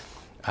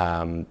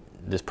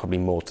 There's probably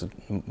more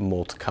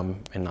to come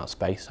in that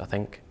space, I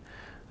think.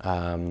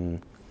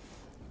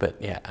 But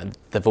yeah,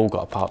 they've all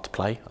got a part to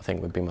play, I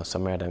think, would be my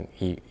summary.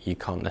 You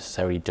can't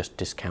necessarily just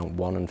discount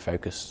one and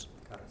focus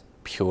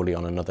purely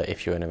on another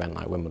if you're an event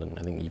like Wimbledon.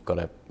 I think you've got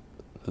to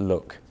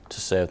look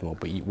to serve them all.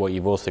 But what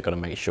you've also got to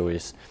make sure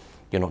is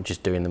you're not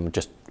just doing them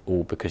just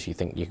all because you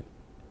think you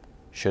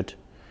should.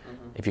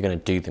 Mm-hmm. If you're going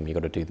to do them, you've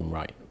got to do them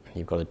right.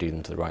 You've got to do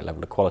them to the right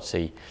level of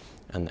quality,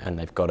 and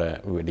they've got to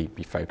really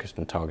be focused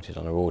and targeted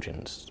on their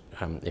audience.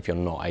 If you're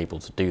not able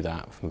to do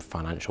that from a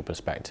financial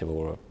perspective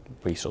or a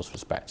resource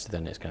perspective,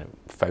 then it's going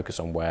to focus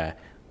on where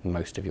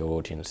most of your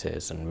audience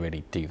is and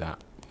really do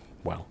that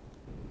well.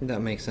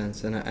 That makes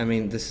sense. And I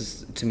mean, this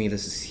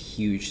is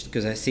huge,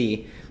 because I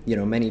see,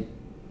 many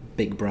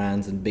big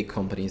brands and big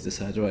companies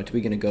decide, right,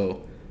 we're going to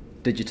go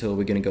digital,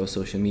 we're going to go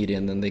social media,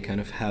 and then they kind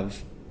of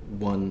have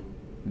one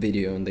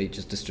video and they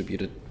just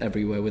distribute it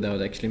everywhere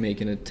without actually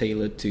making it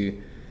tailored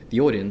to the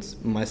audience.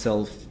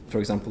 Myself, for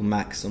example,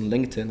 Max on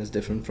LinkedIn is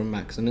different from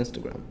Max on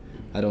Instagram.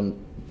 I don't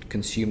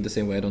consume the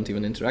same way, I don't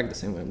even interact the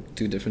same way. I'm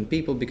 2 different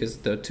people because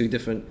they're 2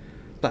 different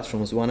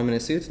platforms. One I'm in a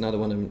suit, another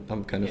one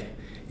I'm kind of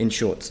in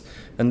shorts.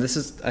 And this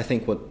is, I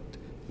think, what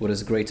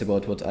is great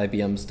about what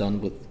IBM's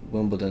done with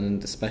Wimbledon,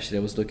 and especially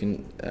I was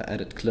looking at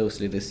it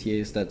closely this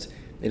year, is that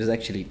it is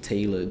actually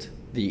tailored.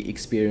 The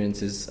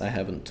experiences I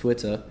have on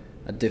Twitter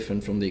are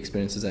different from the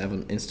experiences I have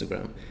on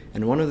Instagram.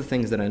 And one of the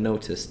things that I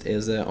noticed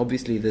is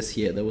obviously this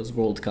year there was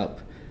World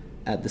Cup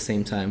at the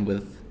same time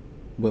with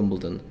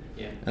Wimbledon.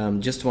 Yeah.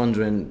 Just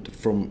wondering,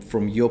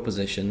 from your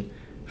position,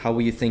 how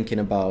were you thinking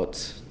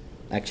about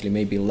actually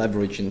maybe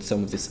leveraging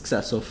some of the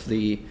success of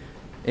the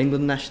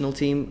England national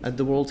team at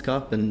the World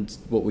Cup, and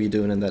what were you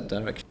doing in that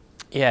direction?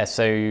 Yeah,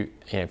 so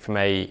from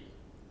a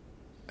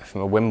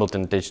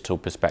Wimbledon digital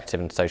perspective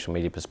and social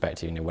media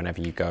perspective,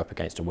 whenever you go up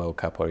against a World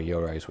Cup or a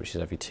Euros, which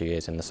is every 2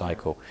 years in the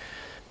cycle,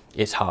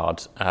 it's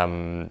hard.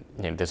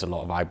 There's a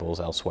lot of eyeballs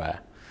elsewhere,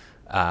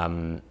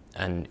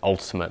 and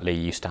ultimately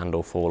you stand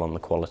or fall on the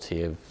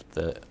quality of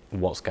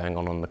what's going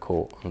on the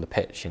court, on the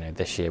pitch.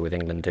 This year with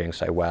England doing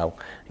so well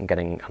and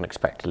getting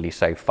unexpectedly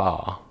so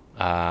far,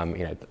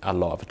 a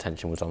lot of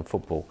attention was on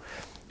football.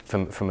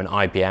 From an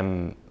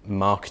IBM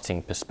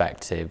marketing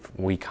perspective,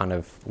 we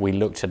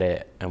looked at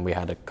it and we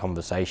had a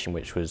conversation,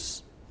 which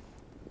was,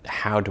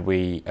 how do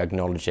we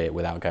acknowledge it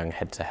without going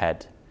head to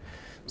head?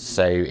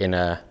 So in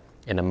a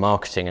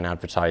marketing and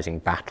advertising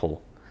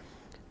battle,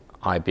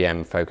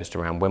 IBM focused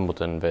around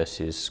Wimbledon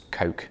versus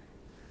Coke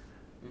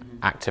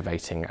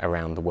activating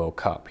around the World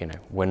Cup.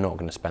 We're not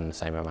going to spend the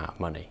same amount of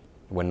money.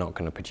 We're not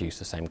going to produce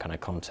the same kind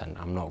of content.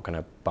 I'm not going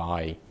to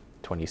buy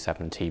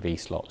 27 TV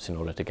slots in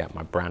order to get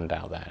my brand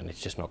out there, and it's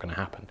just not going to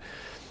happen.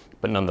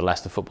 But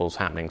nonetheless, the football's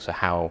happening, so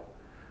how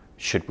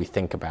should we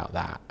think about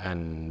that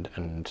and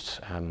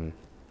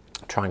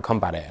try and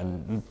combat it?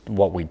 And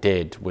what we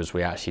did was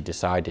we actually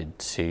decided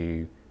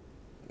to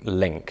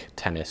link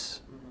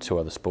tennis to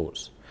other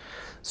sports.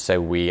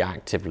 So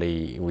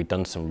we'd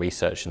done some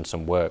research and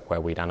some work where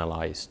we'd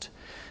analysed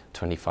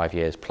 25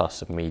 years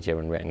plus of media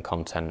and written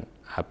content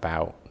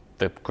about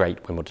the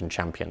great Wimbledon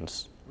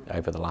champions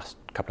over the last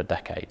couple of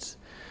decades,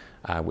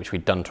 which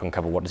we'd done to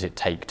uncover what does it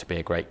take to be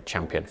a great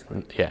champion.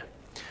 Yeah.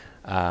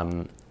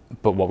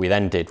 But what we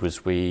then did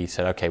was we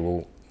said, okay,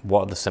 well,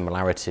 what are the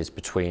similarities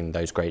between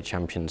those great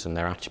champions and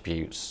their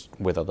attributes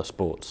with other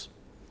sports?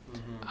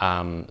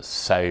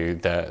 So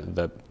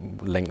the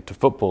link to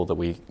football that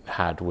we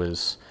had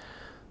was,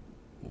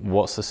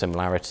 what's the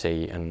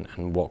similarity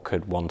and what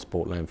could one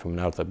sport learn from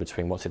another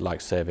between what's it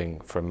like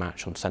serving for a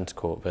match on centre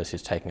court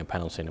versus taking a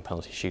penalty in a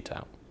penalty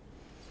shootout?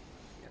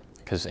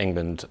 Because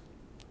England,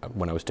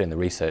 when I was doing the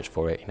research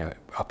for it,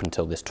 up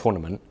until this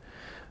tournament,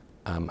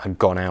 had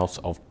gone out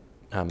of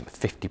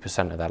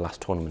 50% of their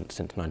last tournament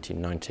since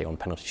 1990 on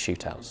penalty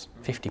shootouts.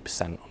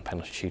 50% on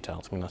penalty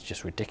shootouts. I mean, that's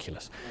just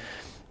ridiculous.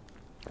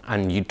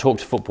 And you talk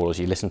to footballers,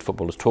 you listen to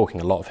footballers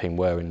talking, a lot of whom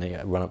were in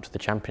the run up to the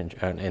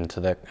championship, into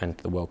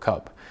the World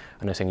Cup,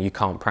 and they're saying you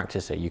can't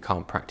practice it, you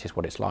can't practice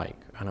what it's like.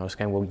 And I was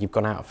going, well, you've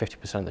gone out of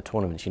 50% of the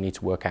tournaments, you need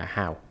to work out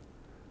how.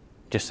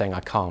 Just saying I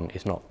can't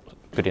is not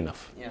good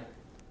enough. Yeah.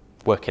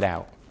 Work it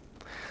out.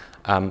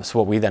 So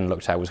what we then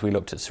looked at was we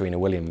looked at Serena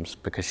Williams,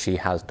 because she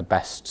has the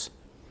best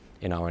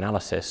in our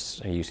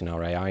analysis using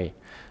our AI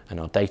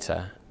and our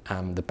data.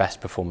 The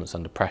best performance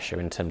under pressure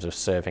in terms of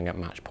serving at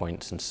match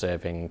points and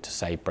serving to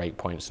save break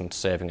points and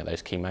serving at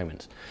those key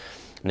moments.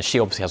 And she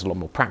obviously has a lot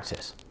more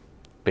practice,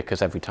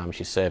 because every time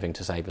she's serving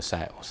to save a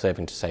set or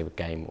serving to save a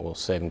game or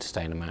serving to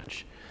stay in a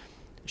match,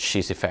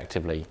 she's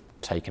effectively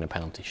taken a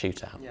penalty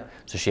shootout. Yeah.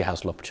 So she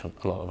has a lot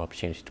of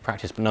opportunity to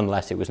practice, but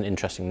nonetheless it was an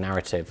interesting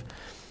narrative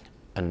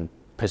and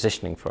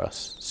positioning for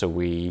us. So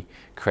we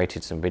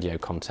created some video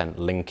content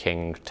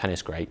linking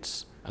tennis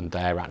greats and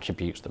their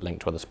attributes that link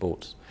to other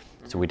sports.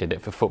 So we did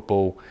it for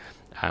football,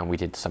 and we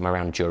did some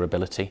around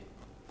durability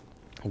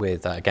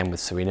with, again, with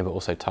Serena, but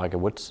also Tiger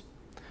Woods,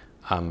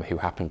 who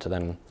happened to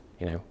then,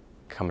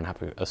 come and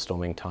have a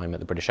storming time at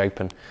the British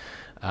Open.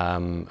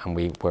 And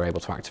we were able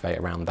to activate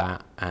around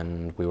that,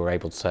 and we were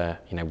able to,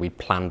 we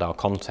planned our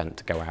content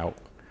to go out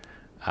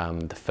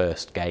the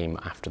first game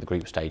after the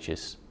group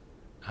stages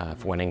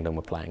for when England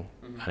were playing.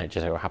 And it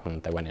just so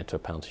happened they went into a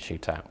penalty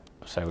shootout.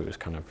 So it was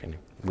kind of,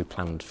 we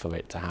planned for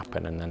it to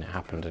happen, and then it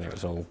happened, and it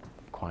was all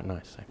quite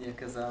nice. So. Yeah,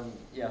 because I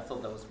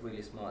thought that was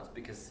really smart,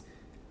 because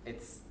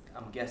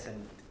I'm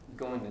guessing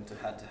going into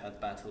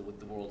head-to-head battle with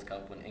the World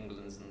Cup when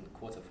England's in the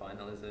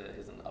quarterfinal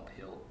is an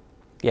uphill.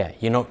 Yeah,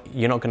 you're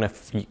not going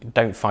to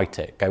don't fight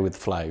it. Go with the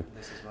flow,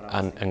 This is what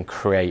I was and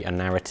create a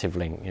narrative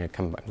link.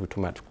 Come back. We're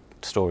talking about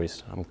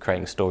stories. I'm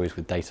creating stories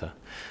with data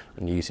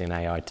and using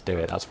AI to do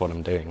it. That's what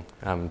I'm doing.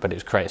 But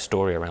it's create a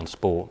story around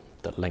sport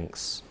that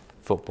links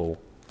football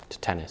to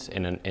tennis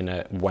in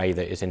a way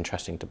that is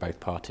interesting to both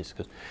parties.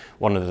 Because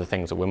one of the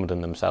things that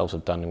Wimbledon themselves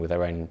have done with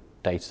their own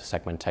data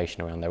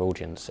segmentation around their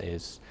audience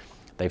is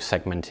they've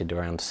segmented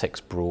around 6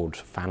 broad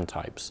fan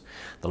types.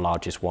 The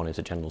largest one is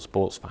a general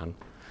sports fan,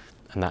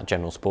 and that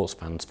general sports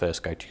fan's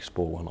first go-to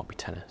sport will not be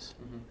tennis.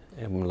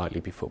 It will likely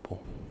be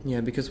football.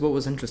 Yeah, because what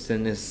was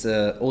interesting is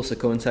also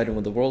coinciding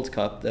with the World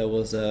Cup, there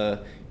was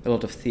a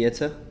lot of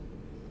theatre,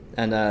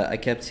 and I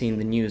kept seeing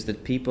the news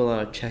that people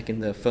are checking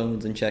their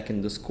phones and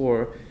checking the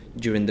score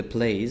during the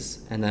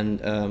plays, and then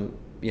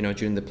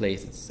during the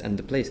plays, and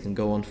the plays can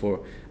go on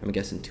for, I'm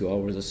guessing, 2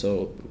 hours or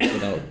so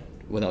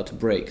without a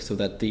break, so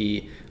that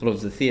a lot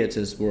of the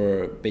theatres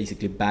were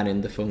basically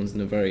banning the phones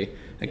in a very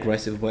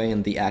aggressive way,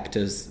 and the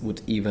actors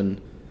would even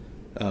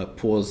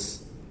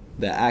pause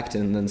their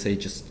acting and then say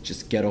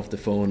just get off the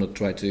phone or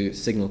try to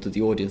signal to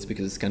the audience,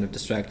 because it's kind of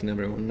distracting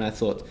everyone. And I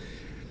thought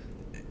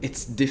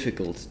it's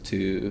difficult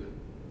to,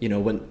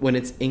 when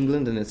it's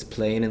England and it's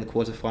playing in the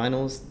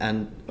quarterfinals,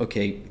 and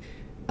okay,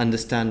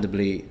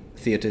 understandably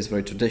theatre is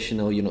very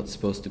traditional, you're not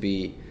supposed to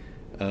be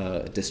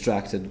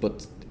distracted,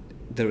 but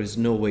there is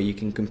no way you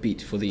can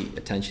compete for the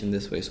attention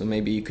this way. So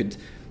maybe you could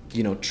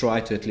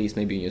try to, at least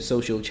maybe in your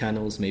social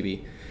channels,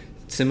 maybe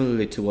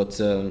similarly to what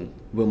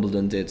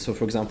Wimbledon did. So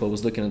for example, I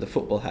was looking at the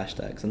football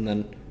hashtags, and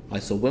then I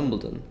saw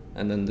Wimbledon,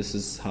 and then this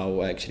is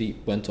how I actually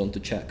went on to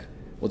check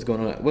what's going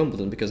on at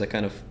Wimbledon, because I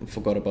kind of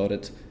forgot about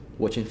it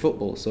watching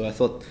football. So I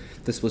thought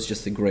this was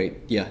just a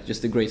great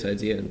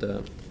idea,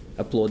 and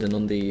applauding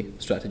on the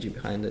strategy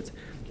behind it.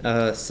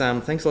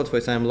 Sam, thanks a lot for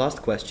your time.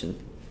 Last question,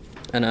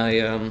 and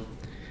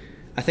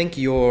I think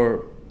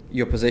your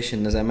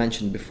position, as I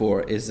mentioned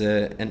before, is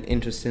an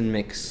interesting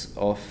mix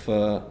of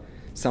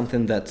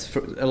something that for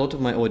a lot of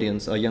my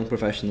audience are young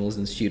professionals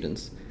and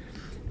students,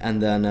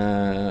 and then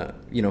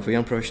for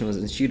young professionals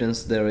and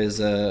students there is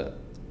a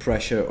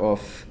pressure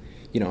of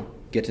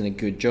getting a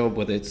good job,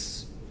 whether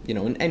it's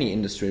in any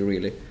industry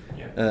really,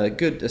 a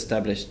good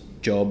established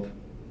job,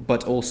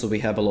 but also we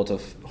have a lot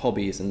of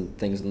hobbies and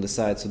things on the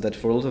side. So that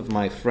for a lot of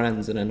my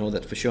friends, and I know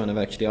that for sure, and I've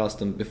actually asked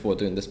them before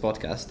doing this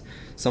podcast,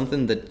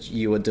 something that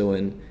you are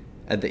doing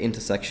at the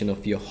intersection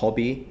of your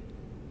hobby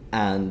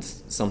and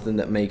something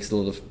that makes a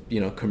lot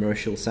of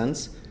commercial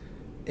sense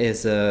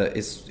is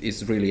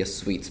really a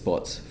sweet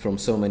spot from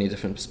so many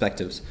different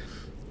perspectives.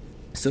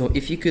 So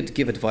if you could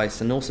give advice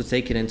and also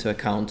take it into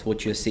account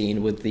what you're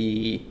seeing with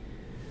the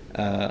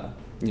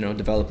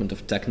development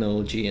of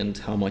technology and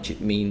how much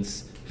it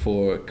means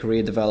for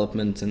career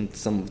development and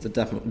some of the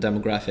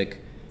demographic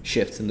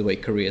shifts in the way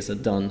careers are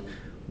done,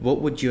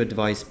 what would your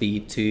advice be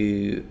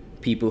to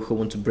people who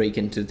want to break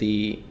into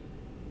the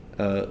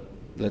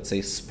let's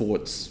say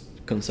sports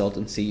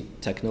consultancy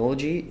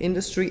technology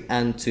industry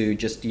and to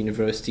just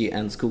university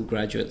and school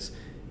graduates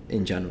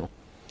in general?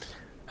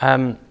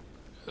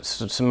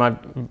 So my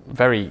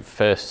very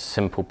first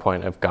simple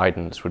point of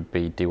guidance would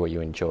be do what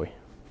you enjoy.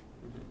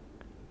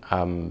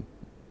 In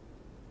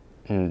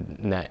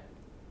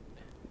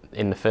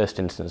the first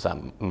instance, that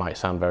might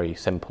sound very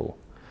simple,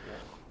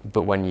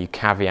 but when you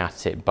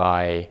caveat it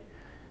by,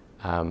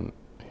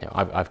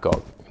 I've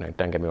got,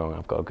 don't get me wrong,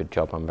 I've got a good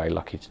job, I'm very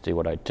lucky to do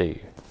what I do.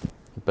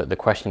 But the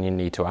question you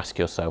need to ask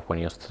yourself when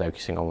you're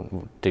focusing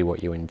on do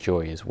what you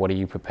enjoy is, what are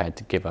you prepared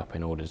to give up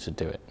in order to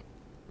do it?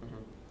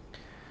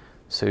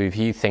 So if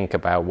you think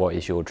about what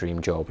is your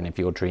dream job, and if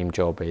your dream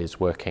job is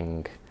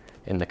working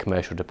in the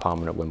commercial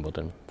department at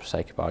Wimbledon, for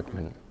sake of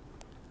argument,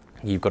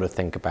 you've got to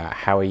think about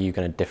how are you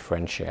going to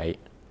differentiate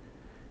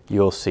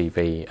your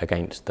CV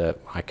against the,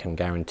 I can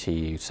guarantee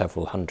you,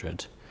 several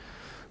hundred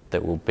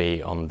that will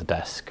be on the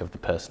desk of the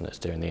person that's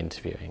doing the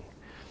interviewing.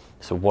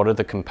 So what are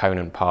the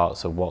component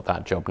parts of what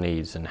that job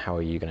needs, and how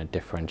are you going to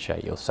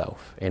differentiate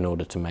yourself in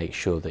order to make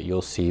sure that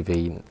your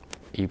CV,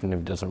 even if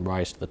it doesn't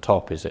rise to the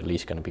top, is at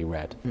least going to be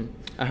read?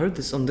 I heard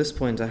this on this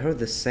point, I heard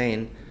this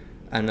saying,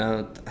 and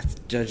I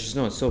just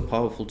know it's so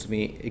powerful to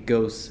me. It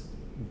goes,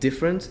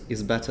 different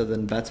is better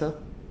than better.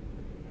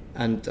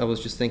 And I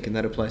was just thinking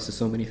that applies to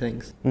so many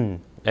things.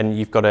 And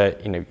you've got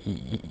to,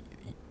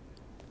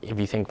 if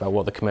you think about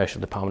what the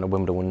commercial department of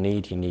Wimbledon will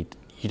need,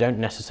 you don't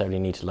necessarily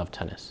need to love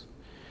tennis.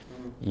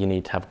 You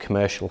need to have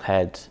commercial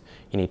head,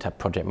 you need to have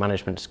project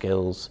management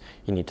skills,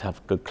 you need to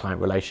have good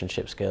client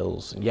relationship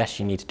skills. Yes,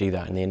 you need to do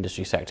that in the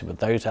industry sector, but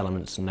those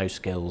elements and those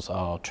skills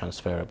are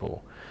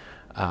transferable.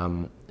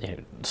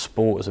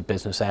 Sport as a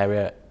business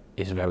area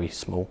is very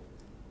small.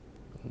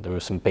 There are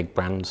some big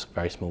brands,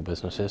 very small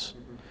businesses.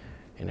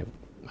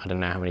 I don't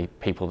know how many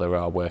people there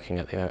are working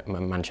at the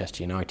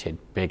Manchester United,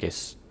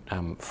 biggest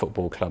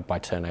football club by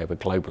turnover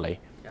globally.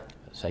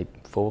 Say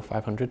 400 or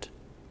 500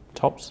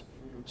 tops,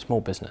 small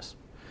business.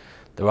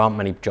 There aren't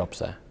many jobs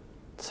there.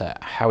 So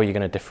how are you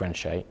going to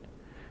differentiate?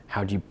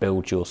 How do you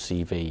build your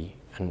CV?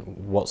 And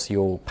what's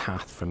your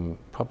path from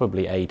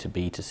probably A to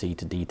B to C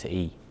to D to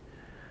E?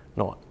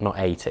 Not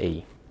A to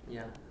E.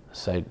 Yeah.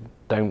 So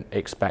don't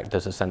expect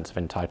there's a sense of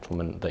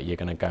entitlement that you're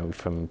going to go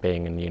from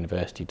being in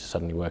university to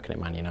suddenly working at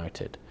Man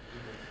United.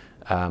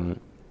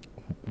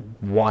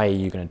 Why are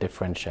you going to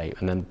differentiate?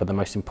 But the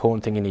most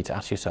important thing you need to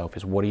ask yourself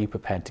is, what are you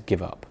prepared to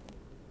give up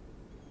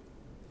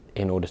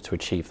in order to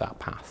achieve that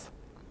path?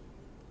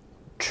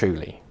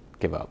 Truly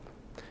give up.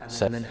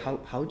 And then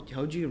how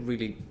do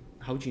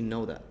you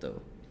know that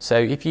though? So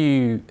if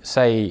you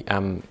say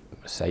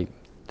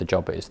the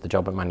job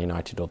at Man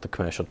United or the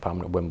commercial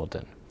department at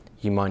Wimbledon,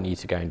 you might need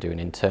to go and do an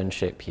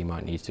internship, you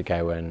might need to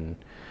go and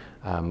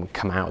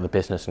come out of the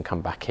business and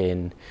come back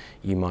in.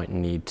 You might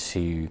need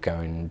to go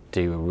and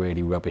do a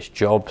really rubbish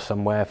job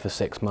somewhere for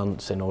 6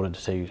 months in order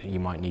to, you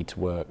might need to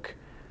work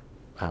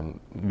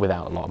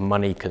without a lot of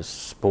money, because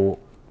sport,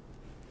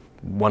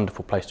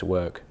 wonderful place to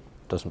work,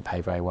 doesn't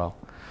pay very well.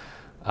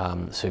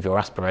 So if your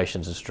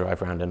aspirations is to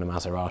drive around in a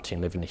Maserati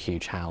and live in a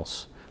huge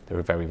house, there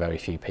are very, very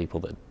few people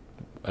that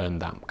earn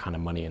that kind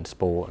of money in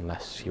sport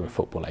unless you're a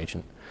football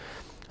agent.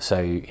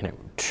 So,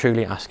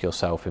 truly ask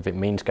yourself, if it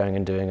means going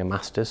and doing a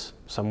master's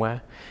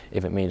somewhere,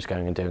 if it means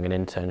going and doing an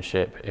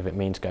internship, if it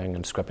means going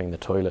and scrubbing the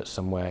toilets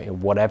somewhere,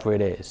 whatever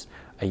it is,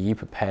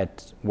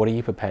 what are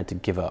you prepared to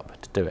give up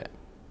to do it?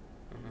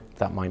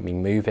 That might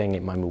mean moving,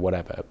 it might be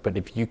whatever. But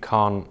if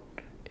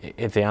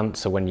the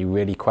answer when you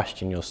really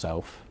question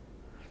yourself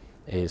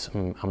is,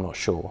 I'm not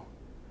sure,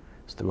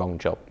 it's the wrong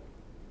job.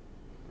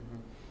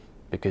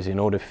 Because in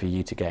order for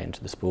you to get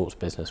into the sports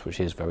business, which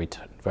is very,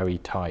 very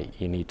tight,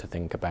 you need to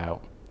think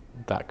about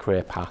that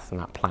career path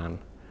and that plan,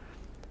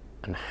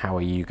 and how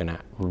are you going to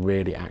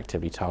really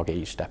actively target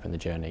each step in the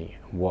journey.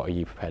 What are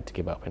you prepared to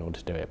give up in order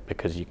to do it?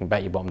 Because you can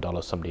bet your bottom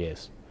dollar somebody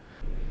is.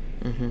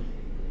 It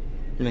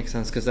makes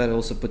sense, because that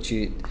also puts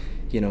you,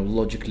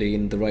 logically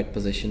in the right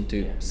position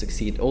to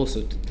succeed.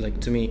 Also,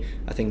 to me,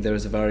 I think there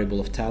is a variable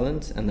of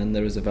talent, and then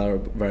there is a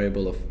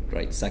variable of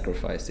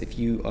sacrifice. If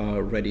you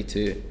are ready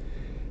to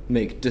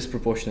make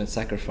disproportionate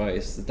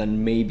sacrifice,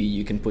 then maybe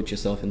you can put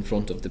yourself in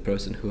front of the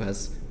person who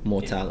has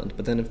more talent.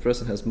 But then if the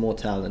person has more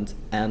talent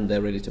and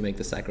they're ready to make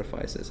the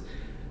sacrifices,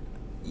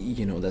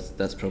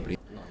 that's probably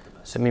not the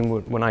best. So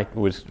when I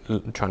was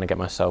trying to get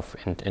myself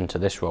into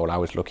this role, I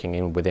was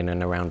looking within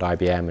and around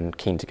IBM and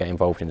keen to get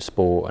involved in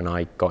sport, and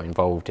I got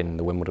involved in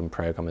the Wimbledon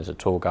programme as a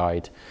tour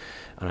guide,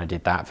 and I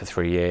did that for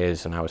 3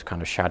 years, and I was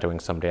kind of shadowing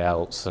somebody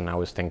else, and I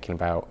was thinking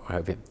about,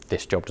 if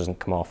this job doesn't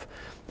come off,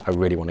 I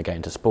really want to get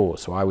into sport.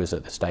 So I was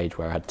at the stage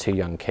where I had 2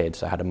 young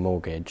kids, I had a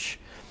mortgage,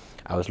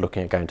 I was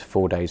looking at going to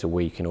 4 days a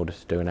week in order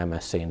to do an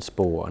MSc in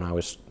sport, and I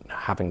was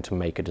having to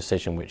make a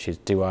decision, which is,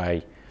 do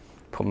I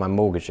put my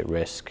mortgage at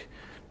risk,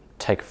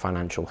 take a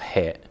financial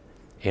hit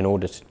in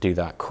order to do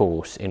that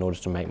course, in order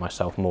to make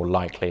myself more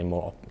likely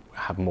and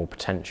have more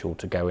potential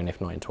to go in, if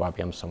not into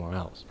IBM, somewhere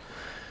else.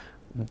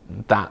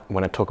 That,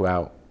 when I talk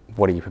about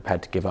what are you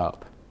prepared to give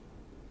up,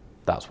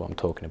 That's what I'm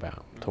talking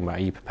about. I'm talking about,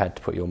 are you prepared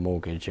to put your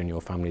mortgage and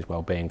your family's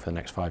well-being for the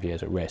next 5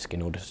 years at risk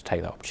in order to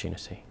take that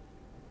opportunity?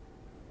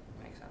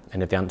 Makes sense.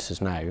 And if the answer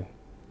is no,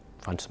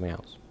 find something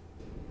else.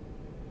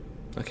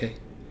 Okay,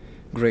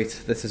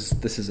 great.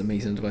 This is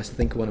amazing advice. I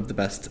think one of the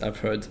best I've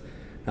heard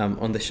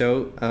on the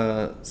show.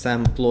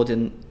 Sam,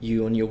 applauding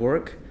you on your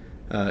work.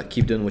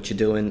 Keep doing what you're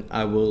doing.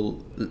 I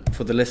will,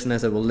 for the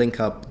listeners, I will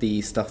link up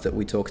the stuff that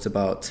we talked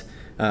about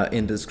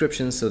in the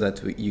description so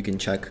that you can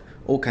check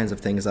all kinds of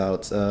things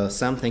out.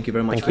 Sam, thank you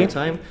very much for your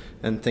time,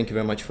 and thank you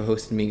very much for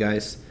hosting me,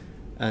 guys.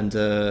 And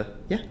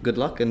yeah, good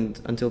luck, and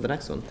until the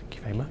next one. Thank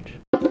you very much.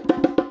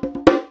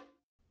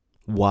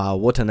 Wow,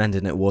 what an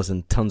ending it was,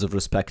 and tons of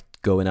respect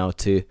going out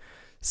to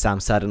Sam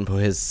Sadden for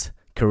his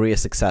career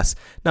success.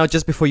 Now,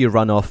 just before you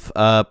run off,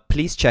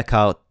 please check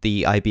out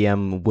the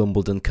IBM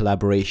Wimbledon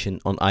collaboration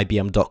on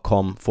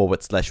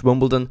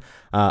ibm.com/Wimbledon.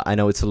 I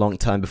know it's a long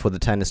time before the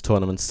tennis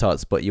tournament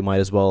starts, but you might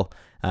as well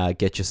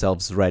get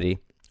yourselves ready.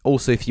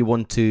 Also, if you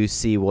want to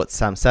see what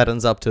Sam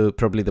Sadden's up to,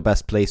 probably the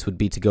best place would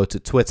be to go to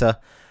Twitter,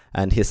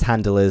 and his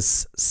handle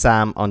is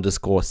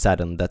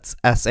Sam_Sadden. That's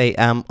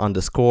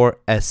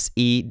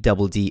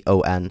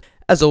SAM_SEDDON.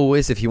 As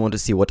always, if you want to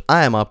see what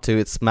I am up to,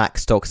 it's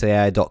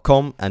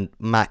maxtalksai.com and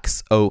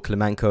Max O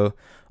Klemenko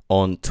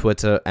on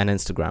Twitter and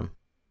Instagram.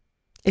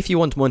 If you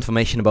want more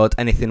information about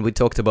anything we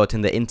talked about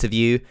in the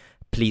interview,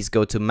 please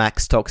go to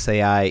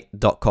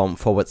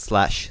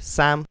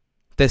maxtalksai.com/Sam.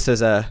 This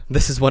is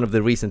one of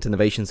the recent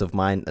innovations of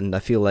mine, and I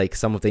feel like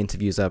some of the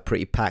interviews are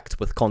pretty packed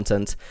with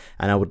content,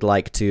 and I would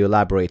like to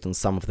elaborate on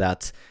some of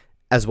that,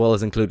 as well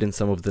as including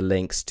some of the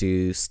links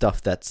to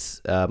stuff that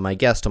my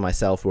guest or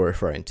myself were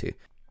referring to.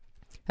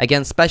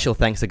 Again, special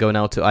thanks are going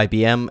out to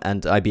IBM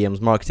and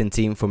IBM's marketing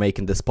team for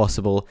making this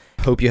possible.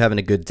 Hope you're having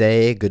a good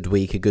day, a good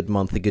week, a good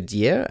month, a good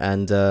year,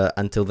 and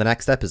until the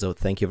next episode,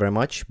 thank you very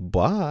much.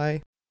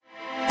 Bye.